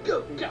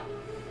 Go! Go!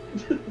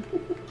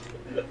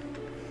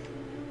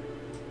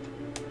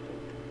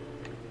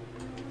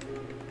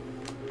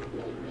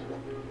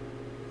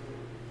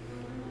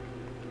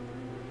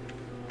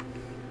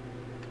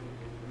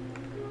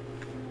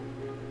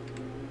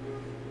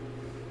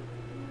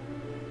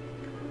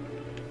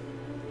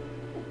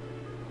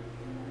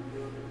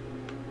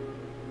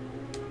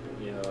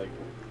 Yeah, like,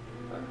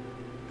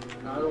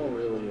 I don't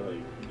really,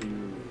 like,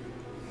 do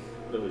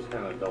those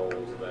kind of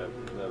dolls that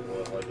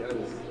well. Like, I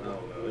don't know,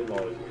 they've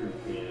always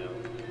creeped me out.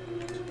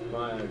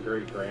 My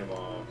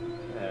great-grandma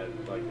had,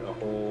 like, a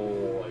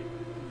whole, like,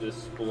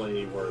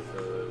 display worth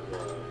of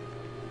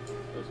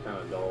those kind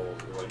of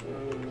dolls. Like,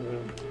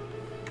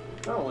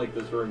 I don't like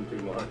this room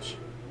too much.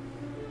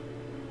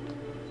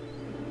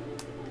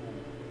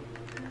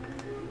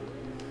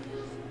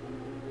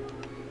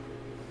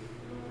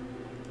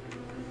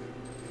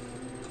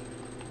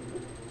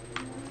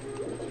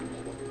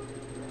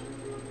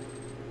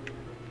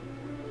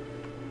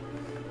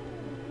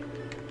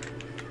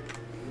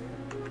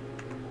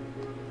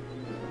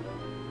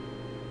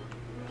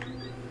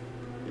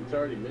 It's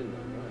already midnight,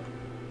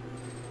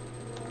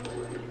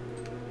 right?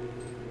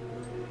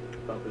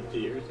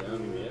 Puppeteer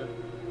sounding, yeah.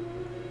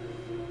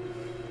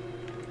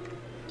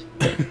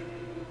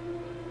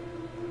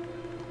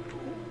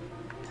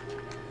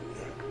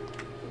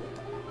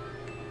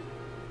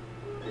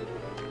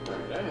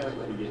 Alright, I have to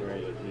be getting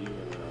ready to be in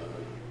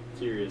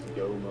serious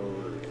go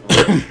mode or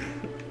something.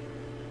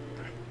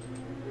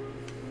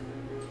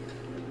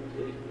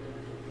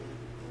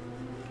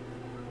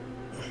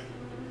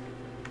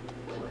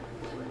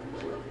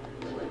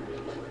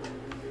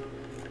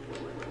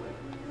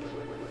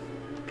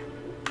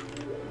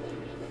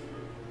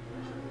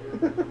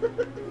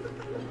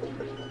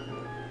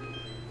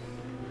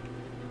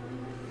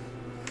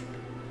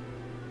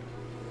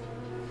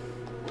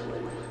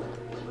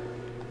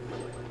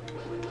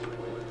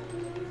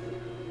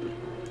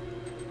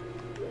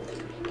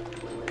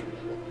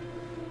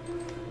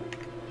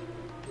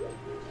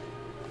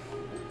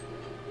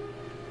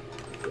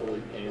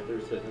 Holy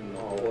Panther sitting in the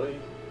hallway.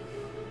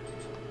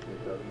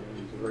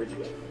 He's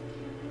raging.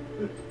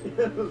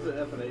 Yeah, those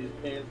F&A's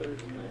Panthers,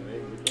 man, they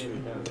can be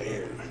kind of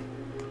scary.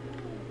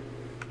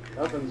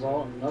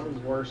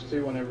 Nothing's worse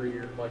too whenever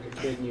you're like a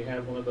kid and you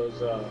have one of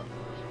those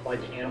like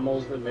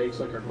animals that makes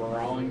like a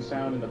growling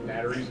sound and the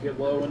batteries get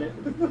low in it.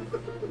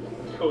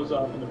 It goes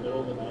off in the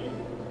middle of the night.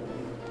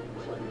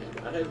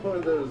 I had one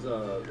of those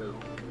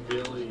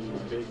Billy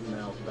Big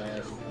Mouth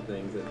Bass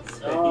things that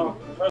sang. Oh.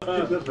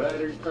 The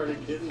battery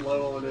started getting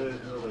low on it,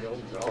 and I was like,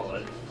 oh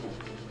god.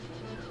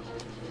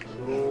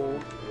 Oh.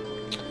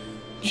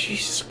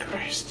 Jesus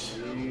Christ.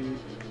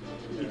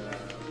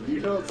 You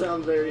don't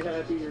sound very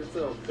happy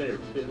yourself there,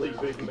 Billy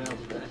Big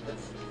Mouth Bass.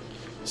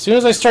 As soon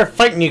as I start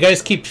fighting, you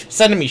guys keep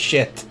sending me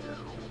shit.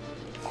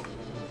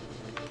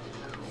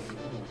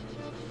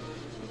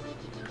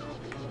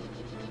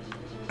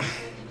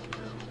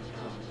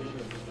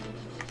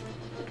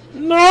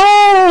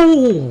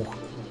 No!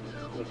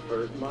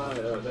 My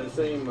that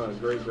same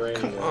great granny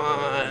Come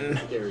on.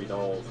 Scary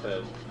Dolls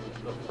had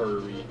a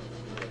furry.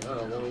 I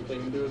don't want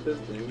anything to do with this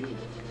thing either.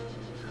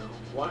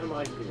 Why am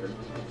I here?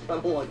 I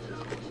don't like this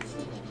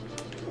place.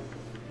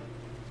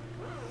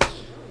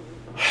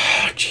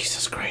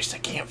 Jesus Christ, I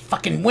can't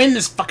fucking win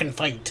this fucking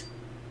fight.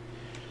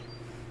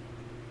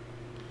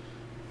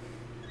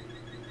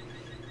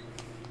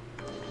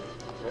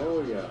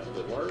 Oh yeah,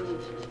 the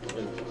words.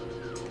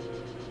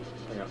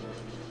 Hang on.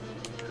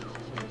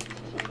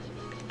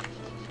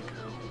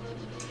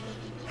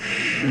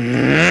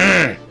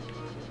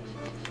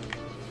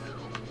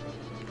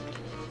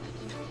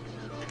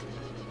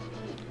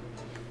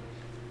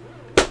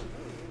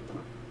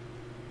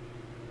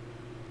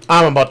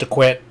 I'm about to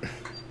quit.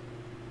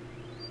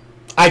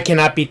 I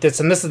cannot beat this,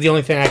 and this is the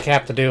only thing I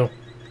have to do.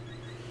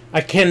 I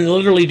can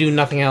literally do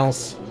nothing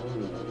else.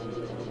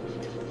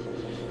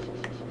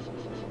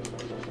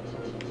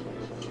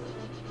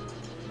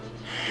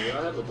 Yeah,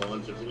 I have a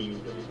bunch of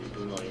Beanie Babies,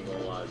 I'm not even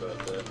gonna lie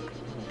about that.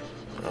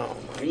 Oh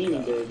my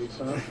Beanie Babies,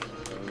 huh?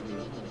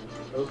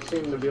 Mm-hmm. Those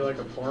seem to be like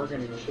a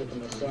bargaining chip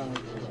in the South.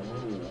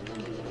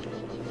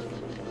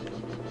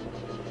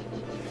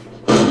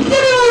 Give me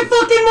my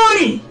fucking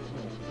money!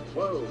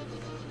 Whoa!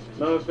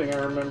 Another thing I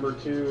remember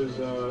too is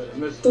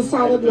and this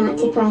Decided not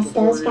to press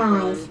those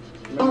guys.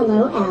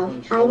 LOL,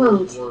 I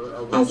won't.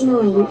 As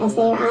annoying as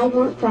they are, I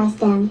won't press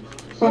them.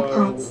 But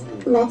putz,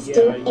 let's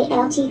do a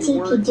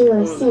LTTP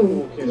duo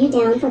soon. You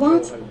down for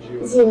that?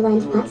 Zool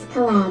and Putz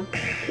collab.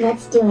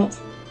 Let's do it.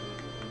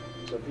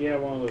 So if you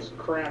have one of those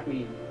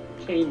crappy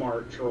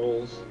Kmart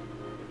trolls,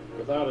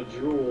 Without a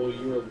jewel,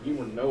 you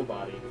were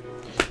nobody.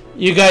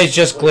 You guys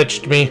just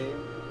glitched me.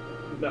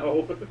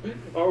 No.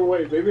 Oh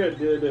wait, maybe I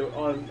did it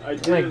on. I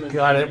did My an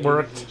God, it insane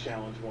worked. ABC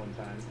challenge one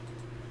time.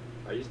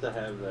 I used to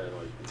have that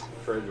like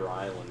Treasure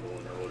Island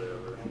one or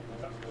whatever.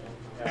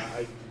 Yeah,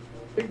 I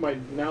think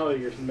now that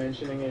you're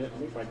mentioning it, I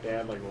think my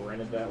dad like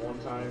rented that one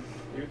time.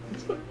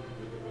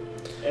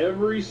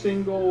 Every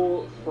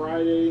single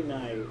Friday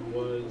night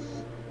was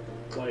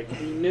like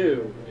he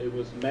knew it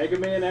was Mega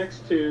Man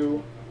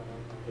X2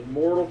 and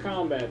Mortal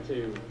Kombat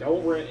 2.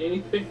 Don't rent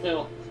anything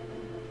else.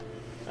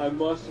 I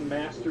must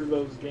master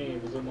those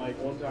games. And like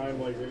one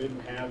time, like they didn't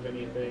have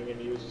anything, and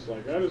he was just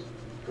like, I just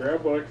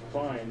grab what I can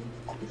find.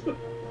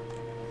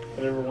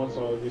 And every once in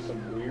a while, there'd be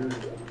some weird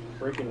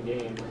freaking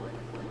game.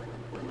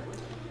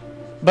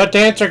 But to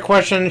answer your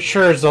question,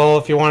 sure,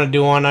 Zol, if you want to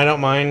do one, I don't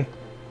mind.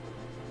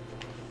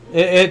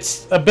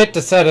 It's a bit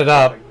to set it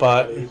up,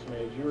 but... You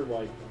were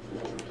like...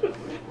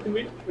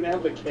 we didn't even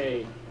have the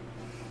K.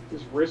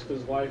 Just risked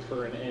his life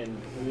for an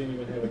N. We didn't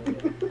even have a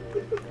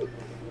K.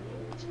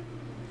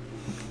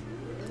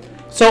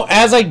 So,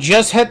 as I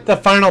just hit the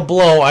final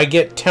blow, I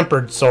get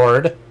Tempered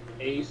Sword,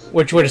 Ace,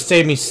 which would have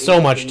saved me so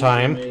much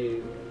time.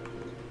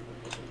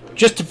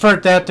 Just for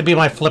that to be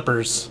my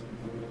flippers.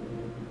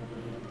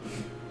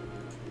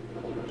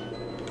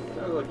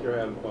 Sounds like you're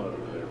having fun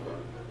over there, bud.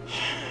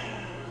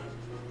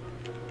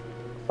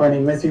 Funny,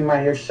 missing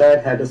my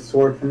earshot had a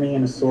sword for me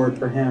and a sword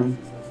for him.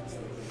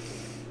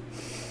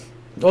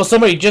 Well,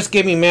 somebody just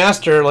gave me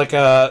Master like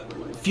a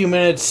few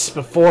minutes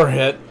before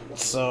hit,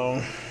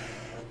 so...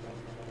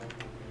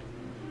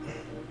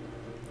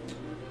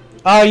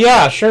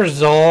 yeah, sure,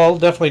 Zol. I'll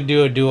definitely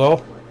do a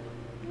duo.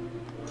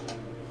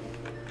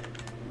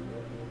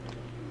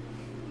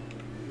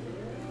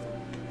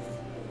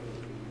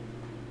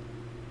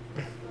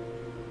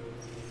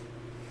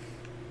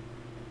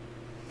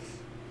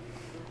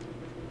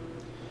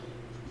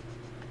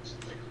 Just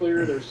to be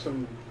clear, there's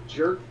some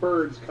jerk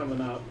birds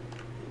coming up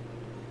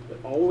that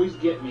always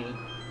get me.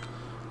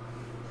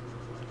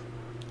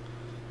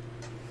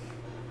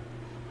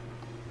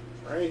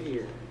 Right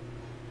here.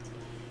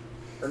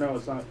 Or no,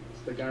 it's not.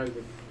 It's the guys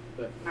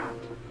that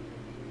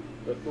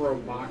throw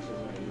boxes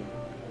at you.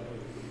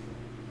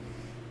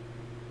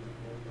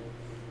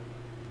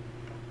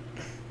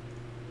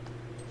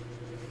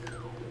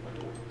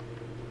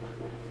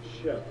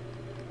 Shut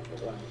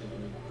up.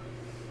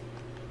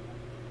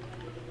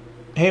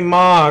 Hey,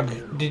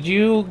 Mog, did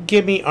you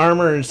give me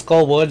armor in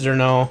Skull Woods or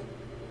no?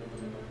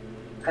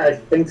 I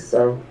think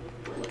so.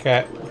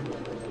 Okay.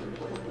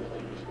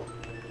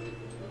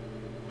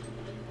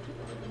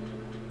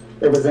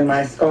 It was in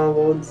my Skull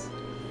Woods.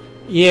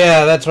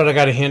 Yeah, that's what I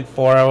got a hint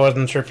for. I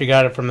wasn't sure if you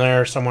got it from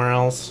there or somewhere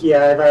else.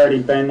 Yeah, I've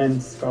already been in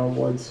Skull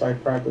Woods, so I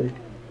probably...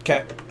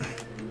 Okay.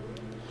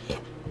 I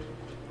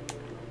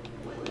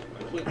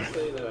can't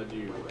say that I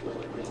do.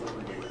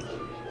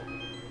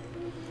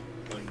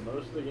 Like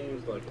most of the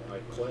games, like I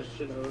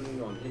question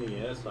owning on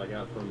NES, I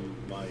got from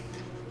my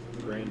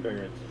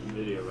grandparents'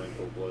 video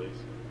rental place.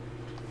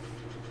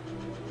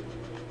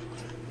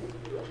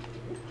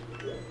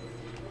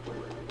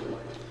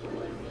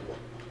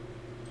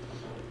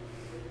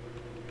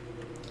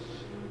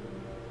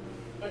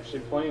 Actually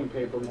playing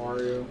Paper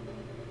Mario.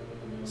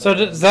 So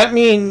does that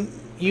mean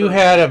you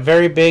had a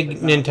very big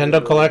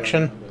Nintendo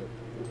collection?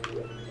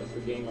 That's the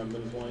game I've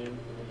been playing.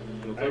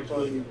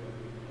 Actually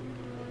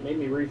made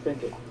me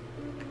rethink it.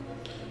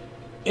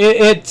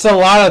 It's a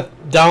lot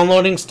of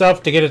downloading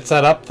stuff to get it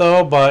set up,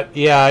 though, but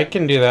yeah, I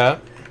can do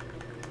that.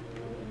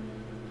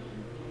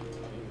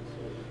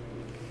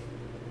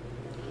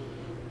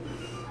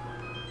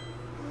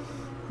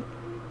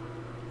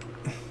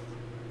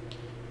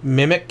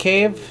 Mimic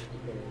Cave?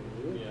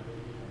 Yeah.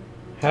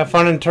 Have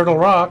fun in Turtle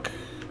Rock.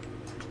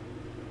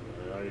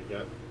 I already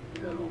got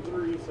level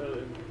 3,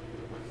 so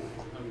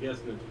I'm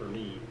guessing it's for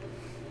me.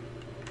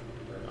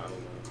 Or I don't know.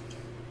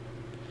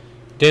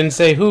 Didn't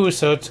say who,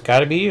 so it's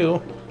gotta be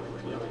you.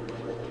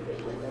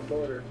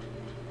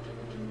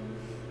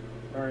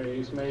 Alright,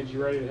 Ace Mage,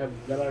 you ready to have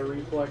Deadeye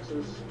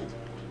reflexes?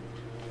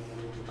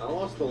 I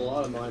lost a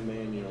lot of my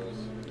manuals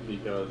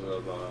because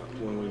of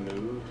when we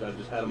moved. I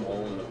just had them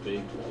all in a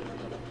big,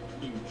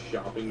 huge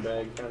shopping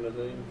bag kind of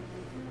thing.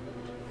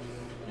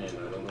 And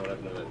I don't know what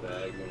happened to that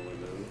bag when we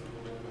moved.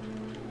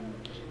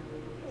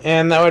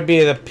 And that would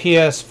be the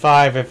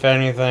PS5, if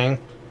anything.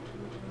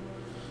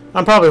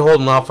 I'm probably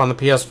holding off on the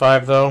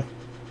PS5, though.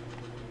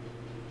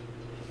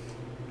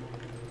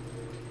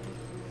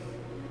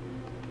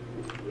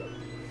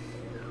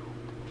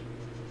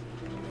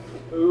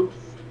 Oops.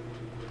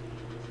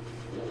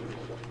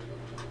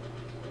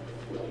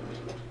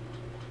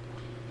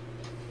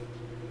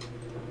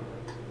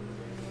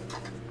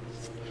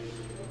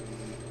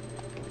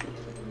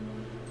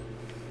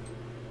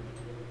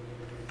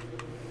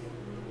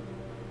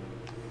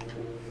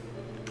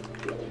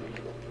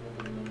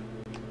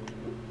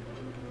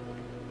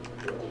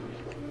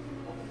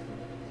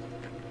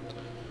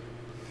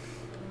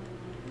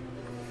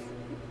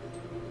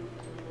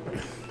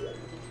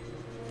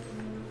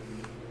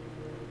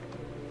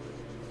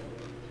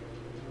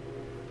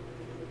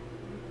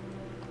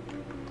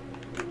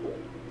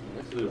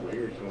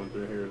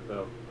 here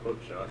without hook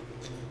shot.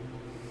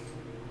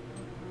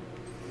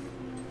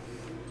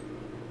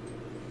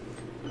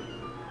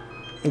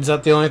 Is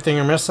that the only thing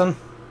you're missing?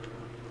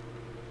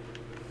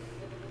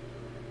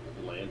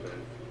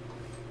 Lantern.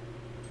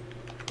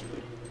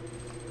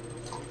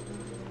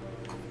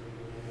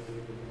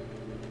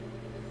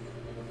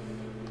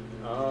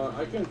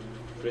 I can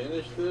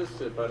finish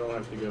this if I don't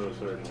have to go a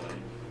certain way.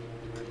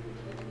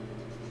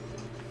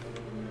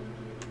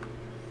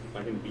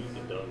 I can beat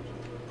the dungeon.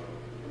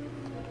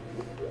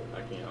 I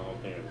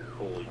don't think I can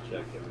fully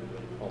check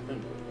everything. I'll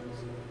think of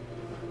this.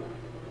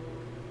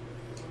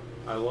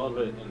 I love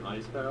it in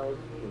Ice Palace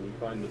when we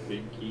find the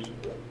big key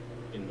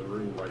in the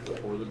room right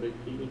before the big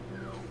key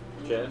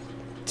chest.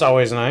 It's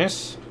always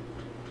nice.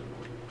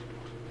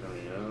 There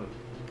we go.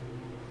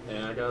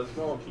 And I got a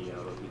small key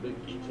out of the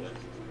big key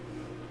chest.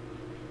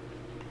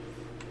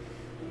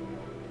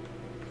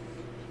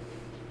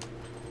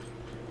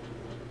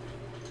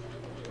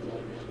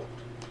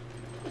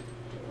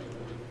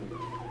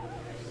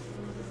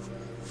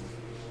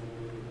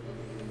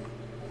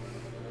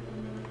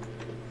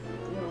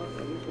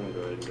 I'm just gonna go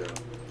ahead and go.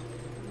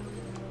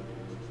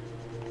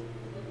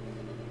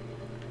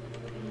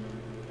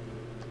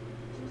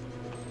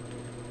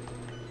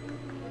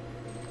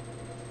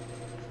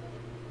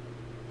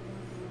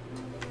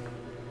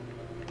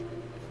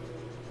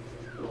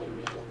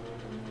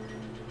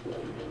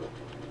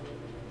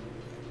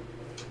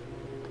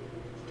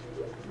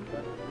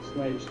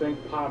 Snage, think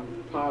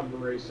pod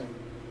racing.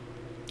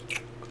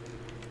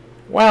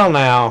 Well,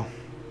 now.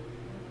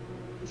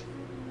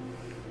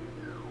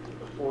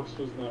 The force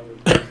was not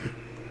replaced.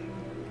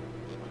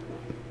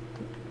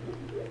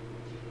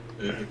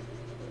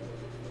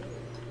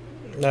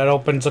 That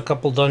opens a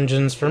couple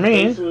dungeons for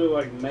me. Basically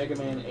like Mega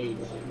Man 8,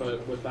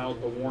 but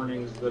without the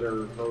warnings that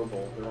are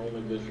verbal. They're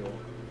only visual.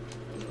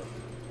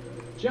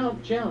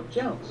 Jump, jump,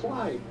 jump,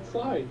 slide,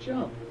 slide,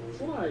 jump,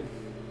 slide.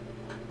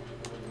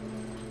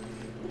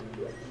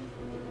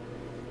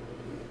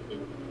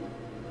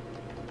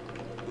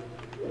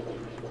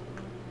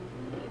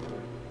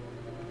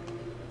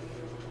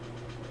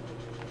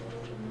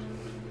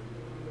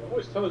 It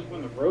always tells you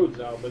when the road's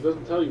out, but it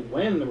doesn't tell you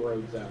when the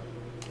road's out.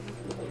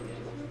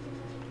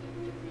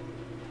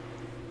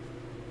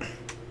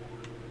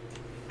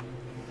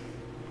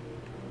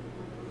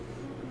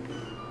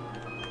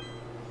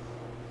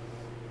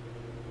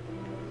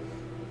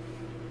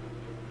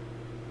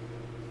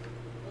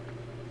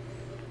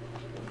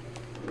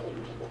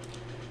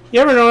 You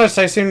ever notice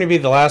I seem to be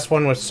the last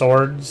one with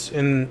swords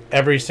in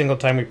every single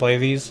time we play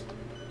these?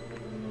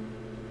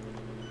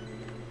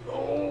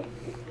 Oh.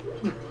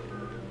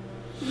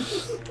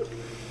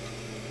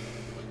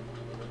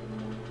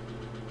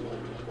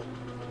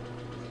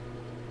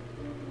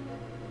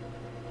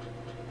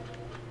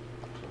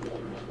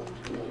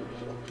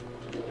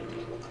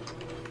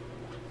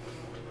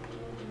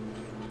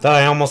 Did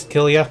I almost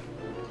kill you?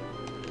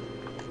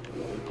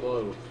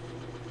 Close.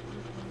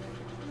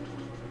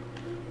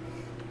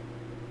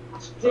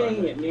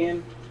 Dang it,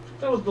 man.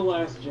 That was the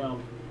last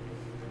jump.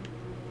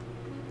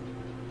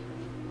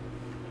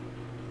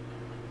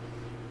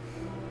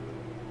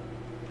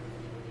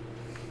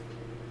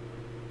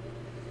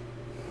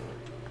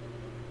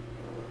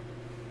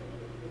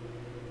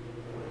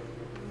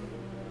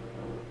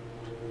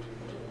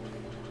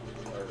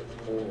 Start it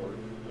forward.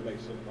 It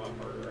makes it a lot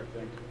harder, I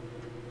think.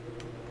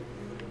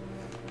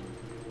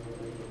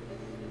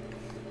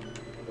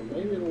 But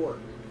maybe it'll work.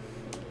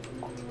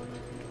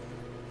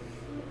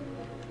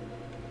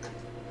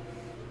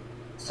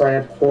 So I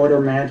have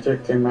quarter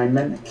magic in my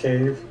minute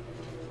cave.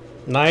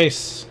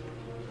 Nice.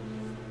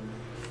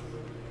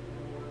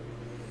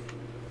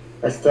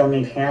 I still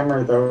need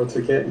hammer though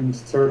to get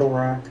into Turtle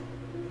Rock.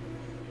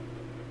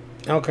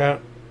 Okay.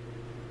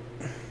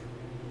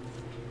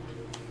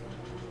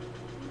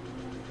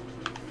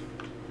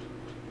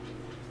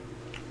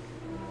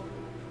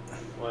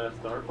 Last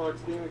Star Fox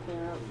game that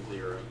came out was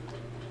 0.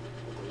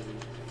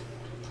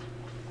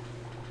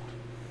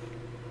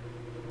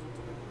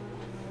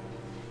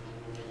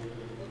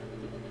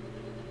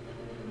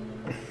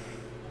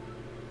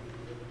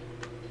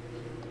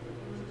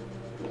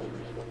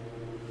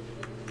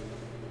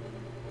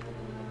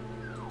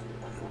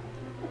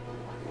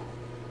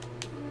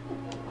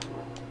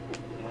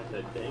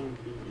 That dang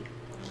key.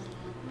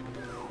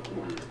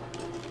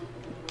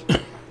 I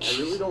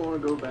really don't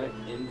want to go back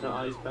into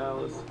Ice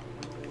Palace.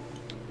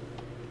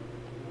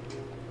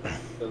 I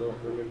don't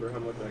remember how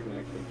much I can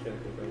actually check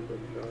if I quick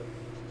shot.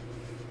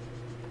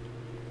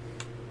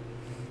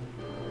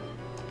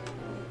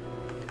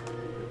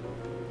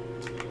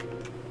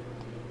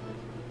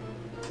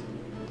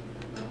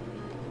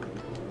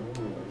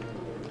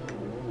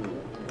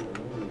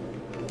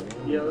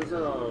 Yeah, it was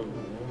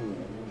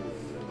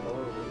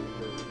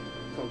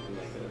something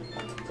like that.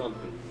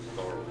 Something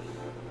Star Wars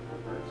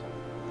or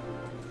something.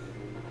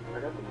 I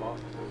got the box.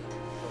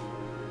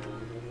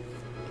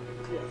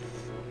 Yeah.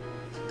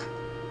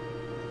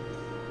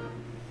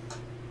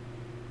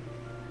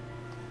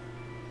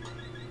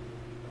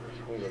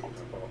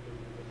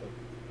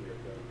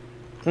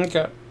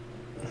 Okay.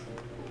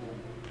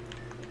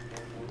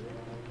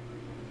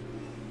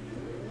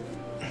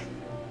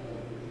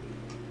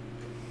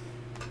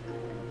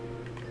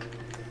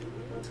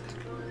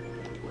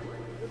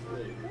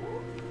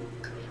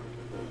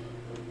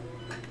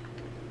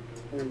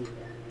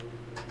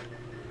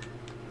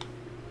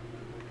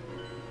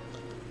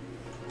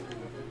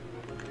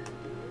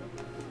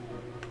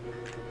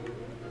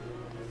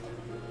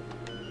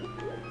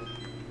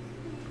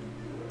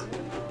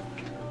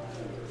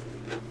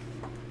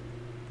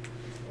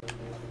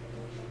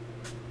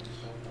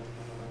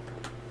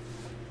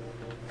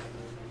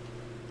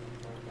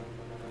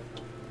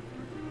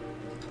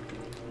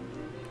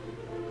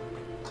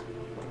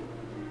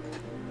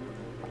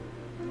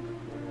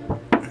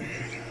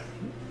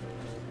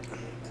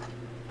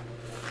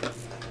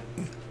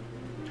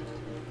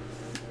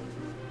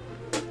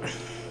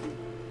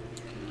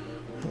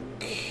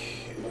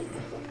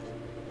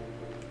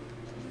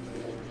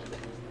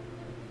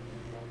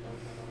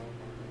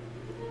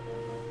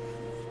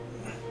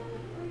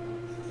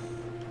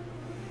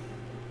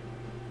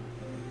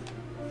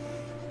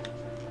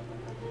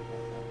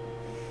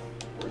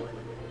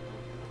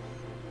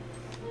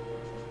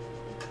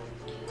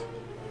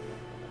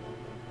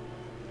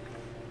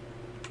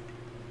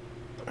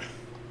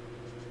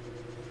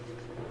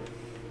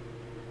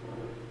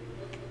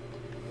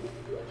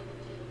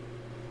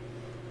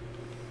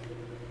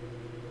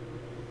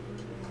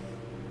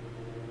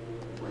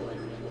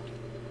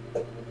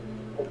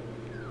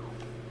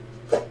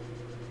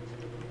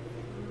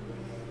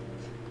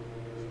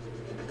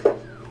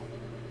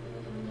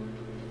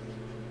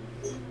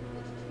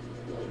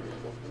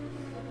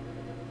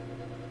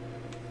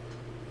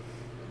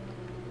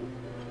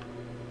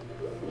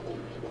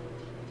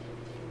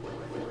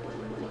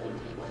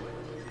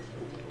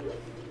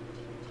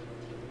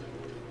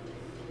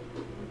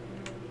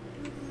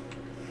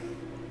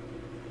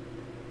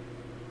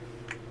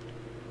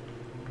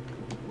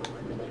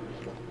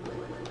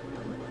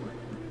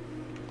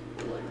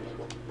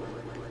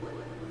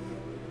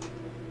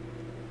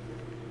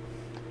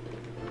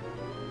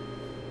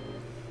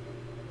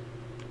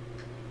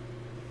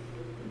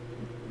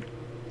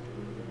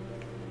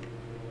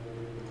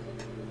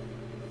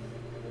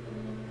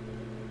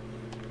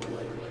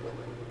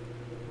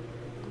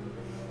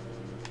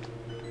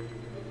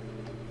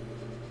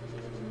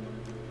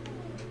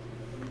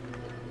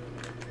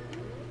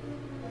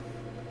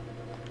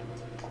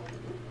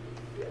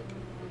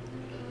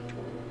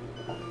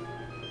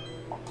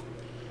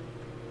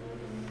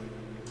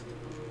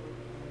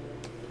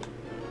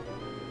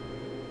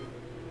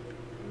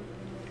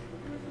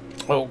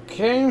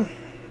 Okay.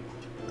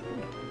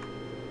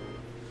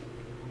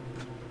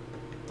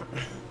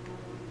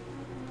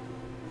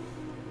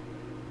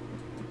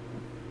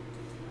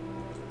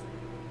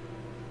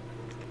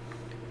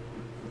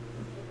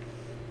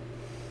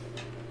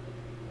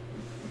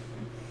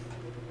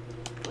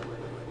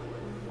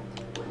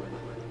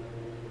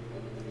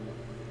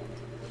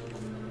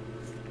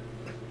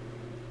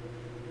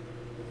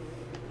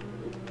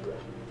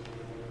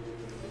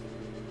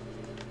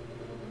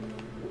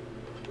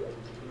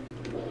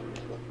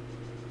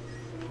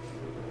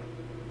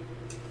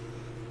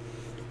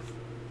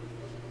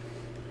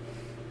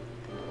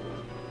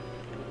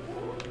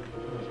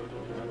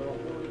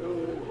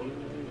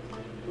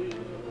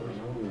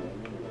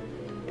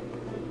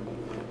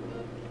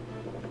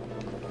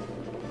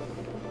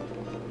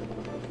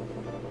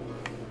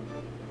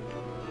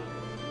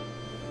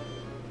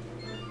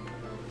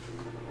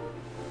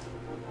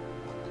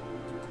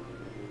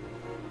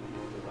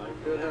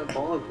 I could have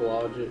bonk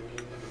logic.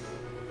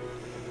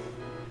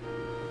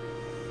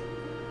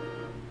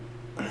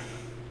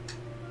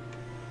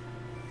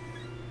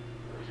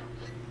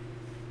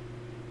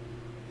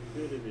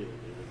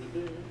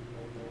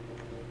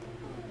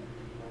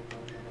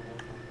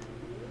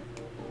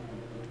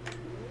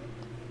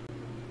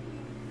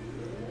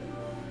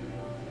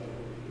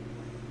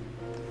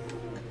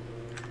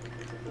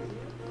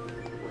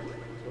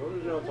 So what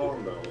was y'all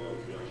talking about while I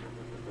was young?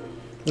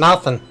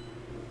 Nothing.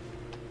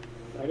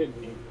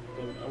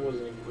 I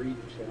wasn't in read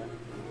chat.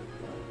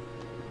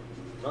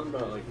 Something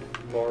about like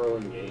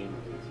borrowing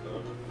games and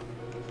stuff.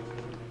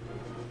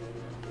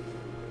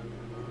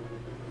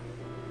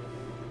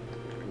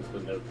 It's the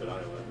note that I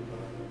left.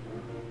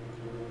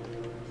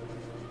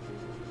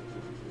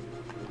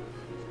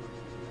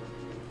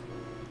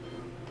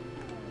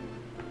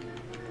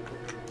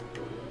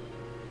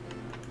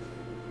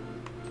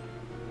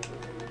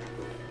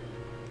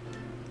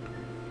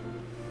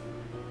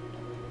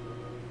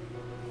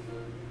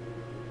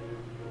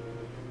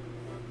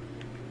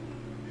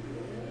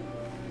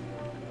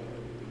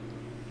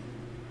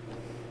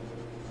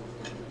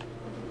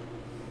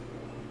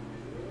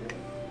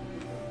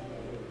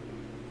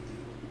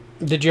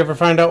 Did you ever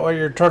find out what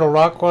your turtle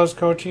rock was,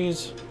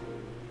 Coaches?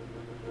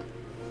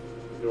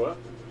 Do what?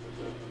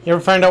 You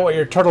ever find out what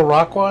your turtle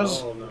rock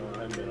was? Oh no,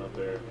 I haven't been up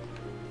there.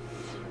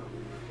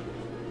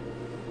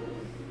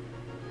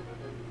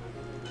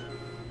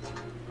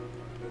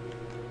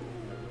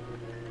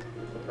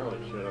 I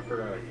probably should. I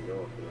forgot I could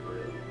go up there.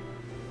 Really.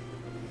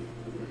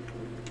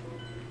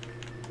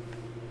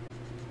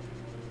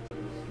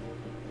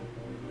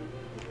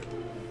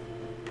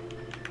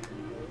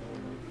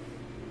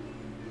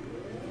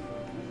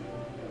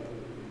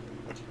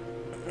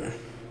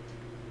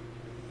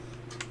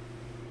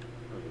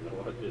 I don't know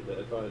why I did that.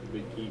 I thought it'd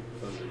be key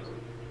for some reason.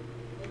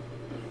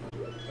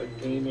 A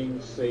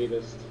gaming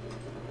sadist.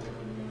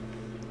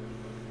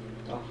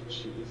 Oh,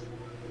 jeez.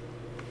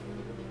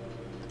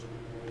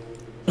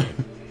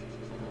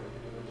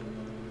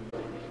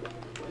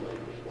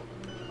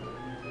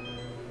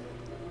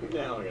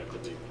 Now I got the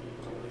big key.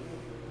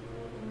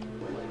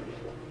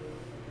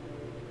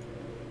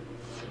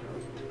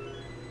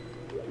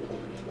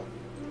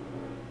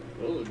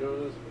 Well, let's go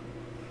this way.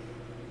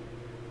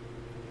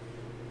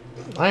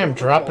 I am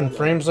dropping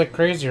frames like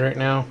crazy right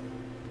now.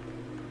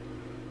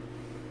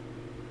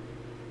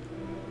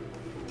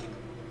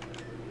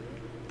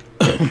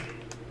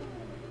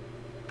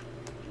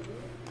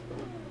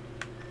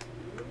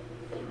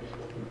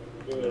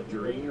 Good Dreamcast?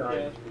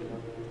 Dreamcast.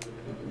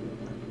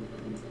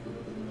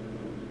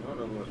 I don't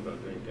know much about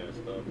Dreamcast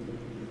stuff.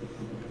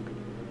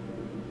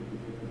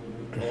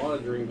 A lot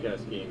of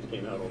Dreamcast games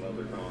came out on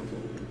other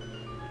consoles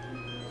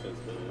since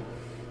then.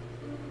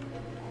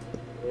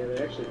 Yeah, they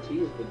actually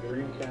teased the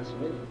Dreamcast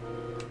Mini.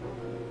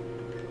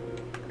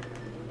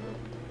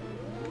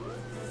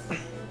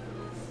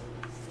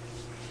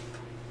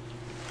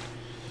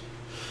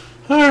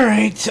 All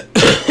right.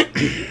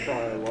 You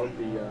probably love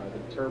the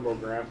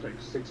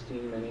TurboGrafx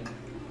 16 Mini.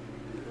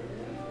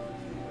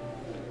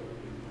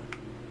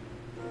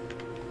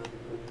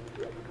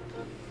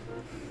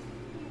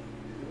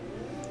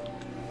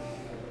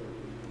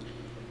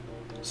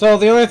 So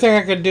the only thing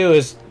I could do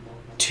is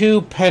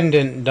 2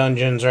 pendant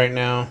dungeons right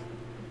now.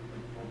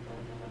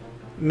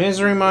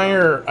 Misery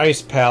Mire or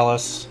Ice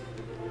Palace.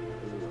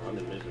 I'm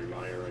in Misery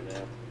Mire right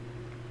now.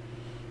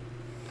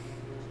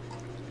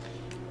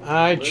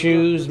 I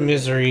choose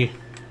Misery.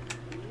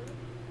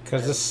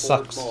 Because this Four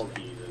sucks. small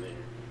keys in there.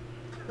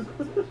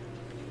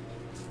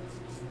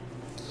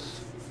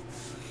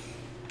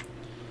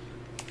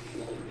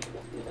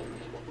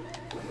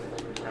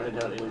 I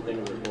doubt anything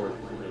was worth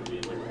it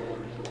being there.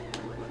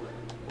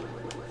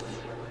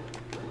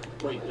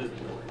 Wait,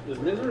 does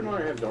Misery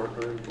Mire have dark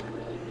rooms?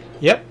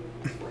 Yep.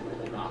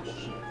 Oh,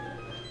 shit.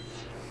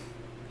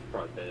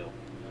 Probably fail.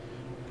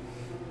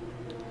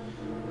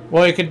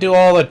 Well, you could do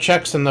all the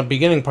checks in the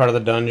beginning part of the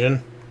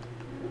dungeon.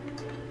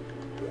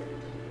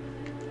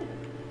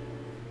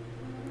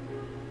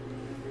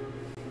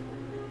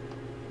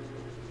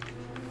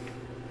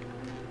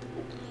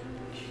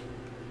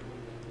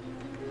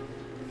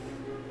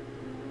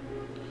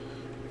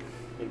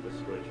 think the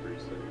Switch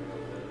reset and all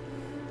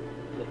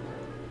that.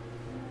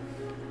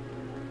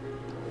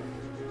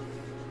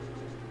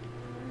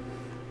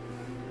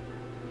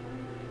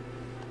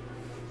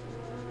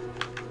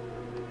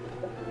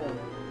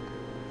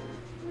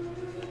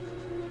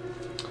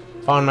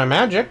 Found my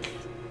magic.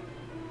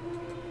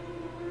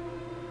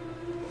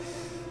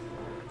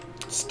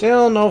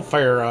 Still no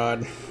fire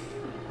rod.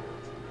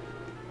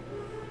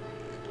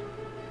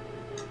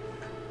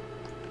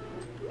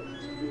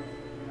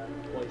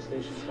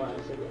 PlayStation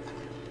Classic.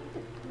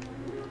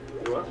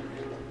 What?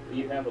 Do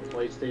you have a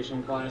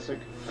PlayStation Classic?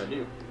 I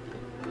do.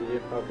 Yeah,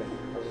 okay.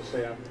 I was gonna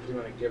say I'm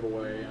doing a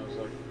giveaway. I was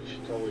like, you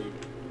should totally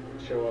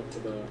show up to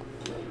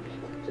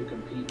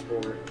compete for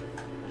it.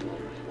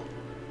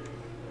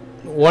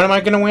 What am I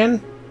gonna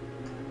win?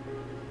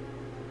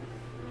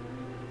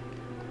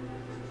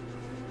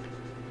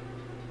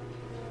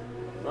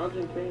 Roger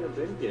and Kane have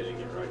been getting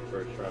it right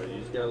first try. You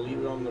just gotta leave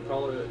it on the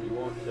color that you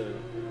want to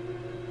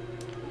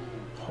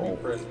Oh.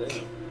 press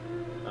down.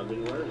 I've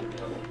been learning.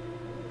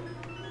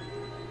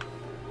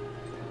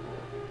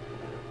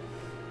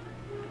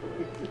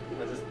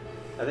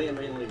 I think I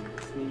mainly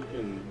sneak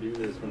and do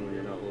this when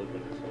you're not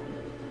looking at something.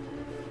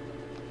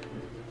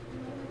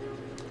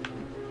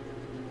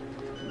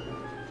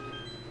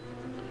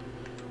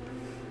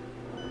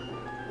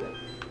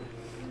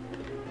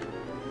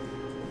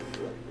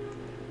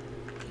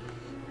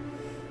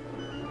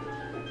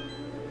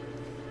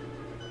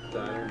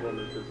 I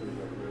wonder if this is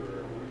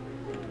remember.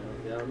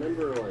 Yeah, I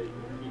remember like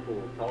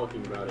people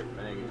talking about it in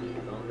magazines. I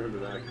don't remember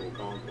the actual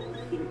console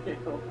being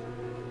out.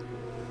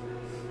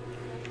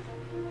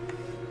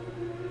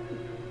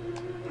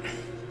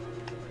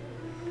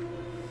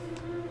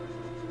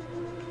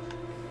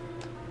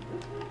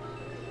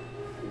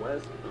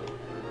 West Coast.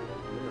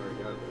 We already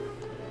got that.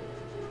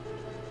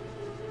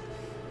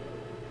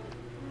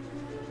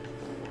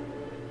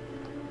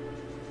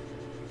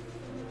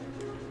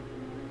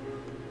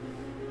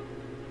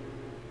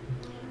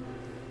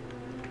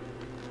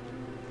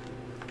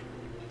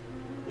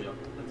 Yep,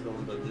 that's the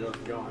ones I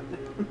just got.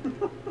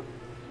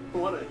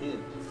 What a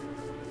hint.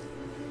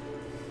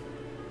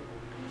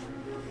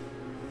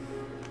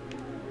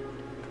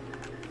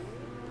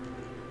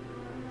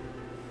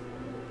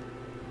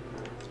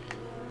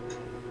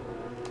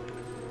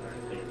 I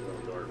think it's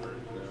going darker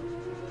now.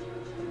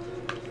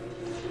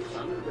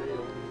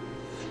 Thunderdale.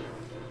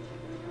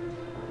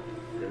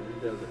 Go to the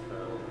desert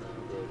tile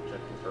and go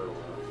check the turtle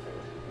out.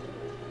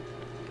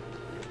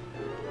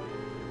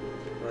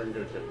 Or I can go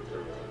check the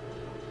turtle out.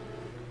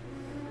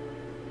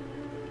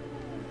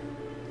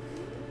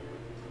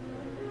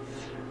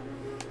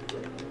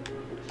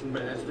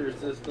 Master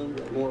system,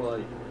 more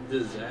like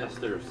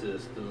disaster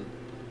system.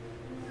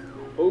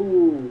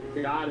 Oh,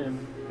 got him.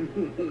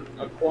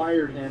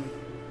 Acquired him.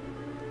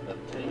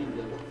 Obtained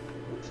him.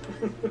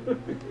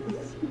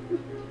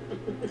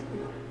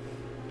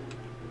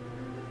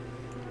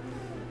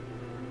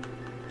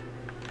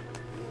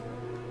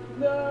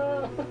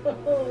 No!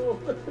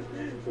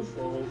 This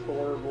level's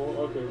horrible.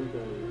 Okay, we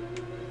can leave.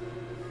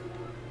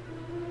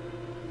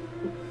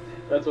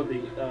 That's what the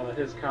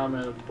his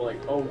comment of like,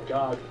 oh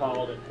God,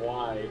 followed it.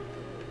 Why?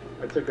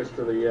 That took us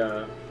to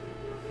the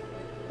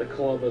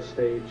club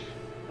stage.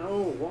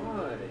 Oh,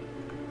 why?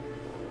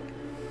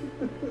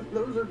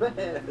 Those are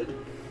bad.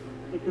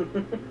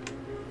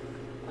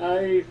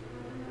 I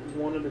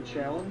wanted a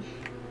challenge.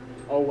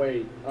 Oh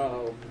wait,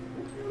 uh-oh.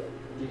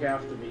 You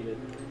have to beat it.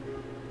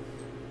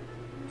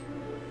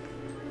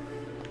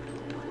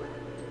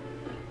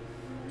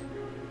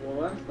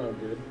 Well, that's no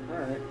good.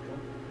 Alright.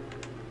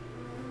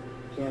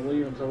 Can't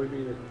leave until we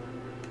beat it.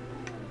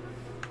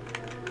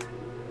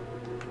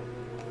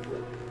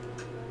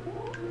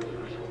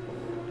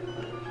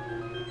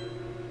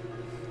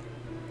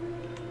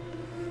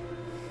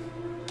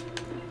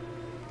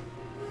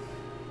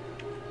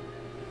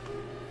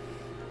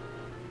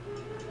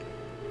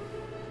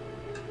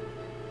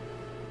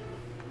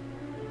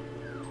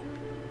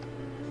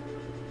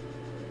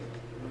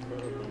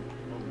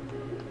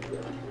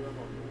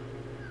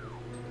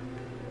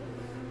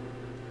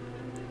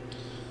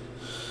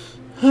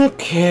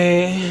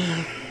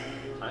 Okay.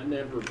 I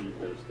never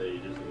beat those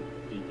stages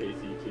in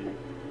DKC2.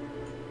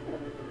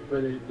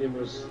 But it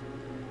was,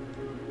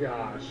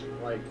 gosh,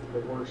 like the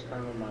worst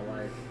time of my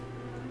life.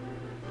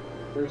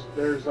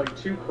 There's like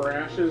two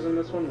crashes in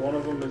this one. One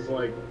of them is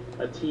like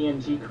a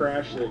TNT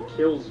crash that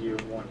kills you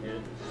in one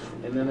hit.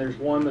 And then there's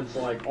one that's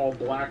like all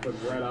black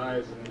with red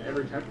eyes, and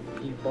every time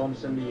he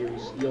bumps into you, he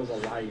steals a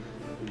life.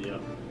 Yeah.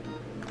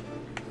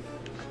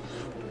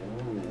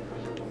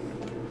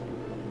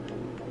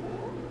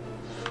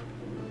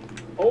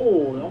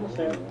 Oh, it almost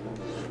had.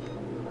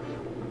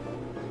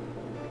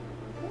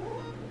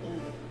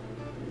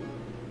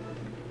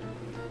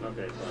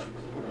 Okay, fine.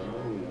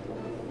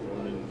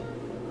 Going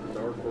in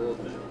Dark World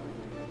now.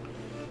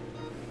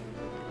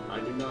 I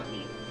do not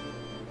need it.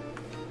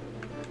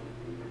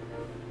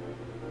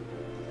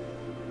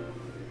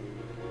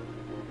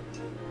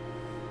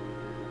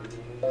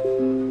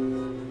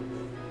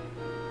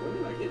 When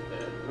did I get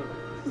that?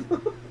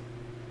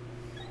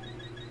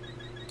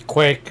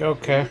 Quake,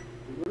 okay.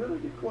 When did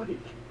I get Quake?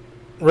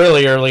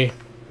 Really early.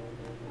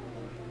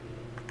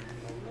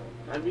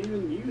 I haven't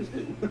even used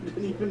it. I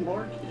didn't even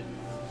mark it.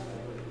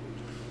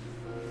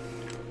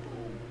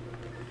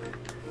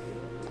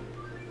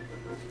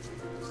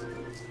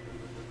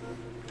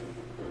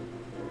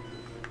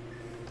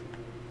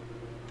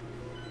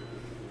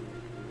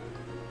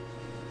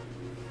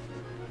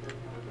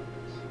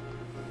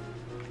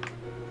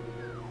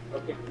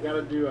 Okay, we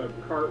gotta do a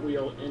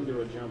cartwheel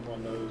into a jump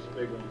on those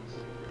big ones.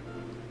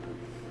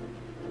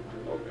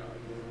 Oh god.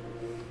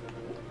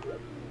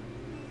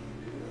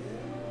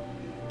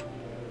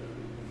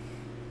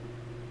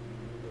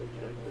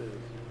 Check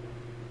this.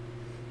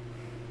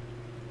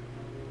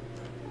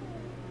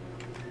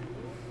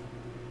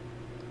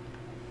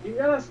 You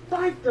gotta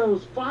spike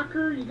those,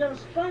 fucker! You gotta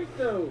spike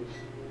those!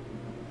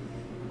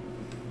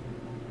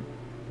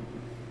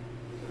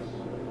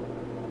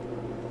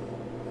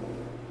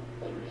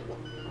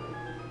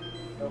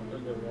 Oh, there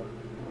we go.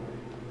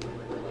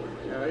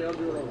 Yeah, how y'all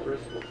doing on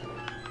crystals?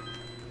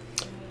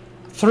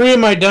 3 of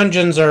my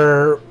dungeons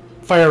are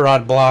fire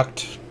rod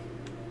blocked.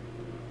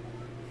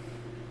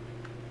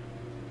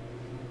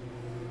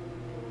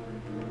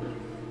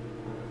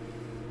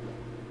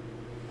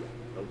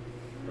 Nope.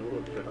 No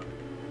hook shot.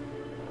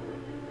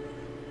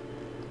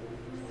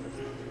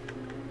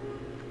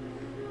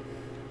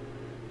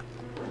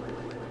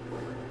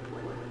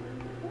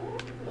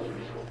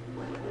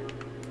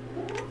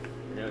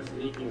 I got a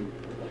sneaking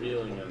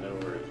feeling I know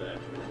where it's at.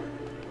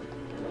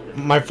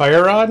 My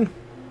fire rod?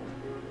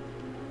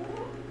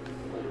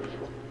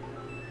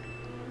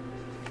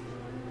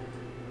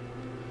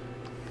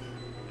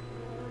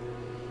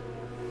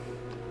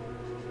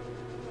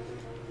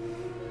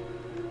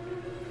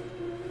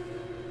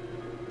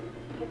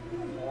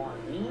 Come on,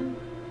 man.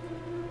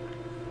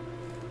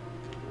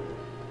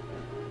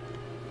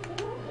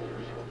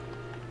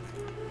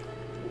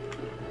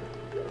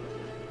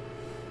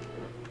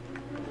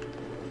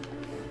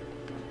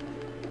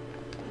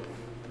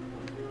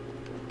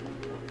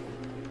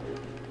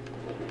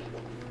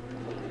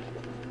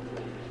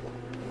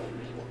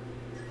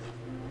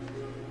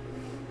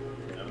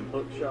 I'm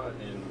hook shot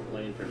and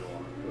lantern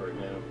lock right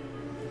now.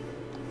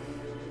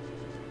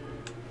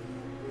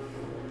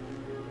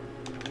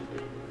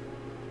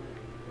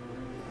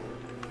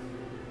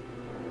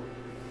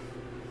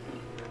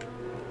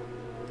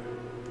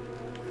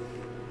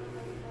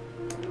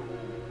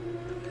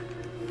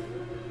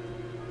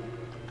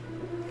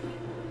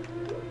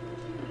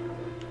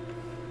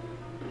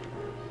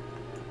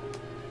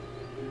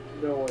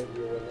 No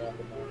idea what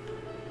happened there.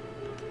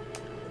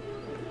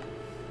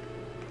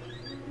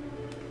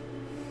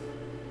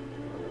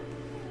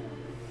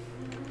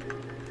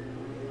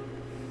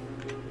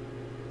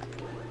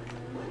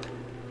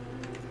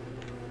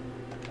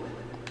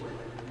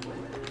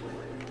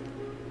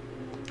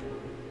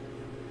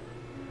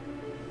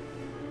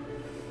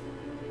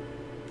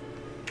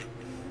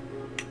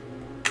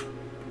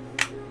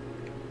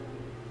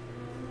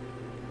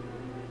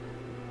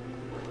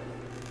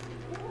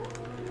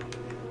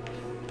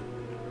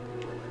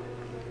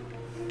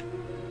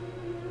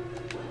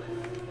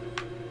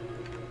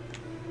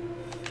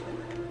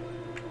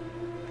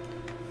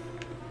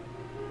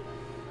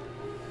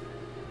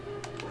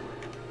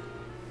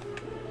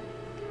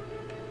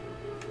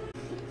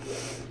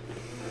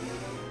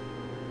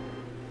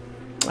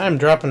 I'm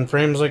dropping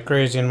frames like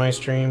crazy in my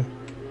stream.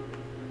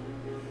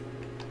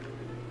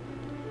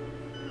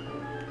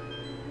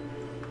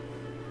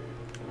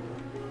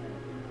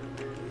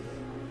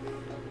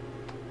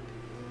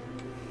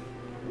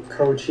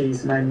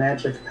 Coachies, my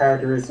magic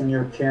powder is in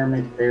your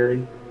pyramid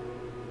fairy.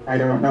 I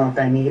don't know if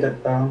I need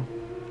it though.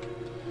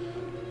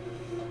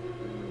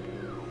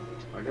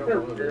 I got one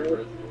of the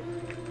crystals.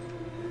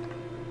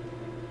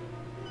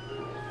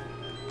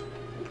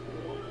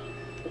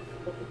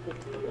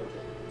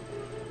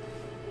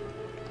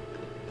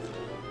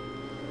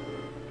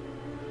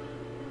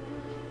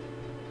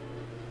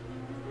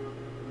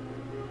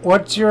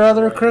 What's your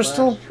other Alright,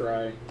 crystal? last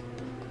try. I'm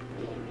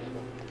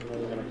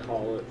only gonna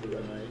call it for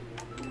the night.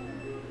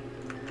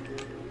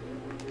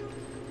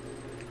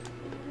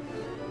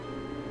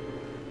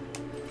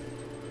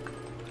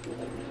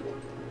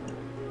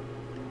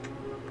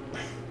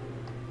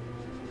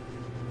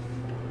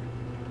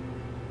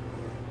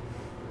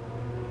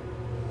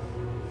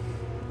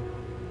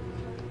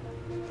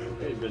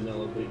 Okay,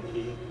 vanilla big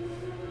key.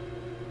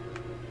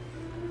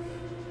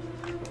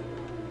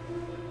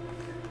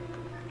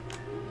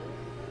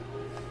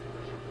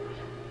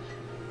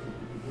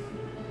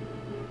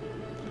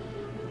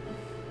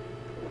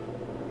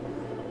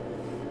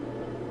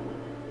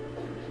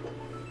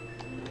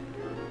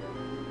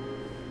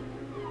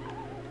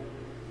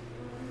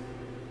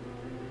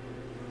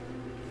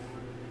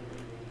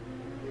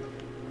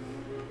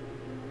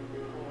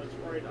 Oh, that's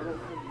right. I don't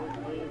have big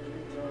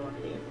lantern, so I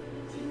can't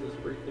see this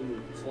freaking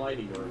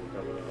slidey room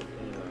coming up,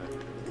 can I?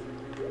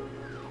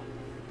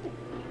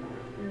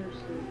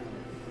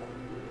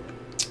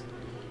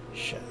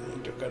 Shit,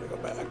 I gotta go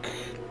back.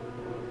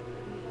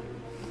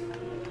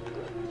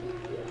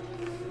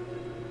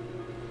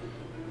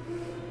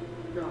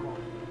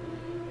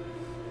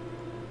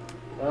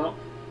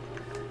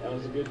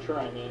 Good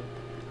try, man.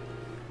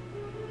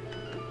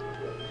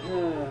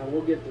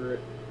 We'll get through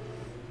it.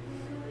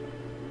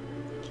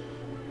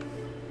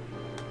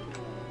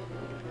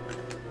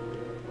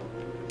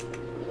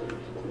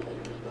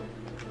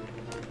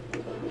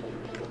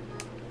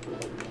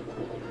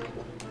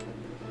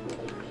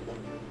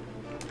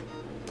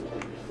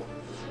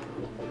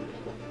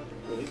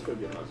 At least go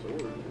get my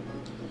sword.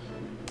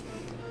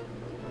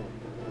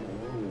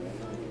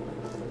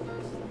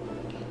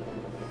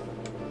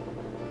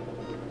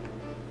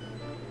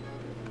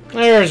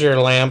 There's your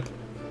lamp.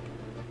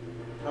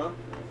 Huh?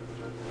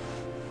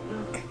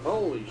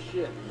 Holy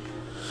shit.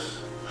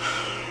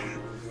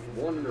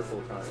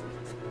 Wonderful timing.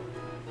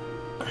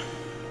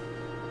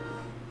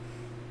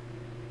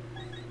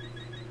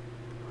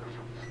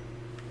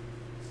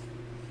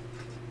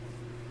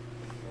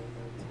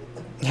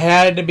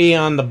 Had to be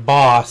on the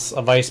boss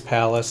of Ice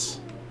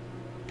Palace,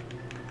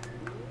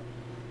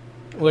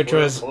 which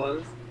was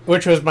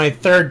my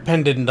third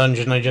pendant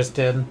dungeon I just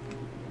did.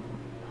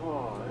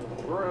 Oh,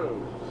 that's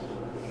gross.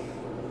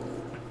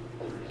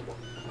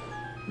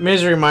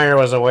 Misery Mire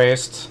was a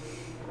waste.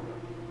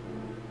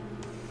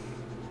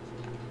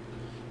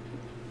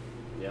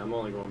 Yeah, I'm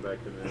only going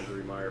back to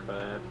Misery Mire if I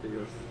have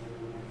to.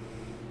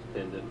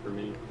 Pendant for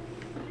me.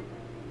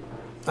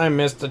 I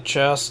missed the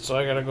chest, so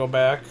I gotta go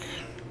back.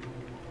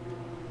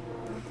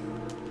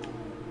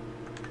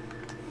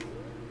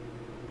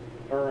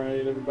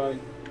 Alright, everybody.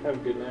 Have a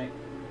good night.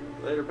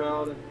 Later,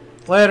 Paladin.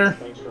 Later.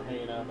 Thanks for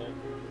hanging out, man.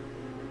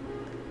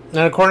 And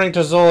according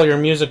to Zol, your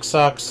music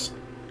sucks.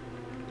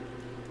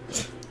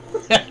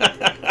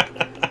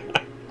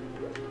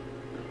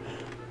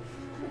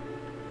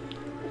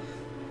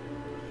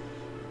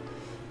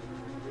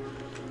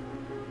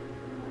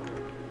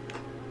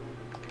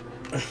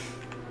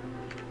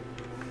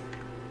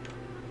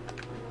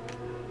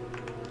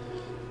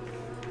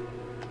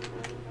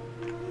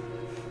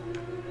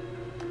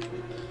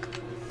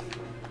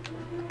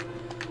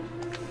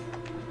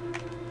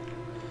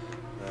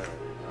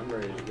 I'm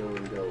ready to go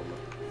and go.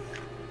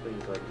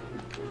 Things like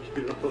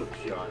get a hook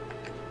shot.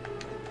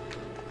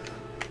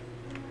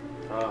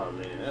 Oh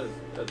man,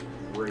 that's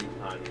great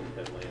timing with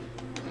that land.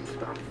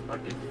 Stop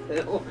fucking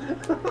hell.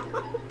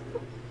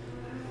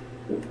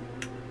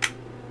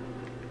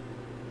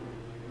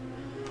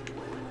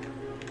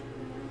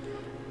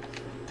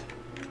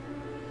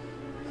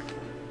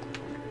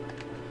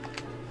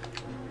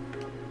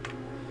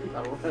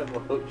 I don't have a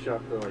hook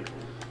shot to like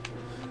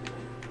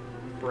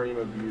frame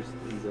abuse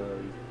these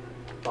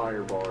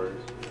fire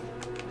bars.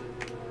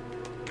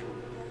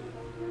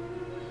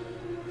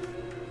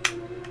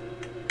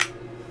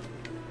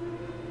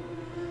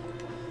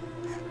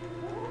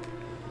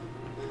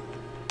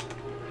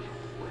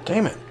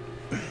 Damn it.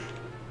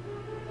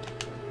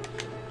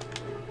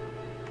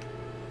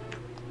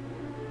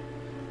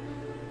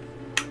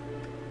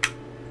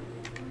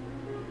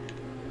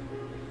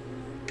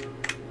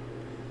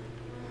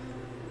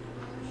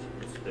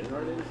 Spin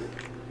right into it.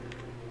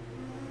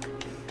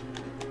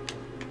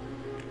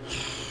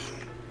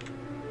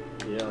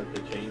 Yeah, like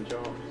the chain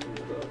chops and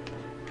stuff.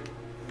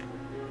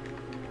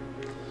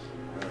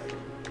 Alright.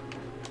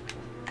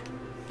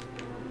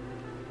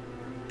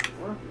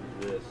 What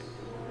is this?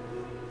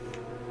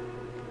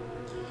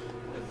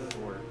 That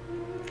doesn't work.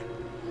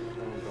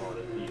 Oh god,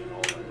 it's eating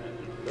all my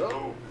magic. No!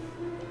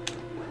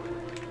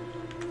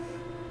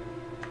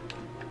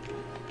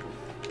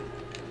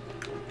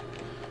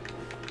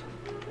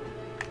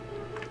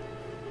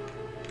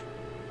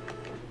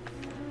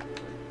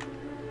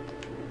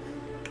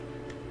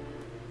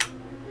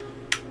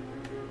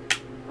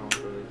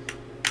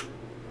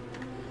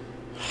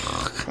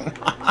 Come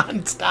on,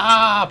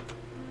 stop!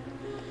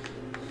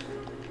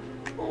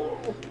 Oh.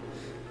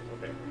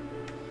 Okay.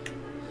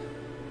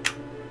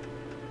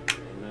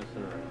 Ain't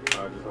messing around. I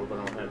just hope I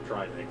don't have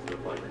Trinex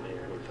with like in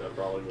here, which I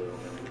probably will.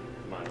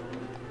 Might have.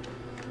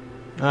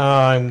 Oh,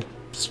 I'm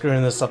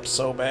screwing this up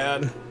so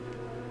bad.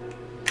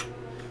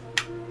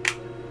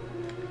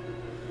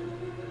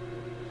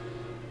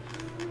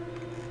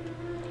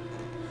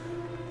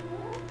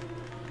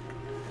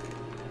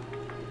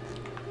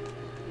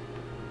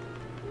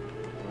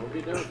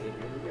 Okie dokie, here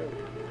we go.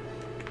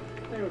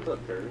 Hey, what's up,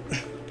 Terry?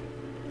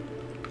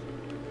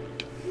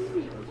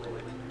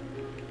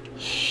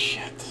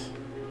 Shit.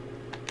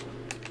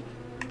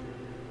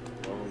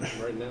 Well,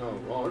 right now,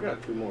 oh, I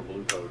got 2 more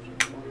blue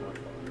potions. Oh my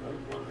god, I'm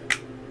fine.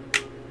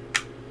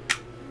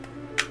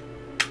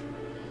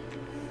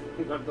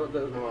 I thought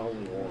that was my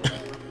only one. I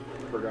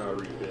forgot I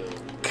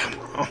refilled. Come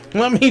on,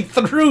 let me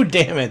through,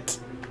 damn it!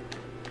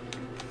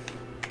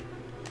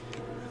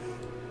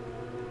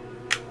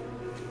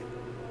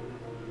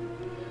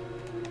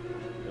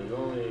 There's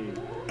only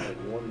like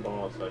one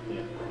boss I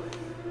can't fight.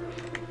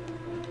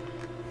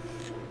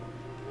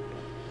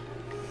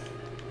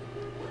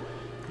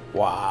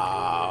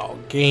 Wow,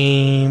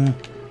 game.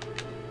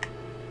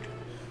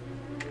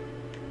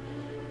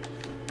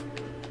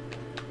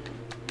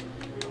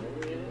 Oh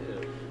yeah.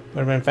 Would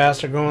have been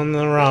faster going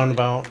than the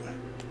roundabout.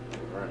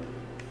 Right.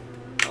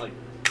 I like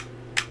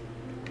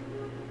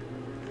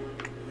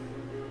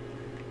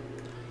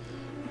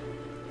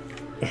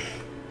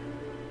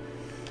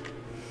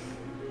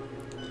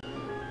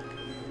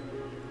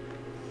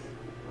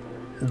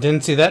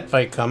Didn't see that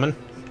fight coming.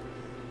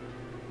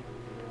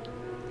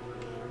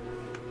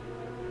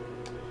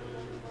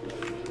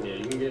 Yeah,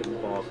 you can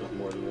get bosses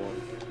more than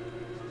one.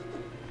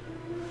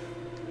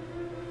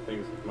 I think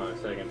it's my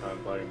second time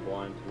fighting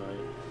blind tonight.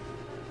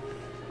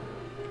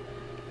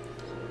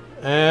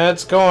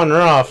 It's going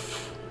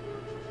rough.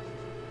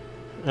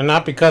 And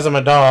not because I'm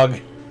a dog.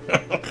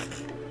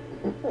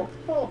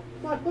 Oh,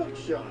 my hook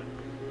shot.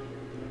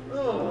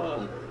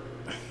 Oh.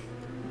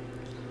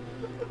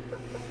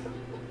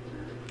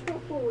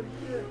 Holy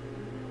shit.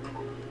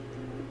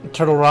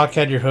 Turtle Rock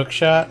had your hook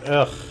shot?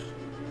 Ugh.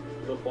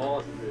 The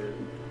boss did.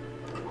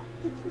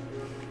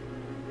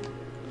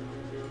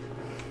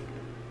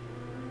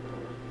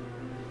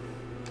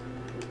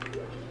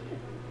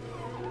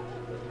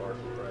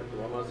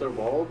 Why am I so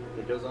bald?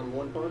 Because I'm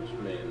One Punch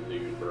Man,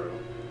 dude, bro.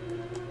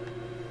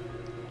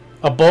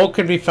 A bow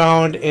can be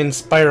found in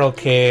Spiral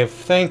Cave.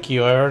 Thank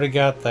you, I already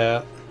got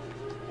that.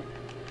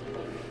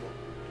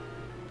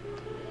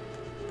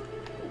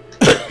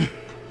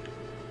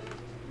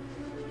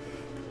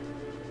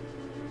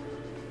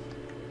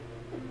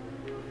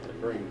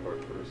 Brain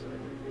fart for a second.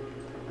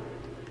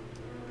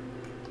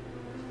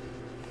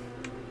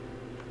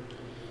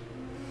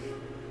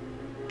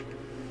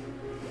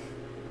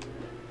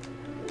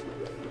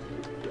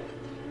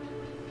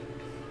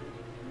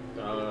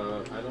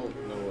 I don't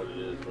know what it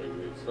is, but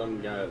it's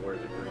some guy that wears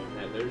a green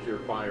hat. There's your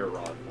fire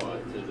rod pot.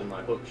 It's in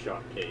my hook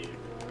shot cave.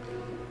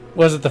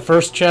 Was it the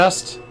first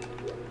chest?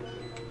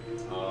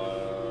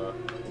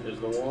 There's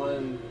the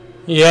one.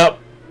 Yep.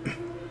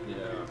 Yeah,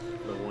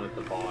 the one at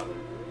the bottom.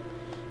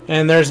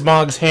 And there's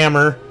Mog's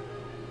hammer.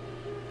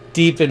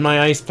 Deep in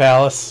my ice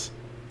palace.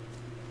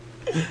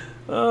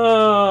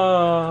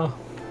 Oh.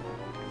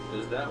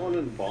 Is that one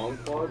in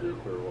Bonk Logic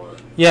or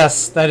what?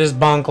 Yes, that is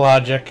bonk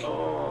logic.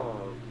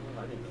 Oh,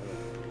 I didn't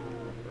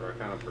know. Or I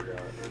kind of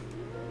forgot.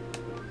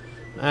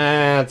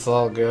 That's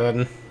all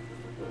good.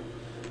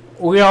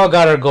 We all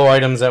got our go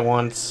items at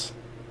once.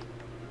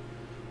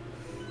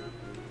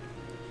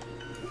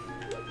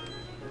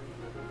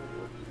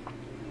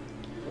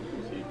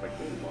 Let's see if I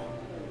can bonk.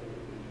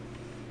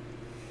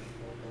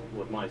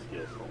 With my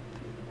skill skull.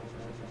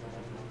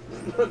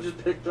 I just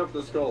picked up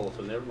the skull,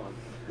 so never mind.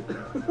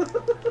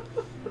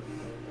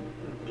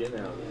 Get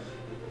out of there.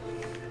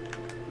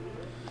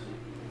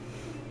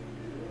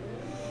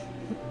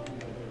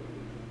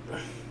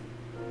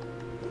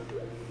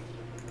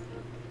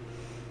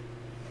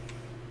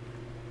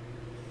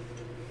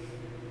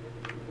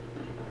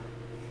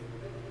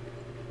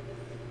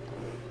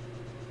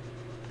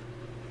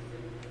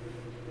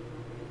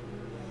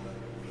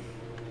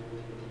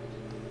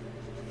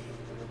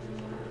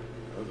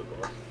 That was a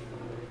boss.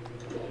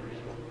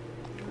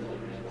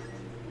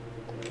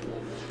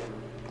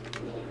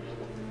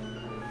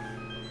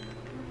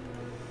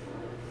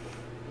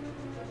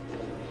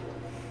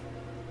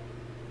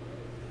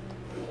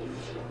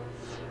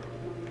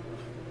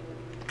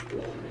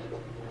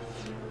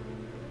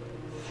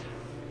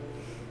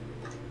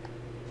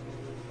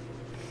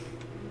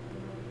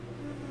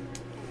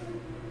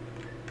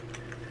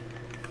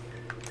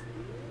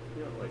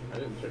 Yeah, like, I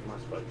didn't check my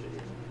spike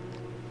ticket.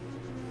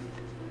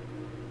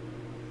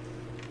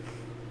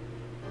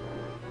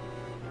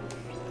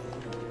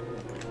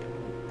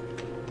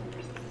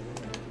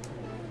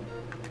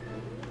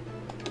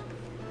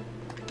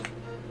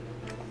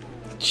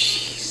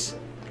 Jeez.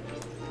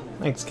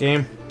 Thanks,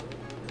 game.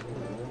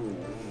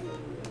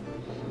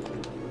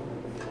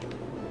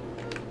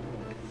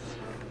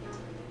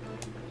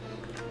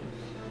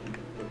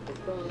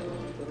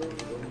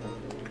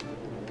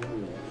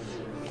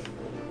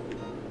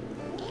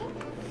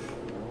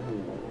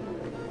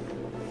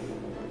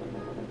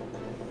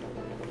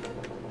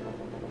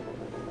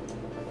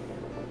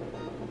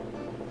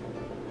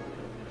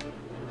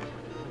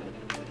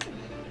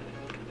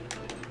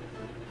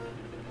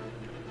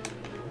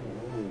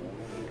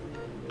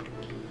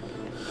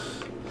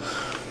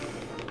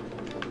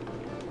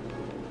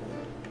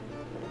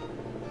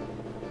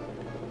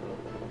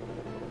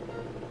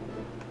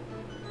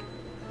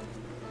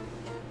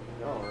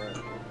 Alright, let's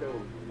go.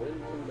 Win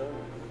one done.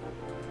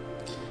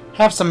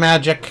 Have some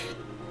magic.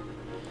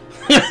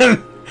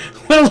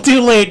 Little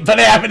too late, but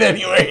have it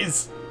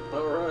anyways.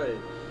 Alright.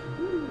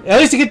 At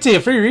least you get to a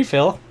free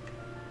refill.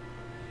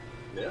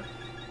 Yeah.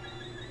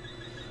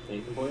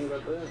 Ain't complaining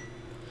about that.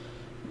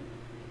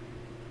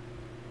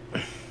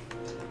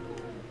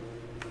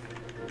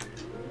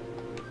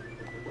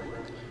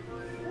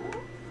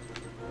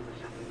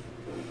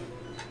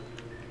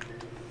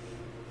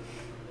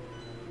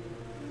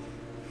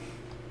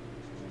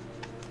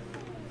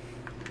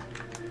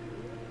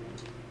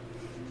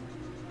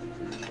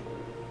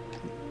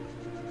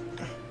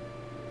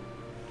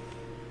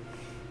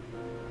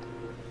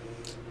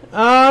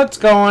 It's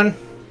going.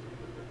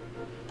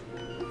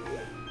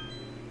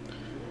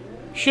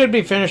 Should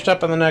be finished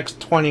up in the next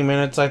 20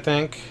 minutes, I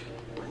think.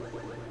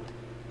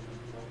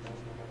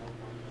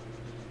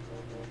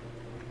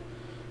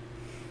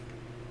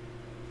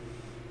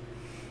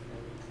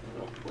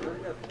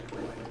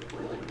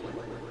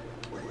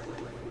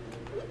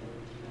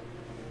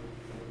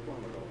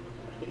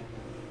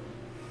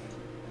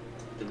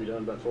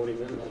 done in about 20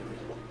 minutes.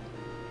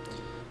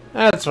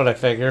 That's what I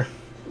figure.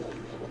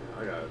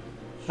 I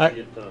got a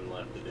shit ton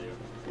left to do.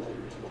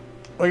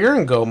 Well, you're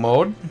in go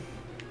mode.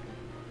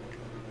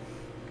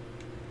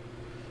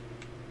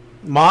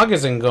 Mog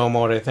is in go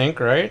mode, I think,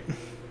 right?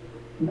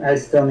 I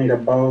still need a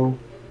bow.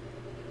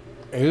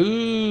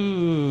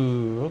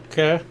 Ooh,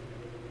 okay.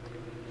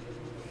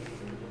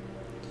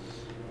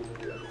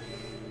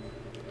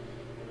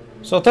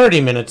 So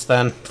 30 minutes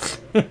then.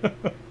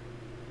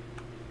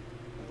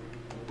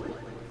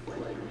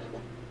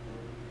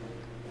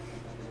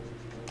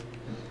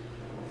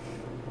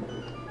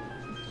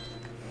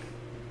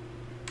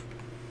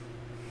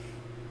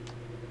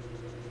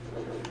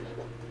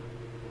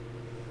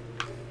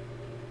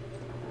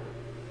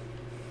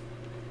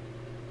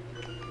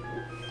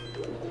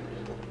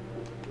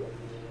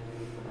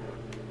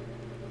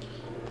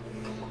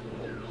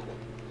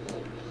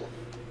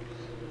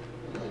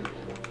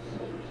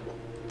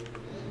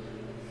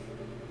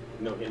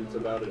 No hints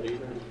about it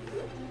either?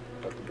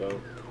 About the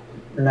bow?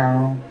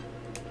 No.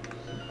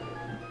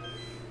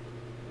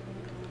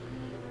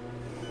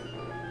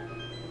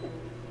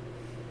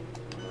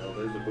 Well,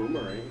 there's a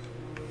boomerang.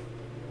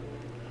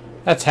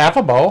 That's half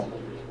a bow.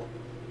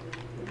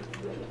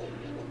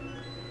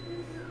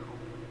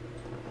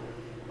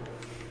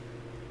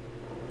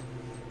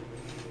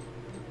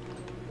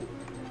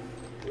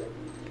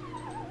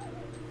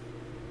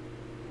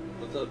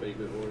 What's up,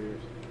 8-bit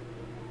warriors?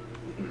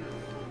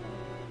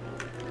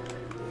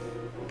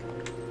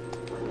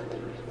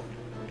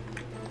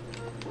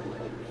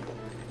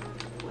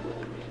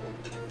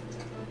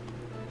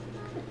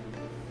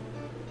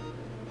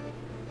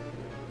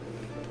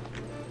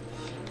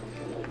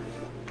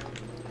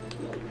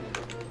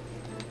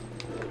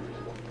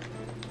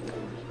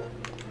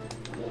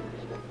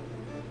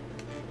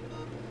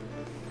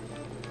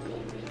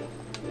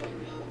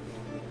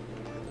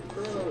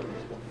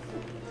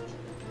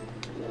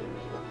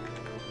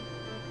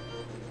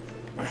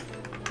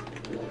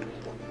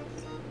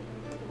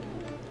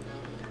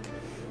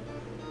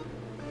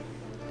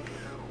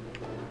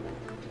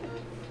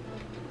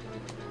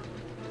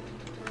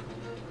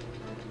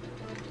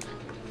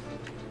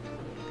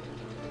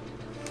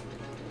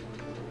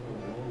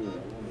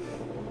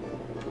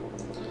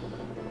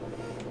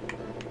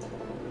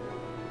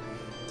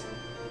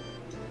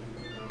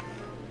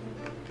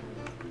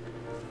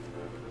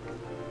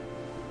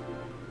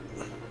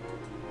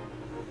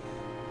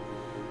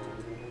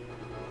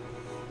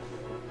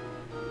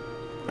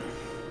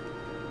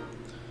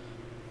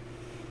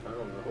 I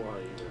don't know why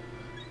either.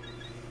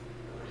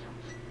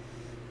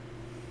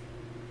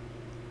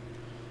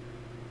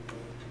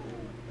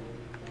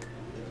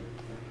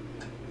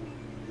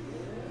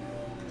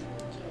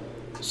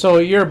 So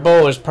your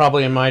bow is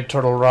probably in my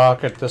turtle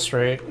rock at this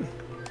rate.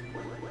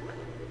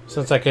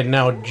 Since I could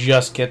now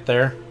just get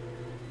there.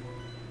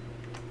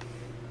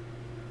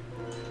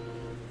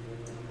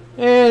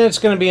 And it's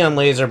going to be on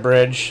Laser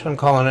Bridge. I'm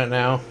calling it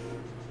now.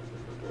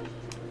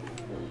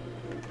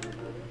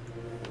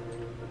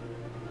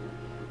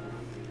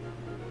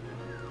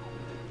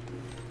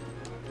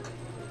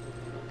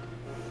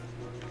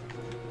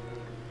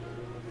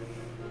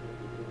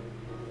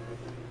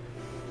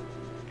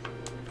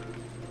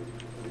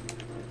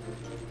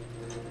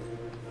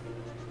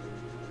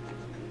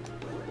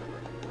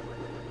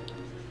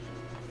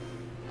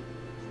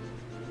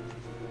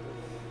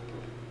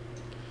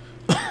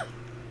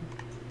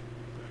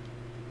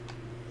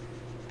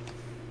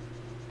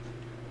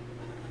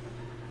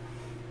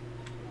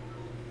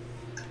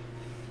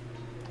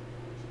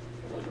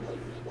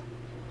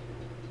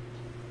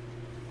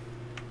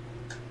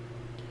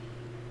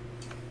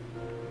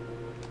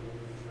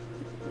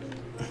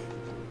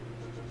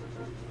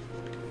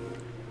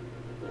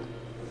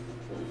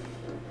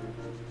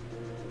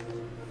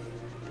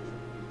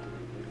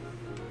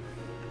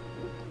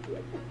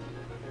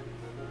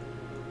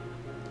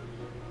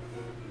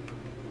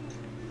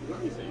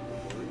 Nice 8-bit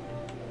warrior.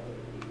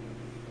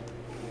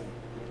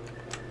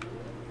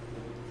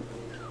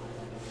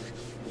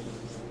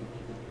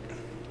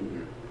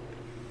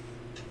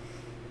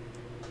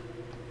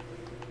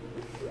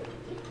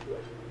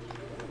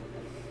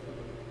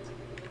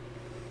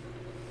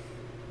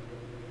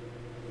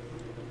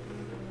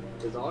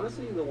 Is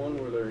Odyssey the one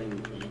where they're in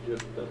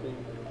Egypt, I think?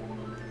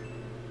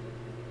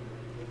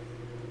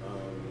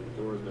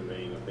 Towards the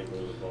main, I think,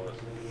 was the boss.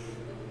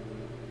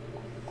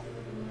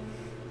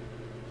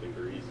 To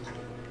Greece.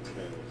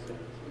 That makes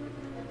sense.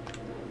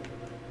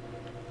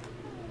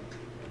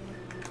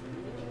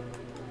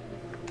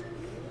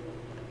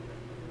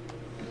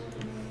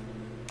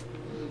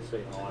 I didn't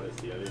say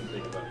Odyssey, I didn't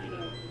think about, you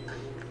know.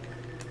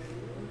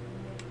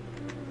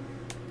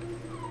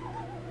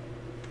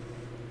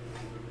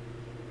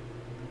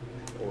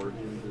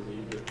 Origins is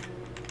Egypt.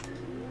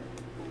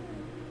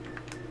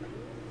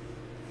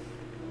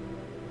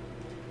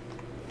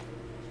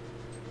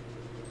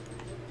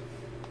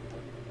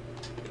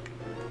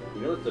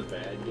 You know it's a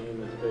bad game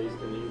that's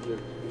based in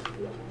Egypt?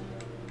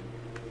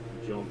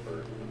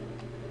 Jumper.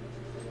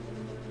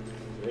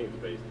 I think it's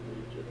based in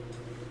Egypt.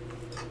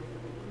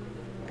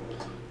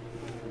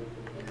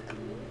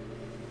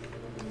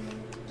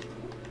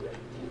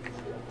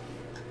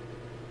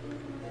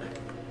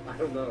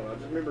 don't know. I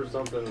just remember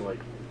something like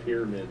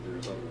pyramids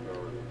or something.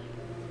 Or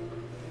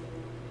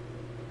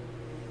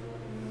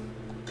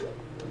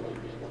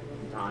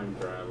time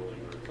traveling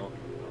or something.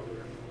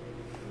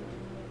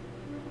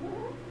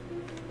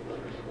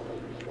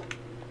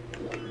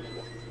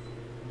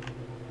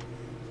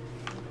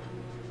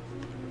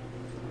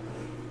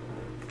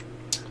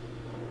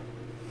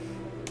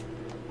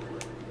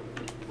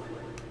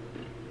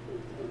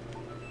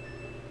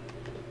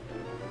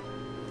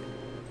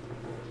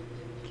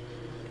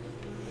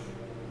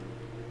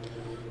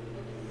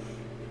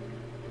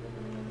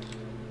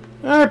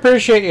 I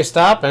appreciate you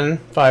stopping,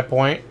 5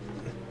 Point.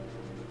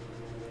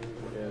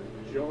 Yeah,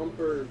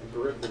 Jumper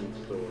Griffin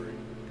story.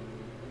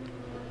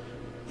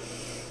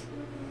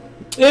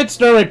 It's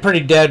normally pretty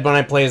dead when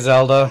I play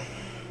Zelda.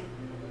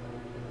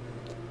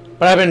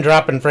 But I've been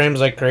dropping frames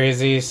like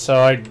crazy, so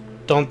I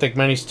don't think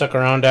many stuck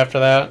around after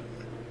that.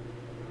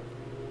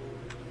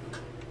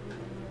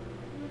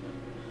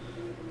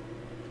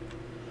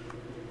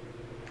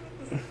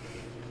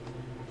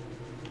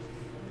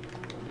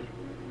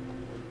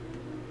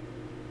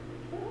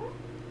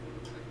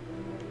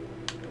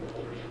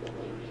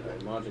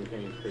 Majin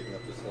Kane's picking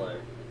up the slack.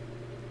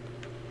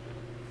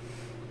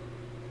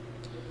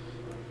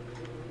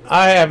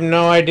 I have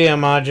no idea,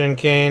 Majin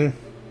Kane.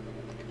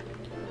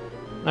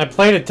 I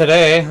played it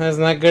today.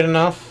 Isn't that good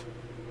enough?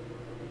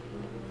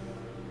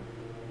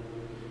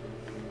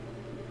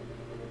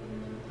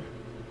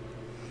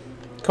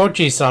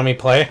 Kochi saw me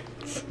play.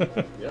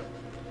 Yep.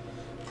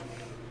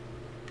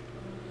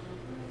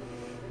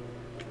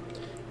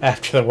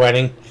 After the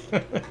wedding.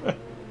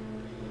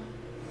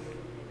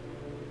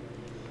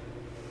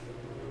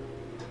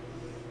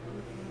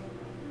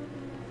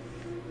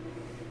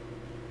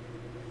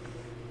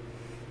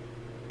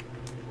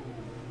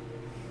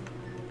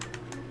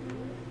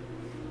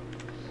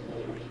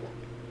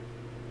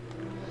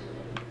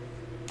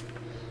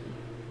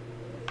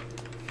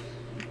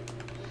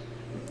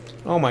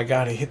 Oh my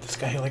god, I hit this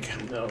guy like...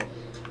 No.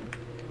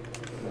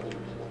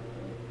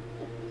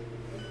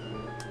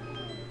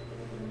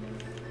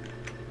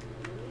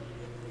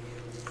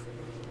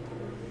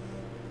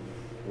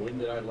 When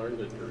did I learn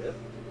to drift?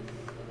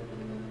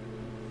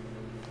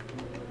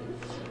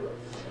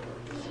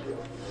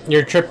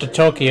 Your trip to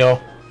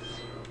Tokyo.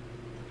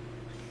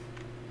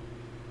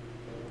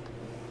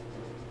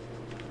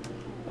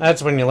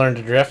 That's when you learn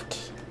to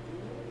drift.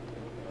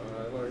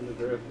 I learned to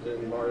drift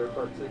in Mario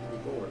Kart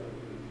 64.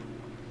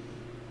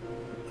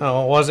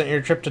 Oh, it wasn't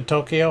your trip to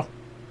Tokyo?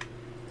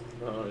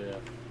 Oh, yeah.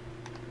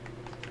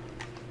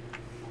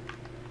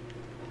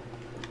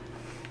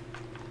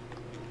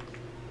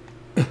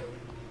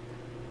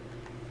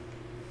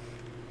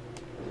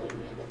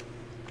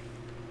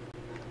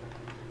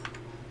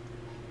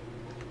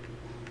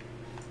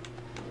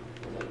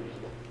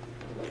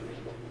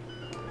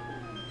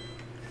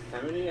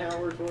 How many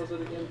hours was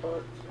it again,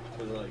 Putz?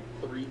 Was it like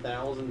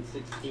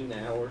 3,016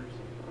 hours?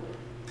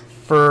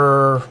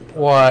 For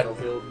what?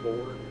 Battlefield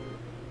 4?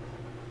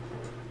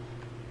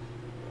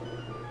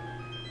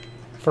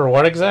 For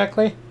what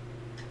exactly?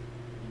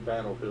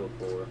 Battlefield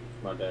 4.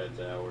 My dad's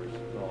hours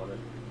on it.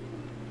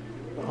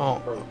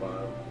 Oh,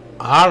 Profile.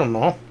 I don't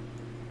know.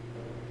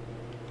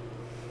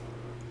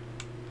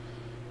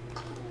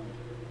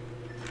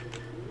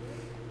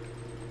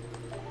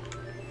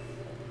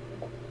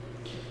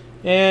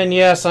 And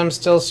yes, I'm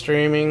still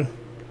streaming.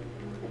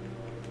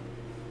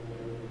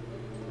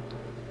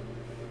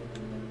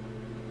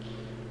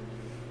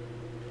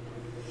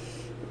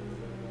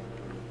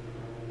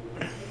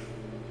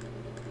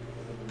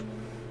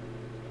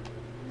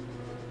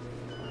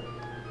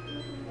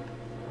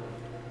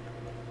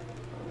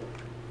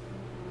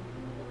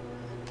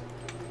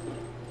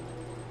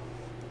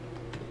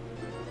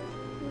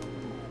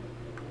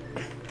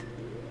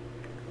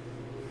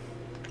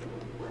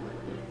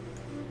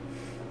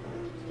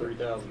 It's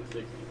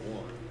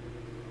 3,061.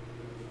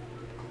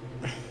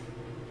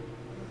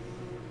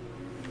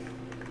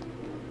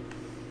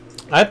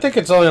 I think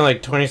it's only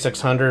like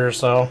 2,600 or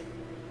so.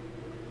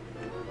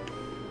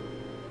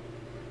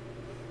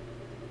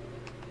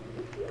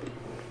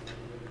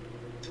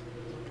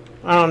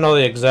 I don't know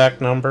the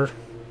exact number.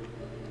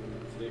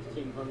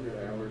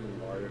 1,600 hours in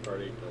Mario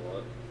Kart 8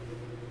 Deluxe.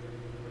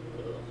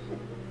 Ugh.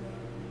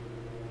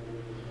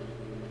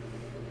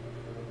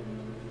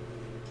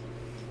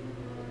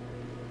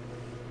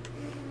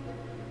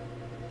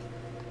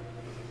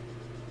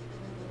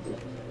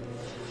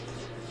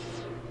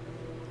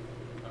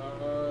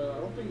 I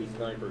don't think he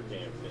sniper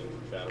camps in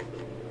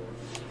Battlefield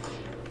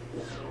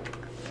 4.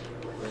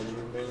 They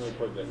mainly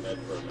put the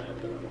Metro map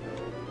that I don't know.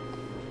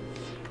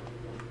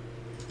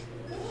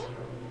 I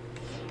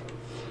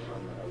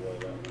don't know how well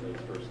that one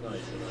is for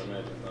sniping. I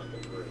imagine it's not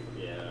that great.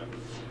 Yeah.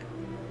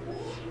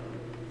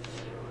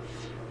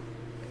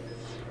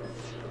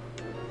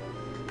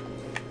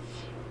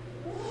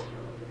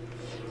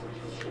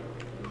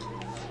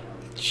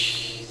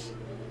 Jeez.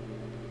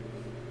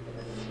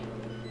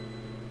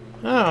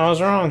 Oh, I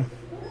was wrong.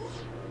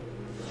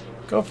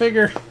 Go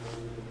figure.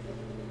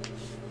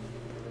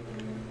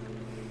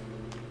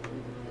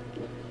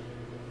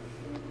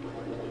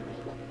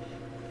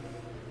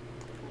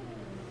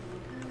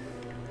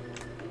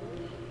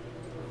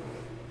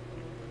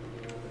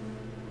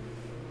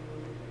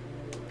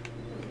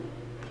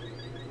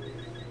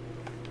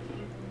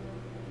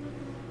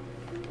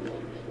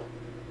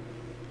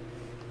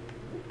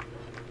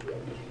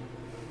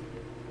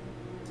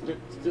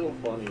 It's still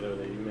funny though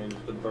that you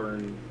managed to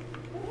burn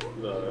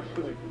the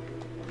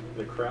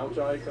the crouch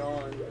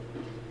icon,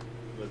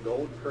 the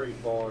gold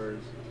crate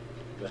bars,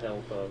 the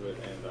health of it,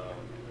 and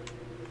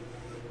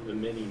the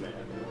mini map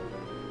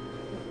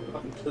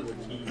onto the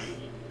TV.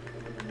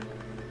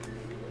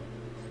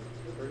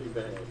 Pretty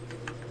bad.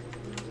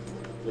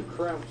 The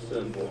crouch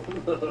symbol,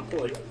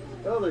 like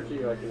the other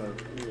two, I can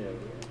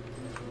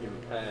give a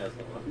pass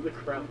on. The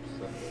crouch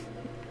symbol.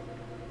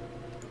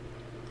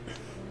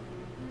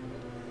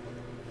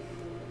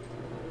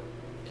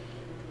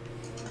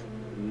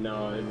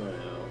 No, it went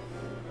out.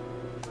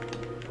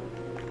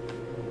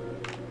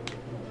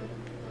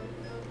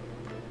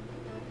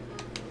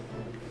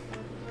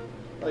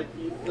 Like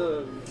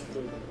the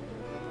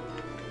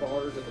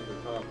bars at the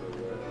top or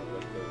whatever.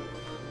 Like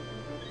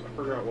I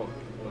forgot what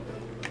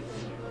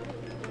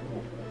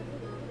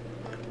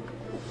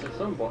At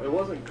some point, it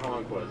wasn't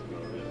conquest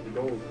mode. It's the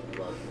gold rush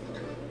mode.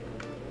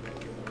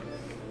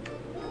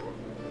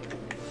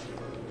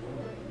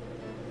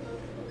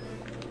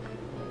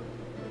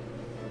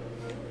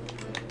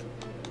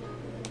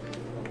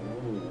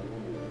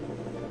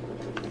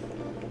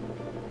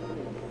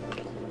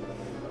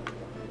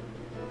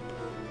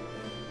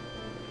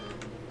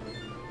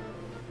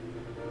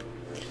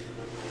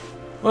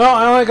 Well,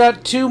 I only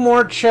got 2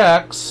 more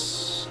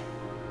checks.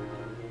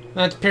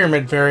 That's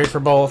Pyramid Fairy for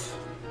both.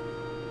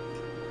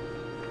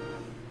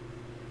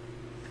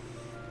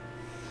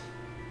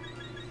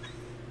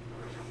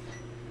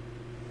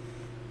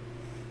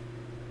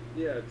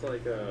 Yeah, it's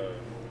like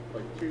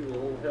 2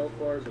 little health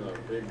bars and a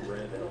big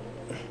red health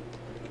bar.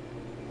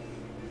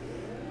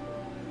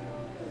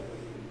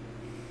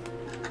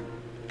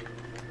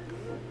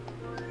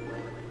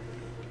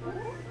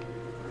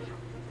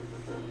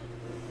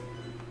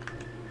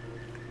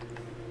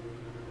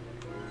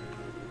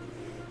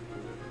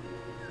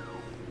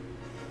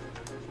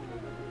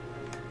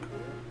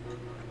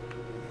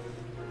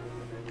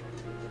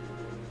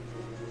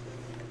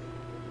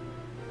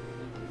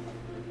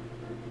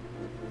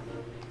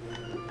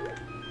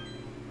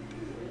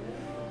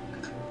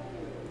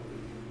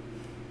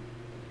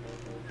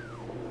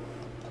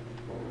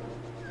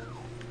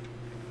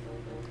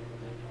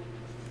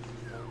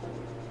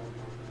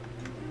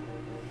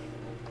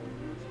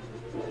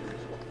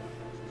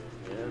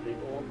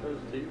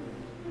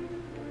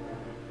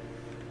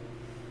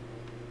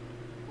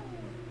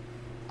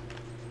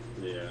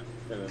 Yeah,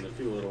 and then the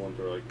 2 little ones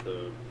are like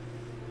the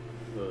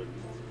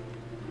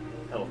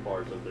health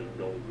bars of the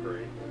gold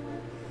crate.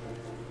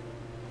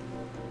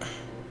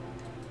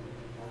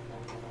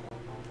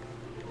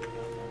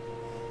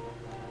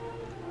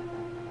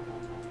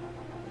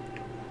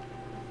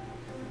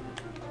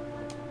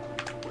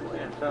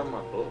 I found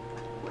my book.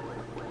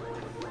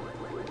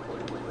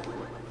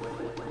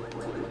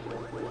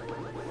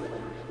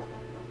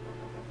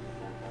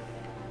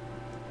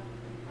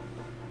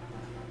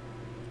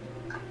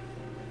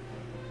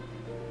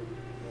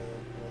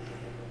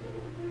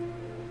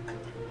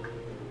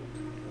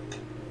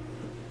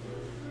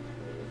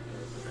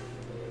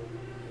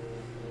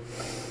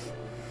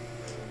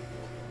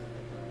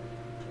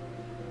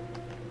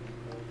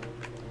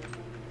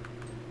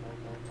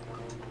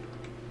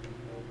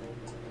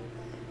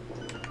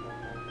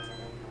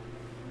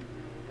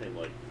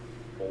 Like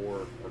 4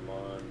 per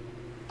month.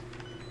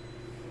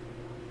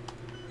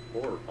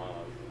 4 or 5.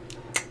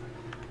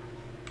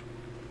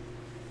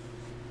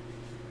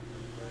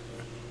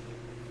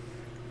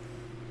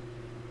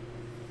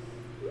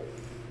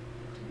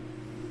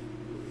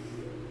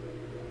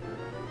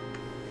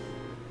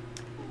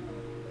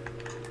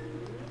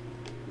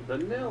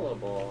 Vanilla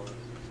boss.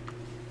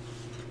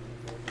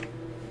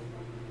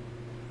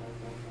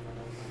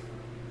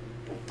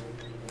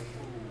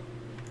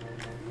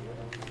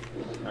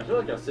 I feel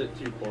like I sit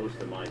too close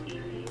to my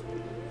TV.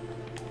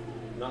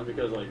 Not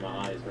because like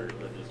my eyes hurt,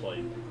 but just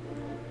like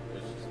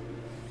there's just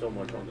so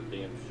much on the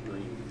damn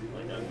screen.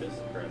 Like I miss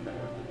the crap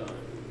half the time.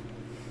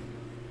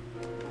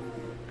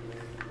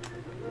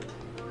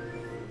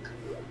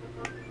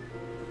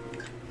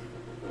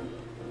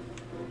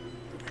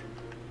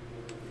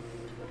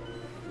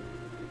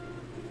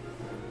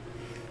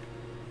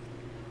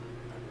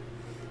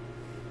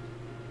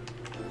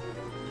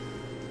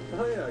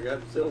 Oh yeah, I got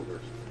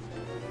silvers.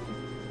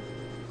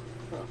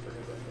 Oh, I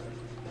forgot about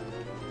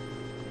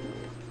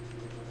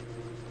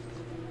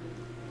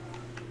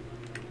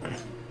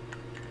that.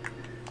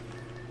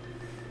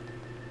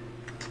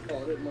 Oh, I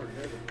didn't mark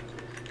heavy.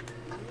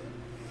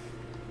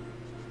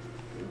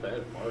 I'm bad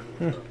at marking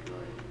stuff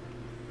tonight.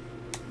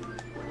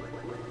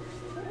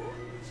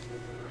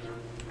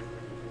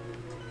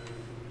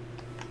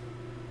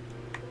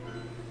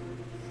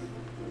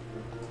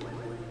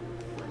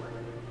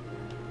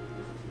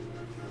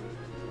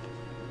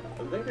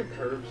 I think a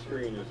curved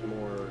screen is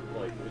more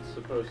like it's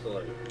supposed to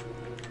like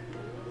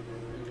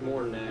it's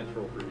more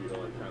natural for you to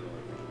like kind of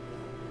like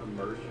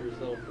immerse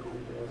yourself in it.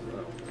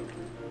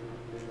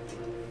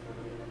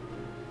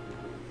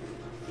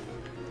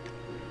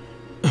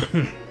 I don't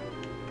know.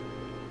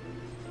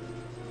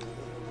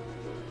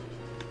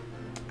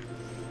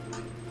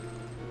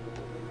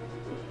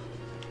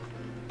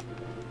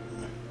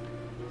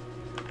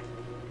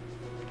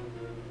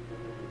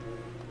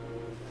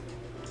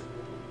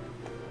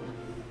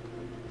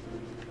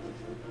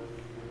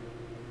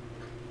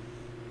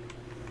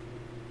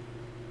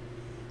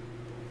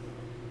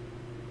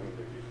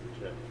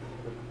 check.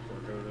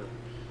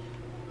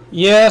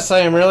 Yes, I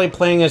am really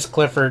playing as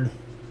Clifford.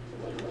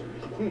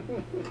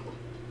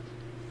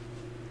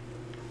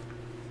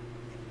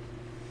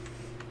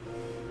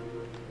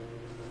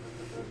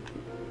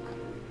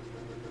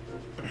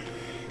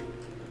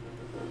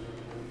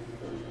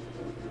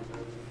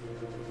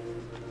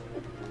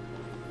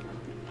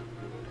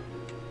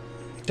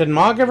 Did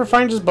Mog ever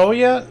find his bow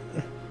yet?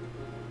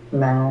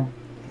 No.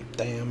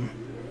 Damn.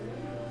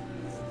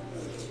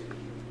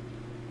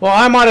 Well,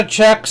 I'm out of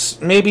checks.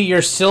 Maybe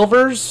your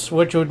silvers,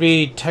 which would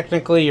be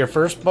technically your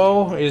first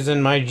bow, is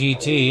in my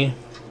GT. I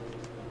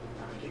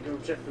can go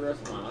check the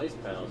rest of my ice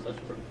pals. That's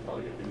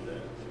probably gonna do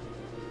that.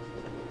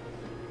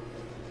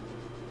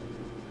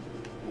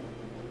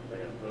 I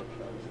got a hook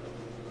shot.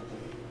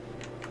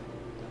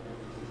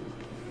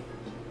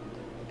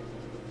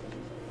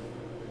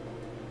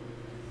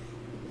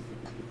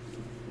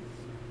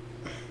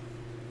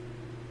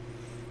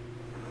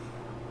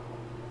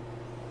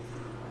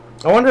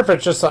 I wonder if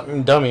it's just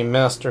something dummy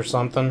missed or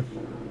something.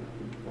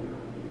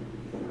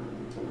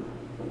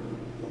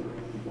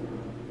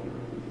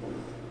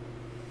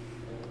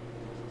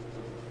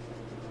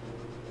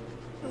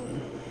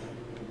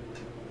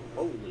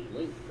 Holy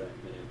link,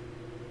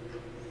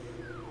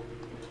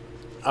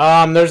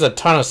 Batman. There's a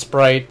ton of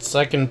sprites.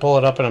 I can pull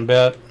it up in a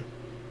bit.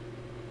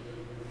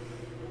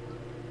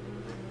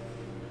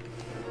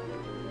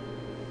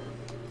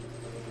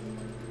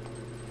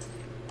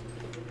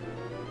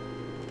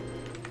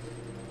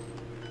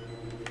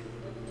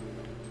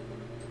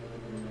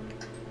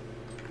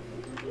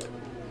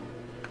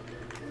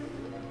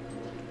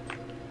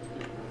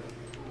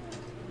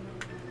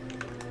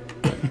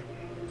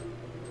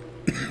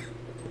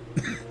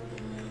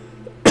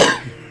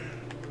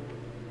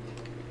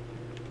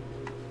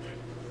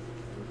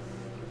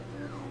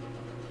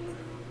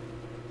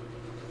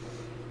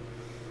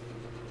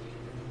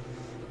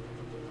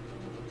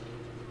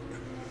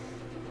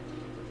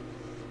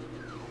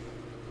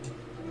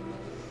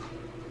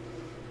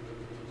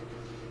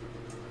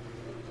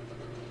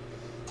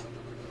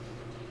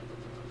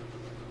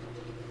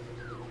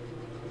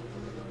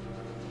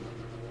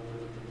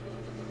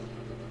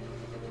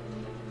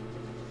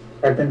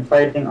 I've been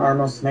fighting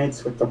Armos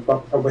Knights with the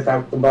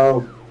without the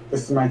bow.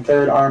 This is my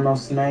third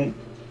Armos Knight.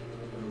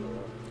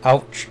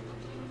 Ouch.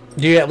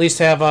 Do you at least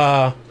have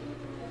a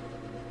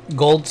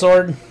gold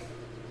sword?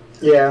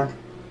 Yeah.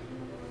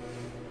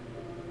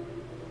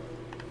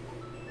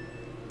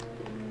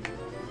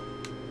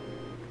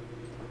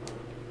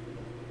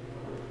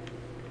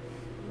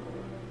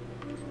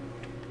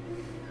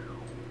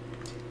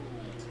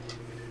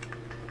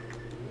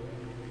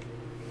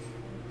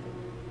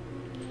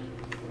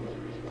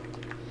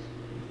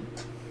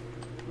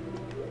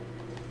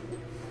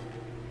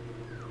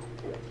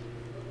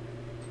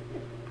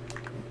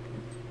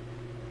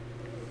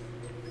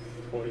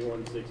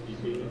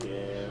 $21.60p,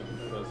 yeah,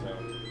 that does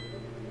sound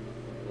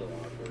a little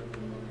awkward.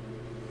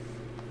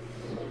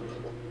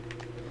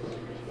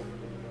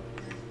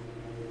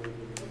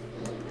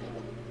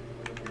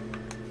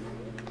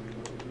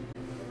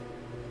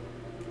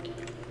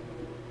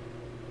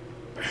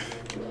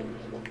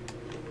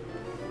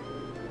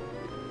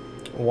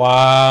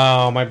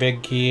 Wow, my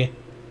big key.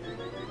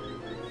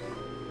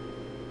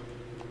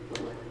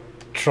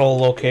 Troll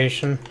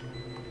location.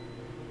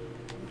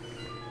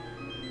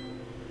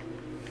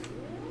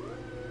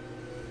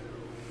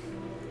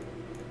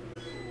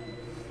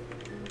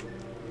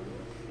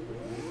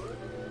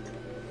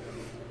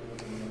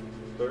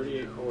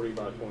 $38.40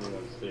 by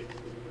 $21.60.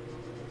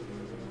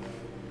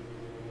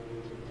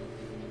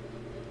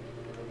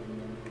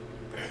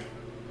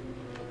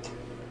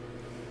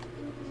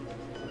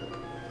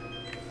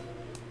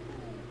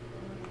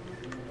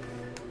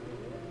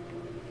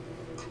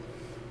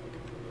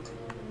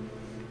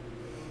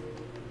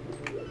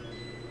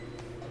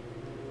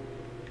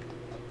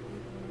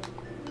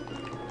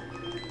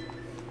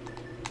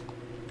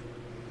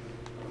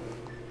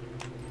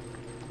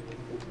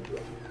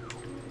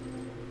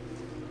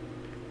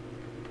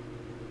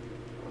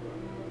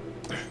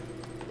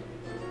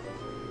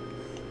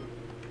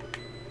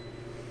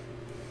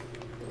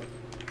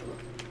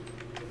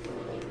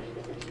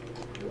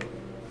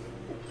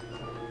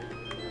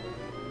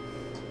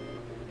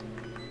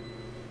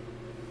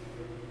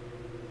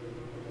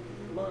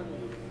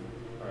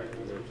 Alright,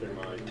 I'm gonna check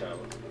my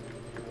palette.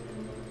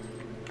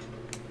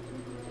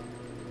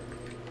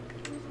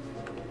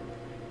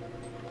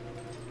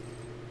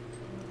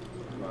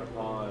 My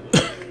pod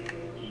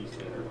and east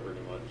center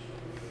pretty much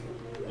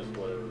just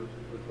whatever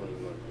between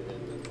like the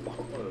end and the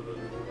bottom of the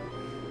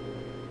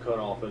cut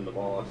off in the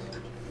boss.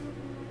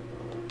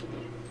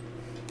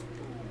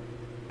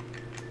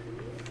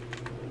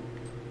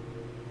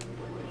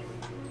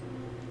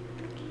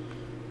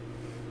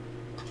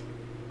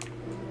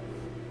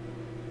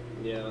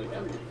 Yeah, like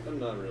I'm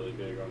not really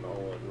big on the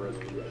whole like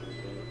resolution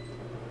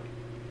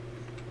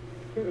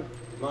thing.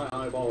 My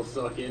eyeballs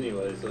suck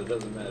anyway, so it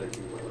doesn't matter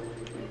too much.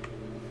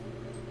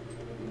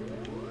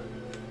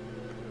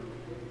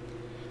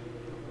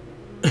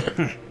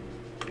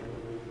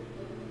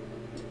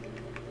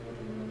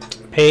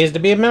 Pays to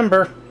be a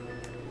member.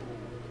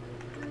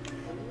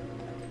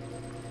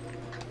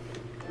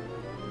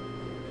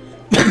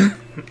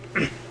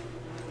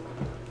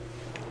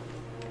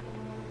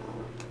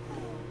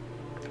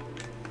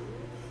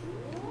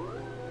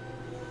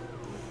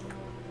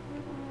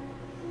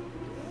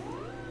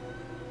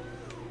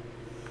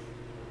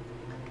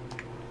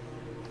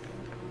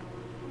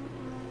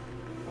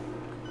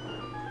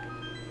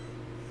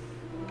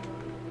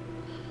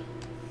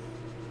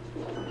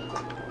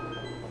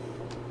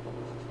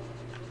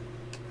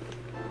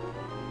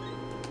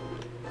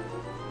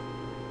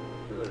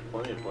 There's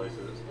plenty of places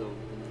that still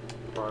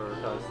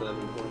prioritize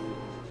 720.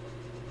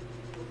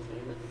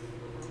 Damn it.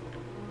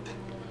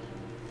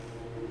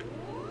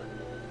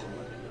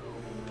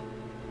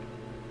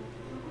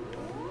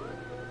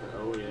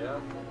 Oh yeah.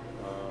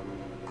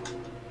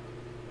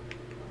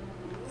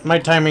 My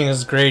timing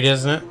is great,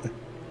 isn't it?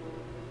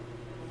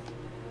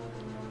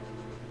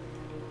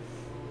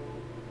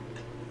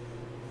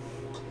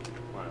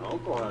 My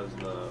uncle has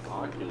the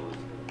Oculus.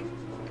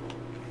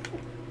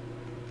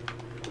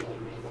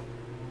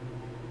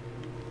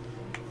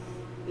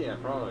 Yeah,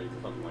 probably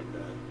something like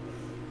that.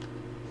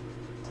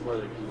 Where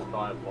they can just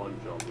buy a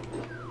bunch of them.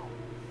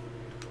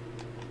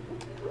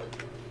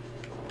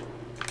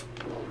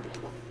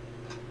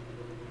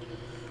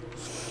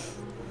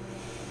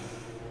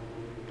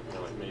 You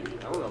know, like maybe,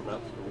 I don't know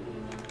about school.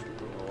 I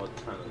don't know what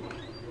kind of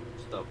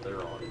stuff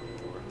they're on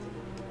anymore.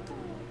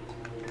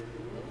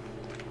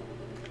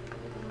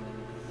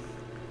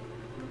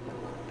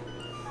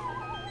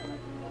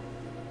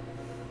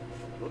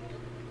 Whoops.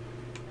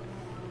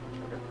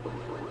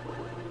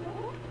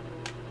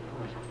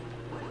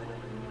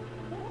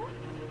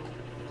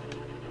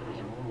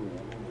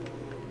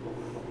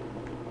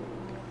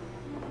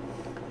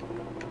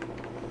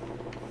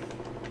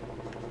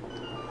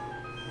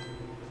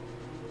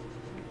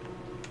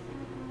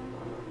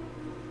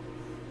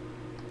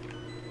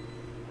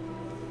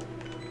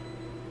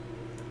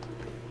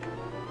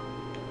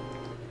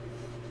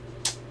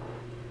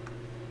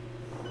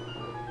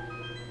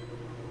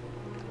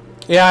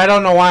 Yeah, I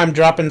don't know why I'm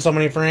dropping so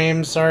many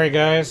frames. Sorry,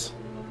 guys.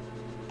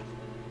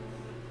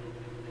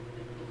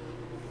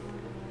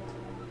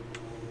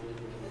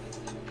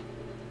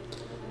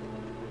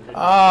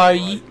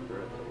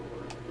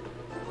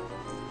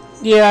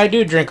 Yeah, I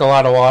do drink a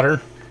lot of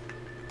water.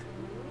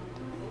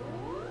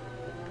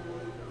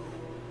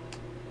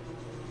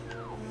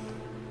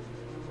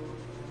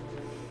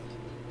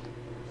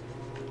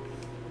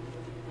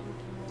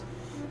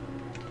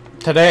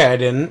 Today I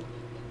didn't.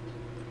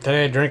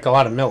 Today I drank a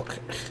lot of milk.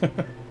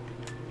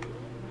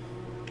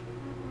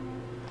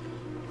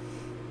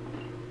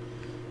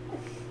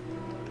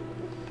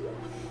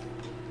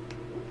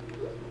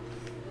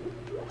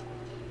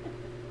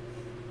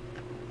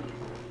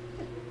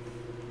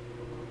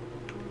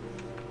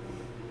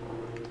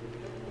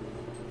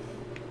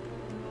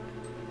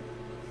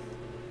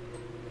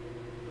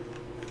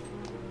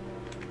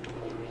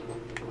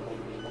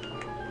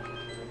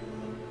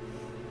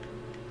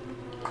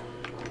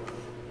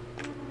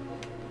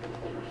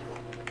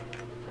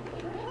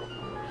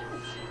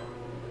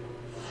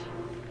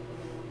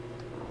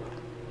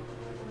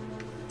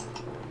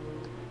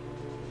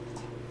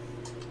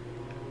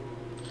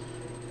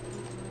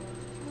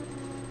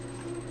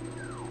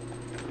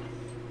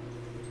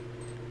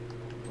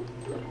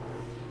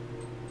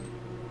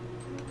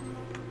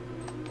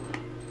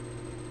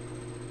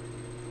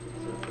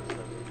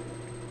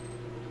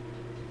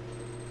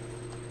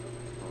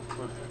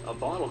 A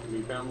bottle can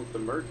be found with the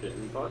merchant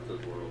in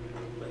Putz's world.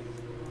 Thanks.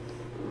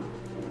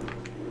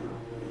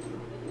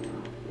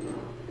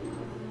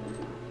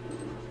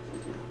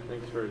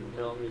 Thanks for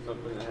telling me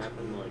something that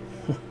happened like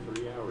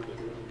 3 hours ago.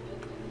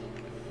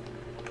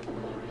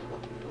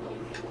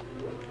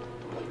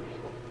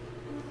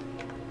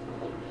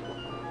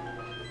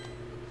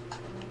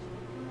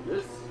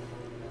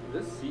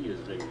 This sea has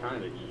been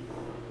kind of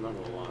evil, I'm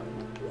not gonna lie.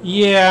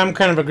 Yeah, I'm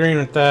kind of agreeing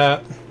with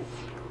that.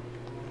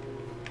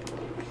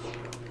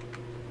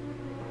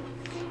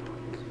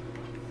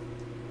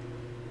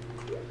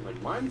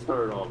 Like, mine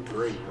started off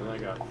great, and then I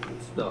got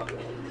stuck.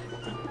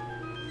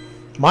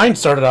 Mine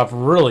started off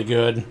really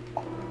good.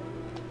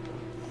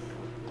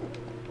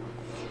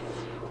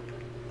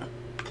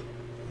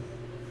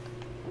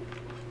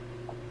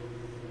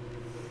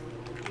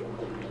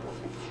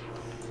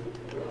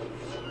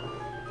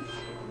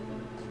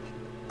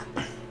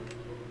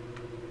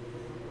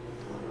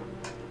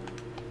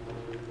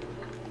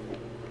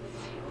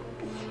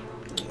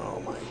 Oh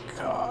my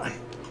god.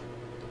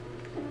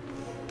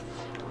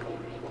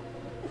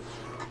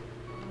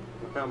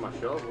 I found my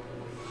shovel.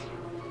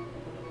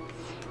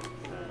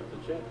 That's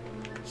a check.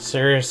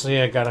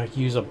 Seriously, I gotta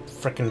use a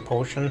frickin'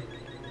 potion?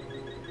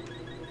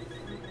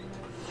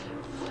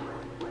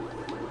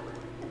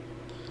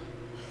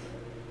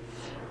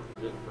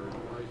 Good for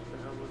rice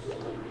travels.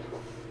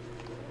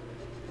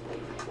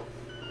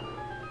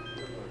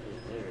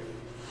 There.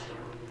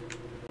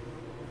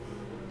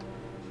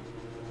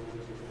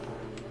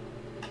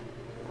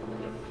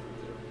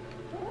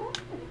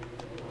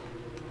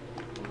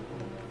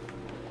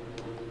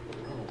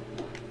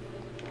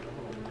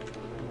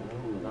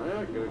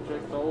 go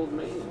check the old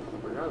man.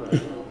 I forgot about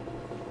him.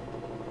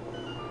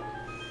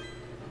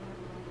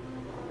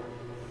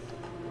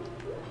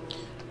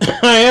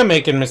 I am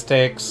making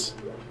mistakes.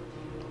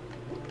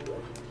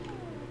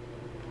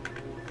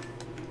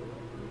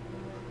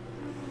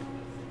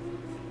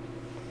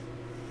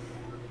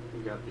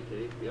 You got the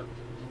cake? Yep.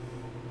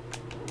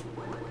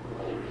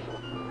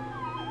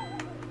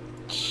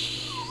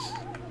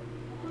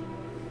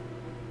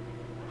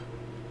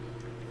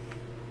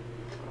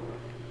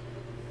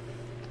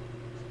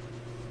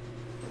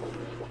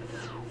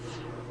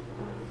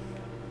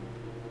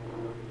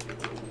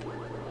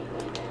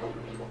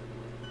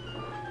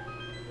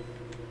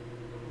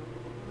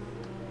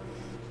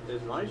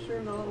 Is my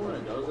stream not when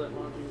it does that,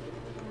 Monty?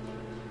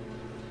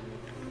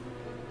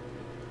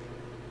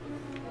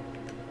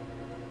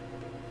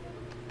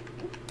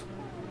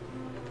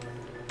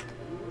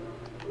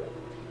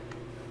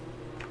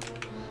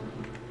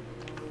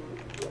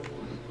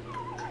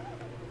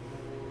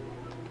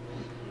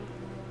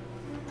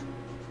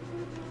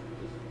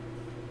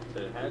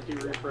 It had to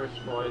refresh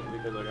twice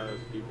because I got a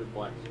stupid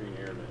black screen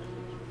error message.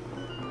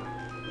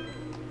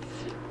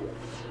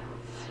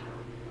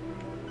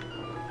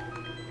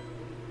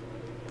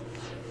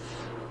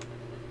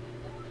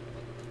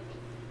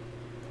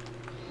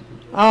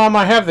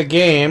 I have the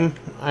game.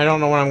 I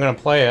don't know when I'm gonna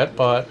play it,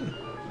 but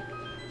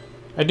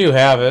I do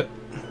have it.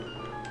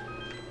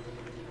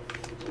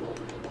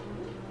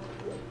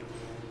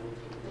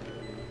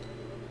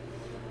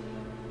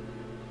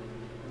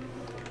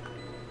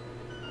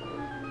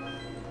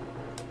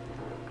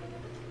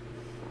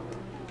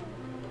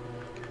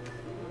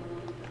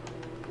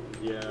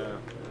 Yeah,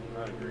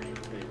 I agree.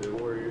 Hey, the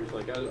Warriors,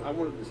 like, I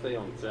wanted to stay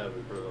on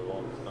 7 for the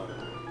longest time.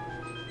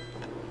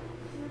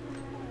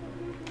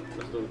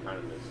 I still kind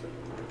of miss it.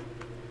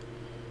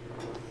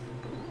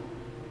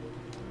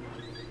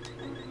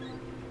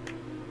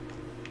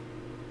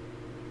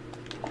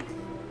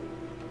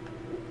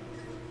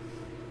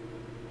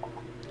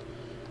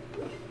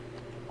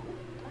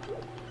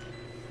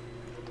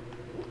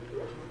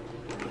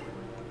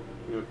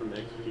 You went from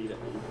XP to 8.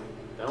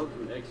 That went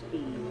from XP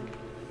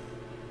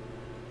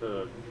to...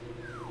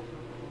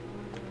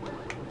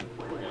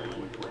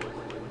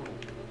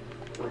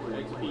 Went from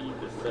XP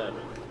to 7.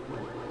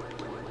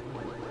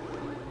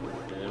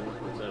 And then went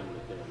from 7 to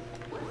 10.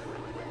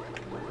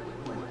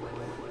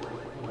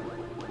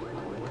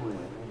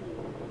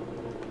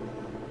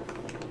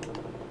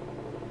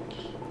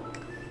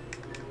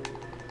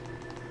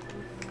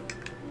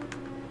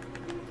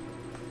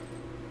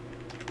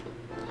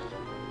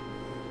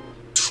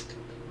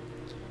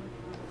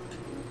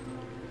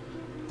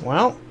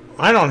 Well,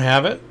 I don't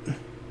have it.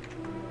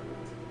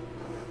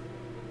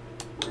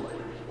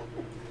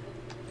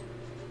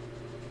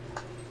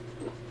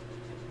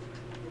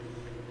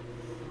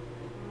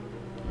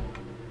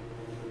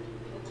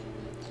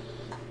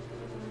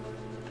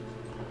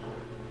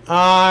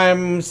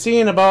 I'm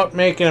seeing about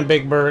making a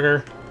big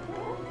burger.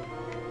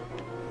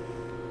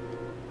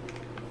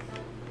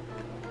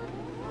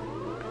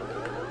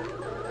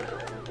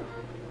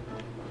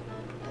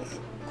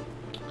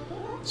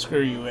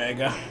 Screw you,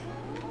 Aga.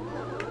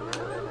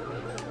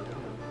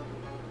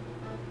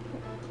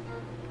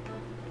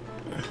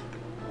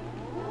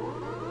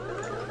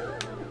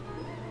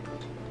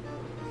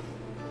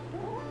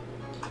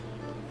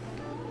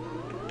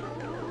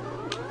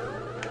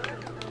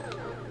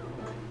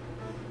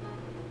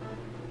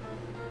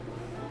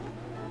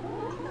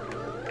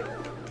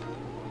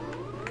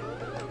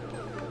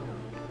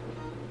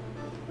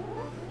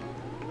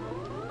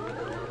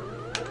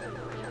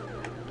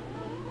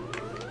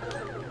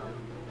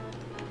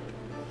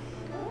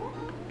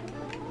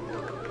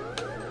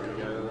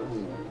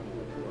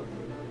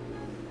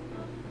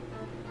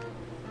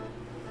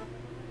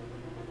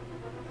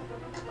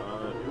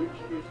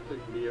 Used to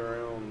be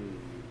around.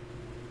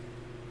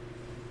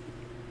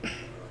 I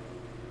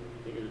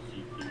think it was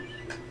GPUs.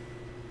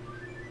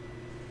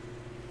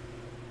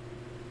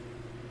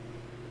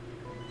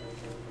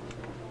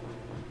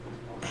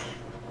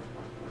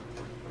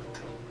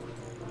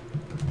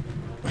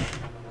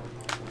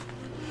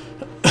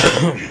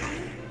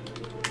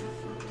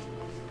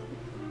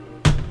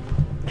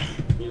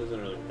 He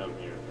doesn't really come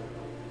here.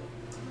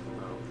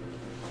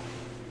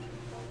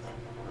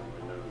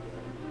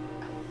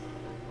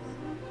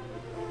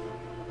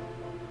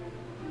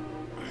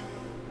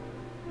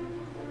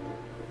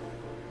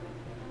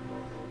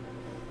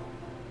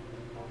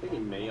 I think he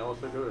may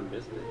also go to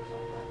Mystics.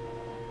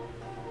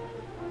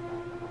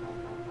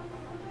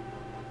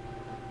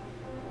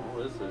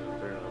 Oh, this isn't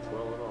turning out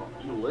well at all.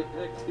 You licked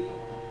XP?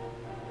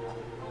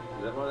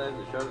 Is that why they had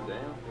to shut it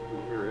down? You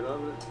get rid of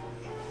it?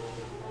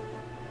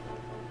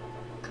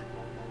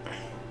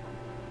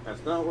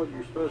 That's not what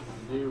you're supposed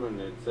to do when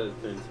it says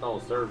to install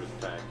service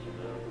packs, you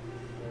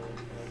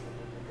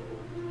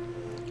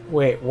know.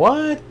 Wait,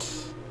 what?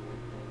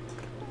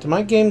 Did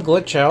my game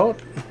glitch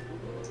out?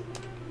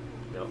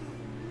 Yep.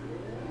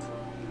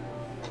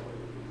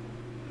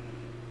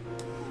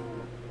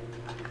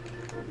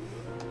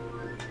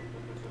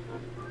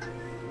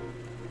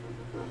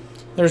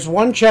 There's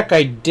one check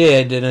I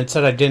did, and it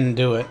said I didn't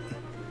do it.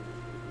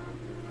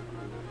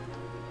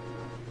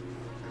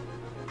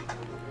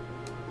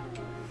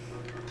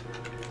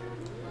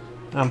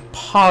 I'm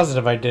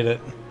positive I did it.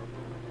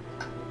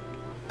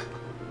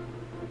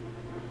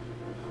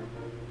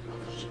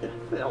 Shit,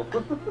 I fell.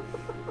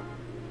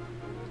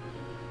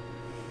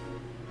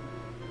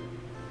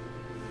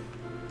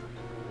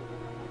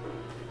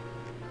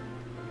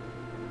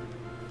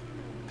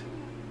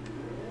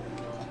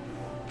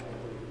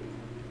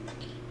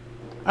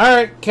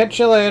 Alright, catch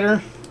you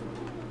later.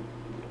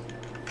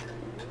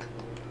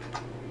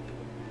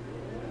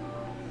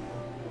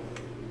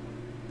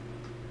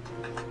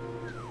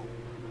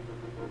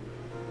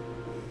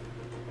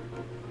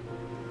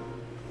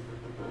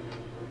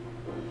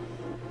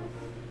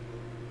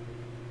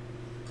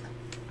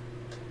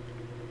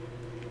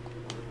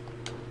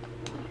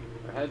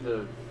 I had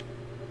to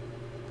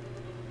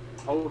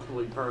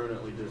hopefully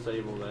permanently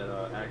disable that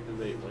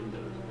activate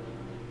Windows.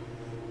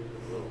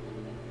 Oh.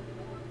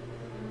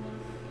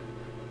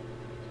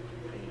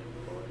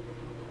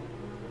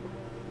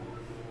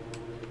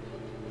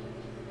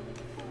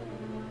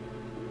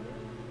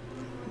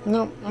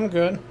 No, I'm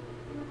good.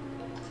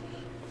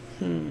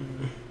 My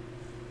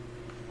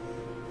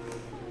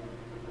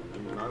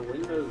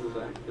Windows is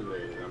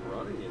activated. I'm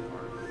running it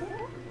hard.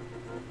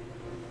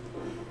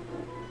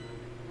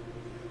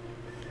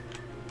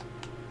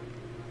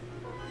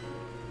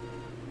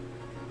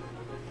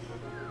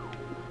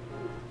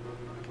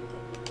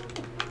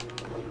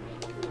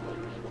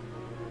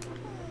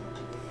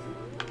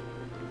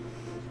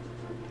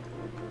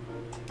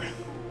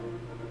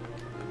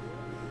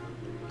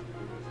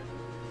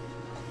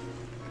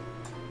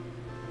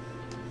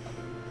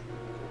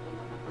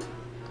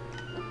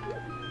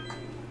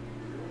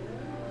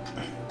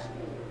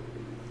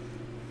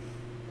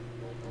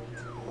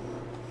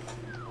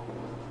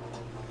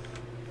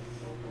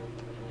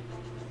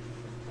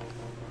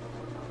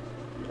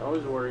 I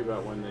always worry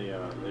about when they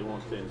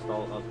want to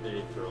install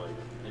updates or like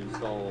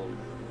install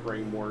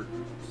framework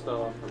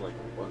stuff or like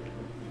what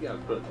you gotta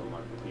put on my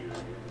computer.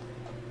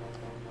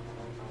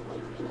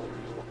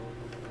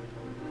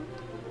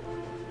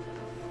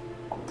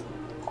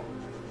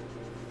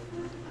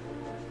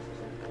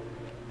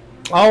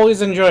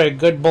 Always enjoy a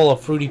good bowl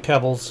of Fruity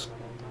Pebbles.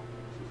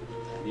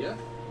 Yeah.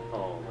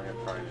 Oh, I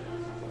have tried it.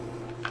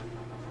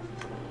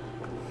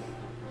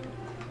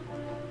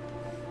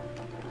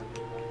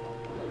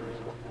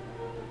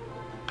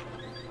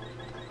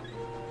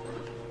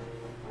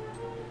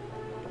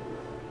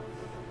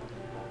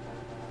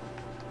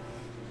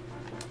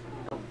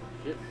 Oh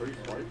shit! 3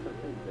 swipes. I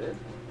think dead.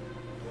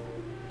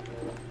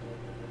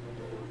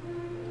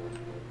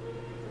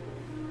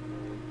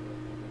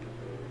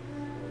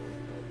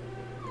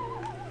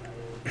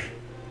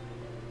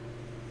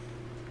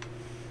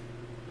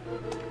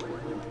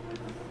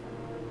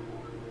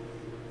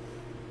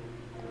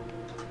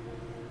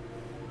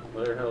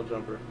 Later, Hell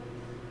Jumper.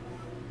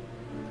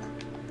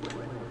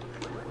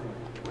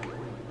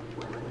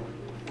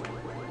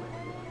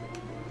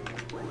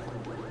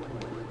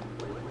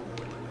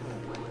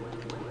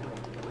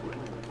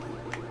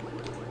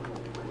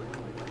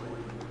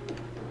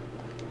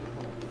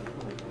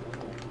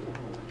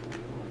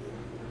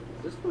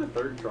 Is this my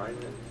 3rd try now?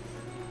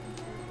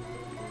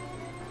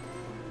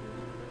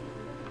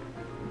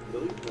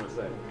 At least my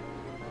 2nd.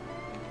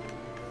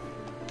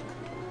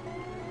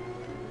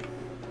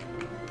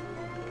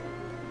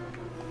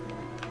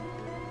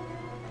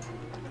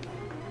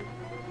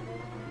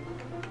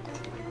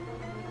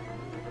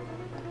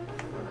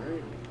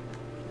 Alright.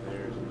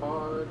 There's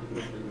Pod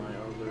and my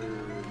other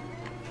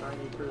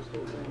shiny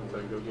crystal thing. So I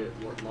can go get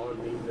what Maud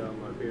needs out of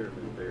my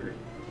pyramid theory.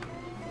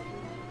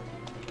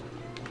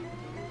 I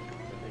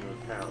think it was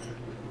powder.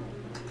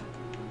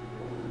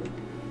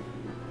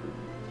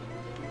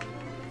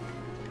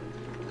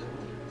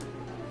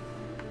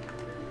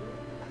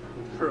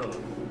 Drugs.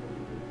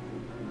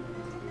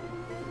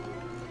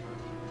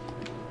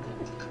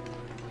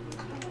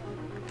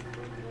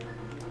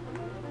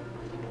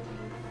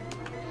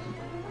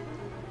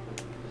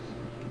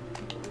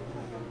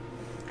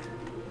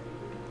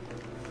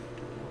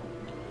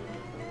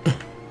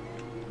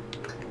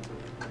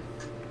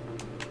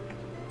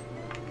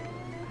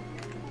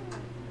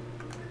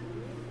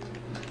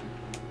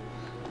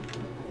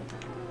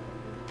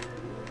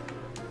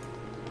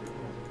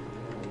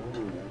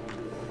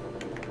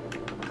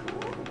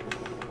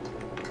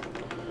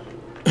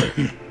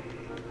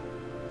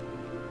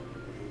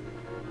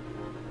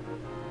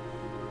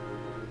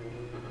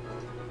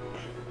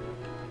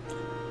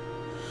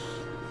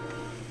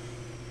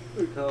 I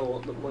kind of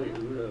want to play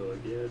Uno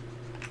again.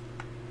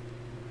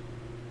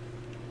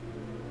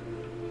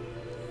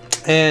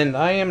 And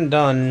I am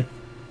done.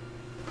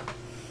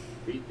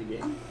 Beat the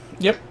game?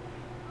 Yep.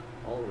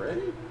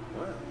 Already?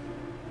 Wow.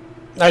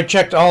 I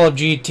checked all of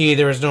GT.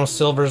 There was no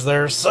silvers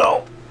there,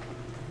 so...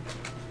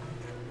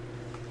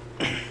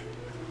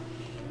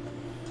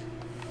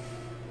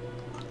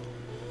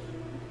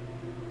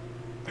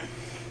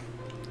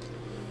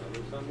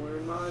 Somewhere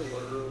in my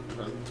world.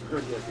 I'm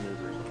guessing there's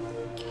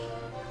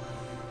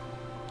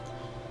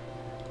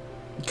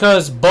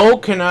Because Bow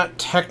cannot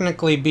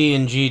technically be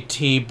in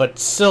GT, but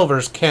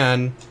Silver's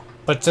can.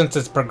 But since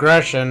it's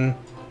progression,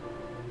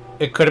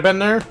 it could have been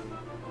there.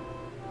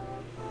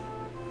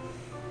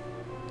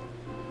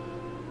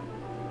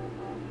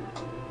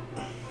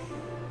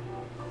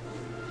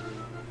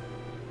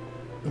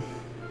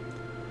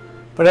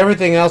 But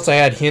everything else I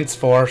had hints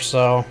for,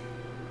 so...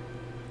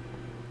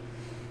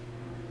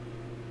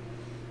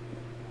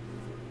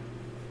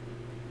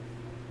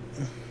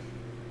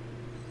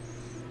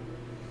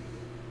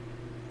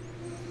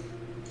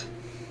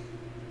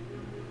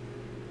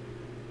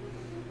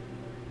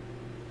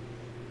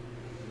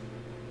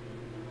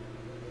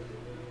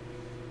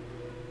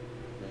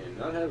 Man,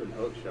 not having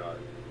hookshot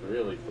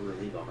really threw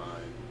me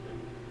behind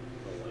in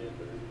the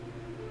lantern.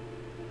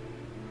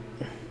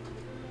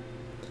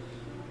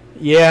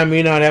 Yeah,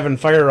 me not having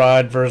Fire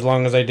Rod for as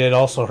long as I did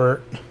also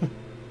hurt. Yeah.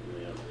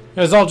 It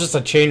was all just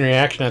a chain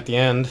reaction at the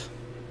end.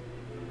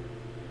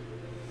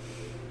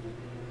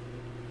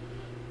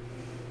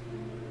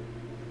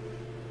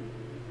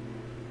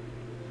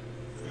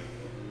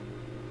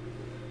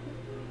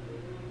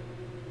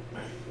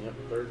 Yep,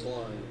 third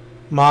blind.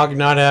 Mog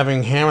not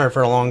having Hammer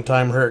for a long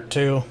time hurt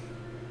too.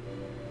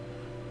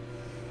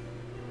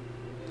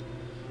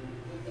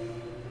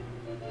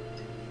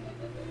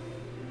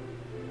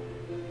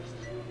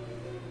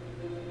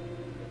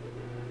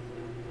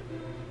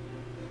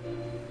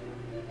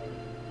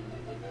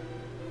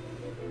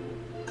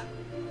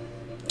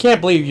 Can't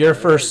believe your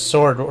first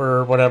sword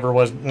or whatever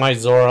was my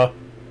Zora.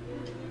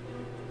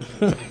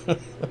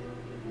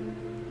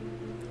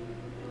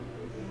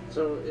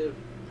 So if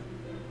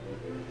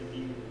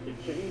you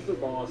could change the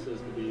bosses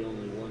to be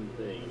only one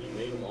thing, and you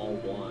made them all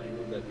blind,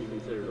 would that be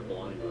considered a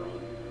blind run?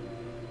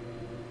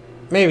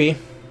 Maybe.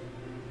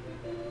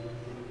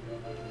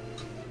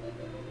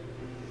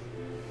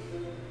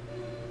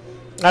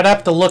 I'd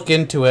have to look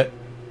into it.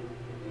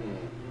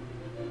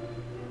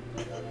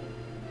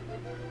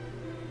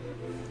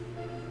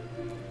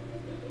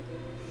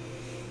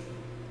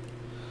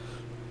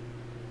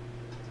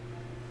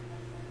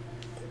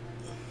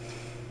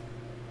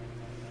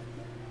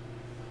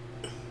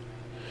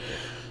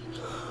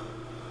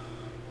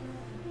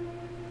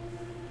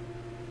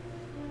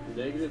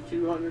 Negative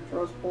 200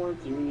 trust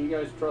points? You mean you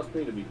guys trust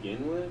me to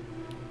begin with?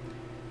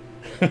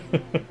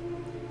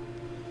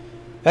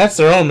 That's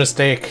their own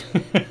mistake.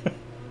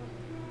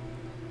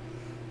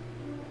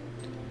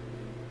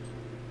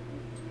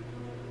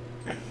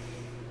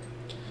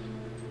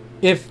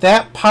 If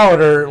that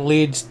powder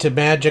leads to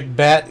Magic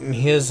Bat and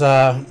his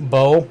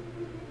bow,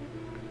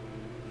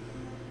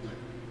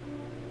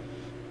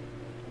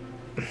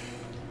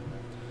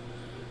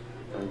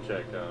 Come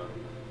check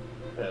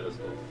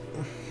pedestals.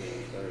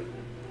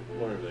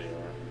 Or whatever they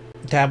are.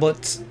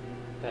 tablets.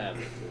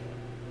 Tablets.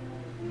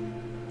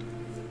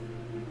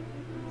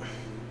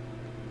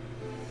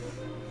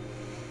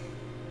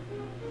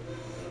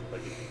 If I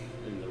get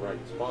in the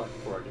right spot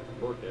before I get the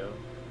book out.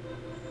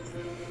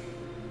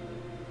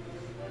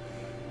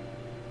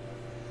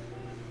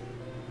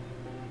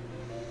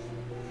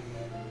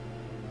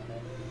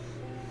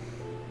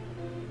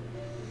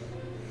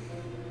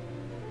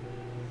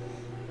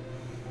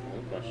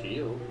 My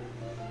shield.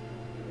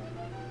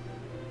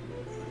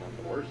 Not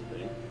the worst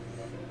thing.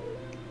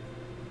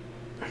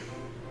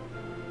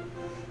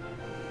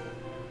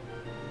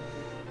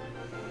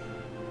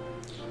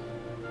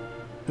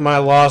 My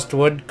lost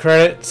wood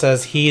credit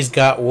says he's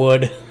got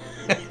wood.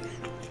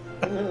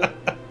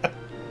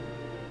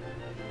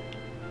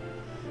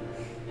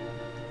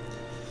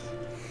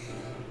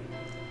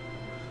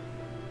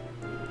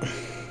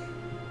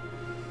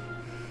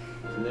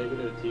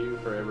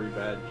 -2 for every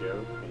bad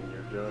joke in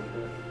your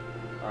judgment.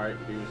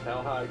 Alright, Goose,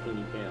 how high can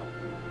you count?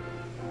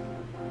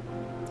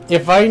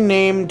 If I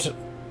named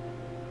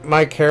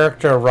my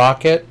character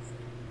Rocket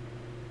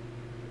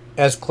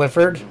as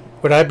Clifford,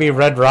 would I be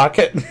Red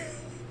Rocket?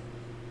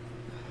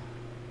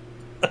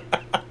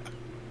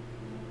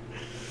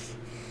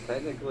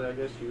 Technically, I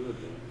guess you would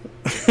be.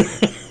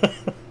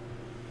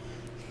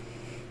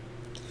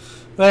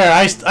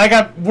 There, I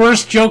got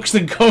worse jokes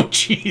than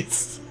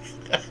Cochise.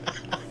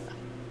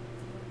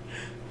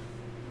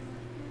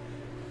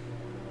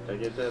 Did I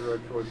get that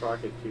Retro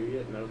Pocket 2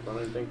 yet? Nope, I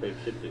don't think they've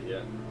shipped it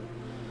yet.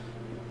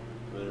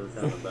 They were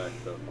kind of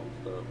backed up on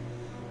stuff.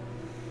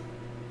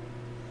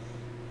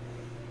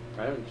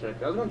 I haven't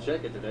checked. I was going to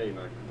check it today and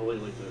I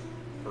completely just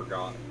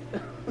forgot.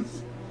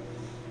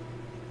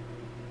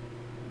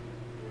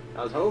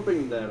 I was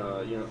hoping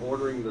that, you know,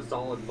 ordering the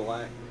solid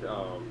black, you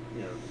know,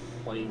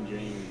 plain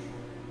Jane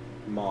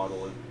model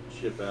would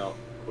ship out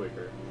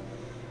quicker.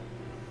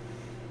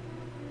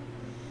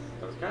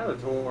 I was kind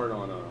of torn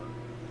on,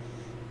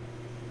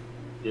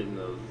 getting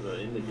the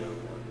indigo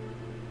one.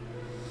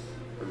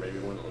 Or maybe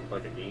one that looked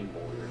like a Game Boy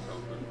or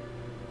something.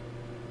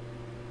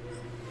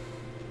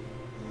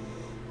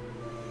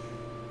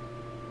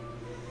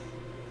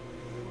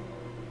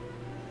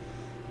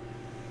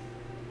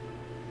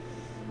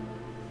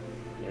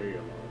 There you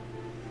go,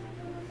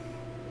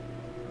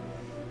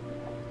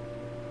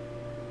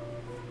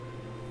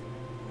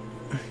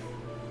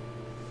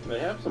 Mom. They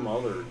have some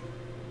other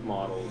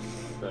models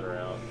that are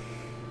out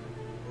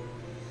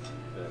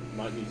that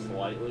might be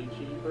slightly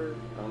cheaper.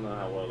 I don't know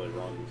how well they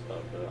run and stuff,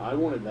 but I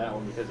wanted that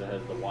one because it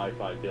has the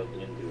Wi-Fi built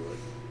into it.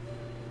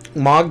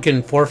 Mog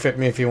can forfeit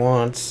me if he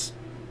wants.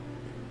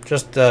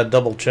 Just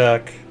double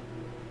check.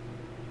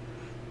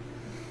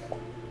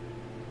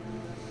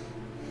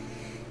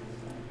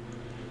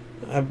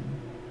 Because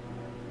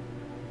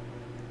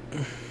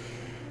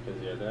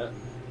yeah,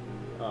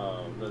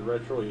 the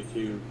Retro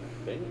 2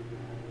 thing.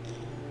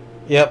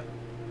 Yep.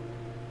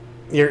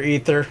 Your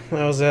ether.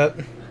 That was it.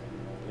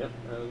 Yep,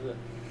 that was it.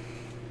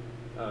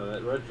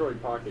 That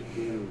Retroid Pocket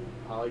 2,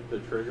 I like the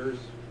triggers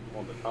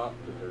on the top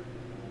because they're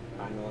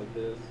kind of like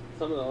this.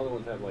 Some of the other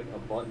ones have like a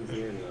button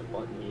here and a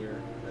button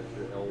here. That's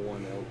your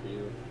L1,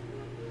 L2.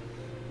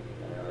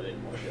 Yeah, I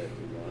didn't like that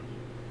too much.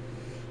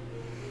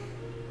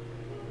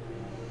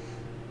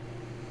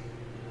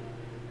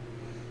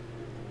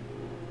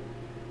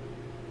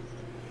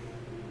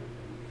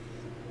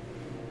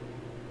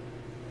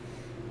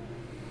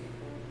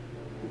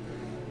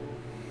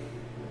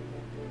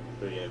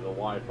 But yeah, the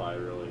Wi-Fi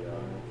really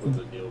was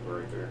a deal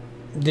breaker.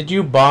 Did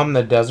you bomb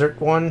the desert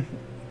one?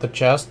 The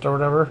chest or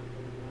whatever?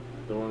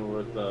 The one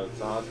with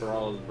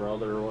Sahasrara's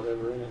brother or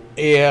whatever in it?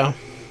 Yeah.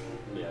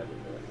 Yeah, I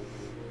did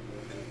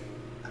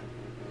that.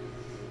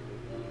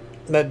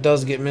 That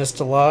does get missed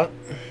a lot.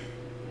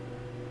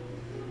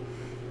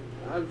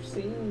 I've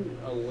seen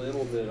a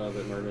little bit of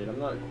it, Mermaid. I'm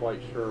not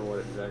quite sure what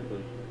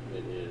exactly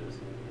it is.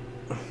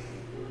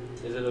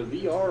 Is it a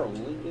VR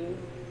only game?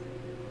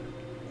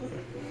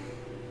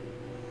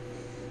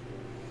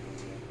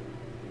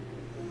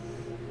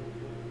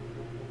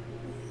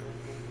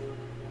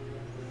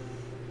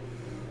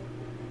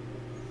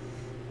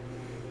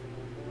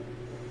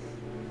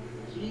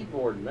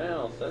 Keyboard,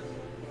 mouse,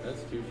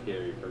 that's too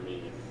scary for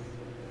me.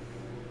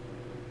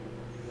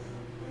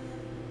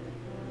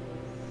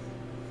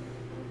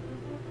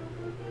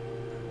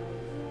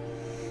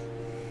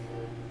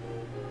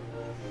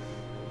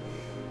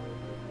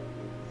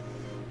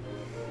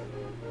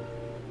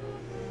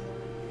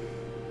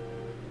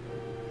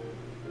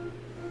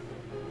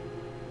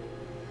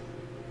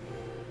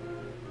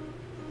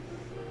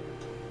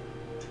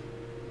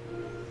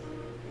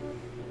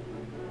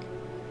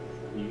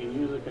 You can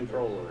use a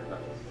controller.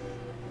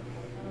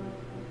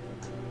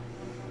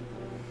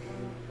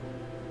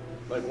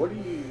 Like, what do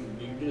you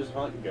just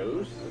hunt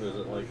ghosts? Or is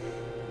it like,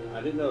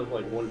 I didn't know if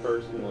like one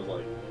person was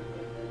like,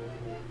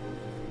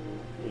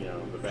 you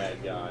know, the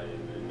bad guy,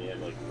 and you had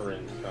like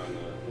friends trying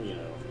to, you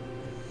know,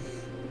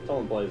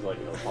 someone plays like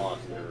an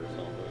imposter or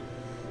something.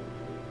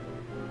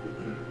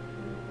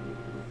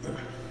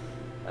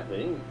 I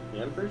think,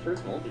 yeah, I'm pretty sure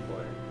it's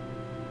multiplayer.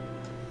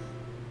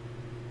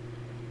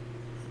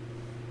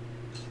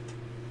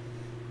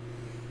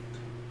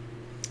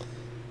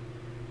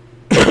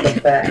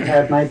 That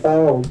had my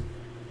bow.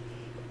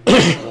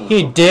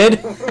 He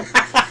did?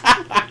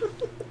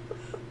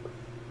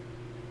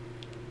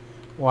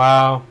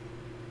 Wow.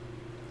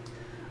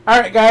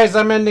 Alright guys,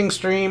 I'm ending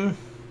stream.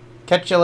 Catch you later.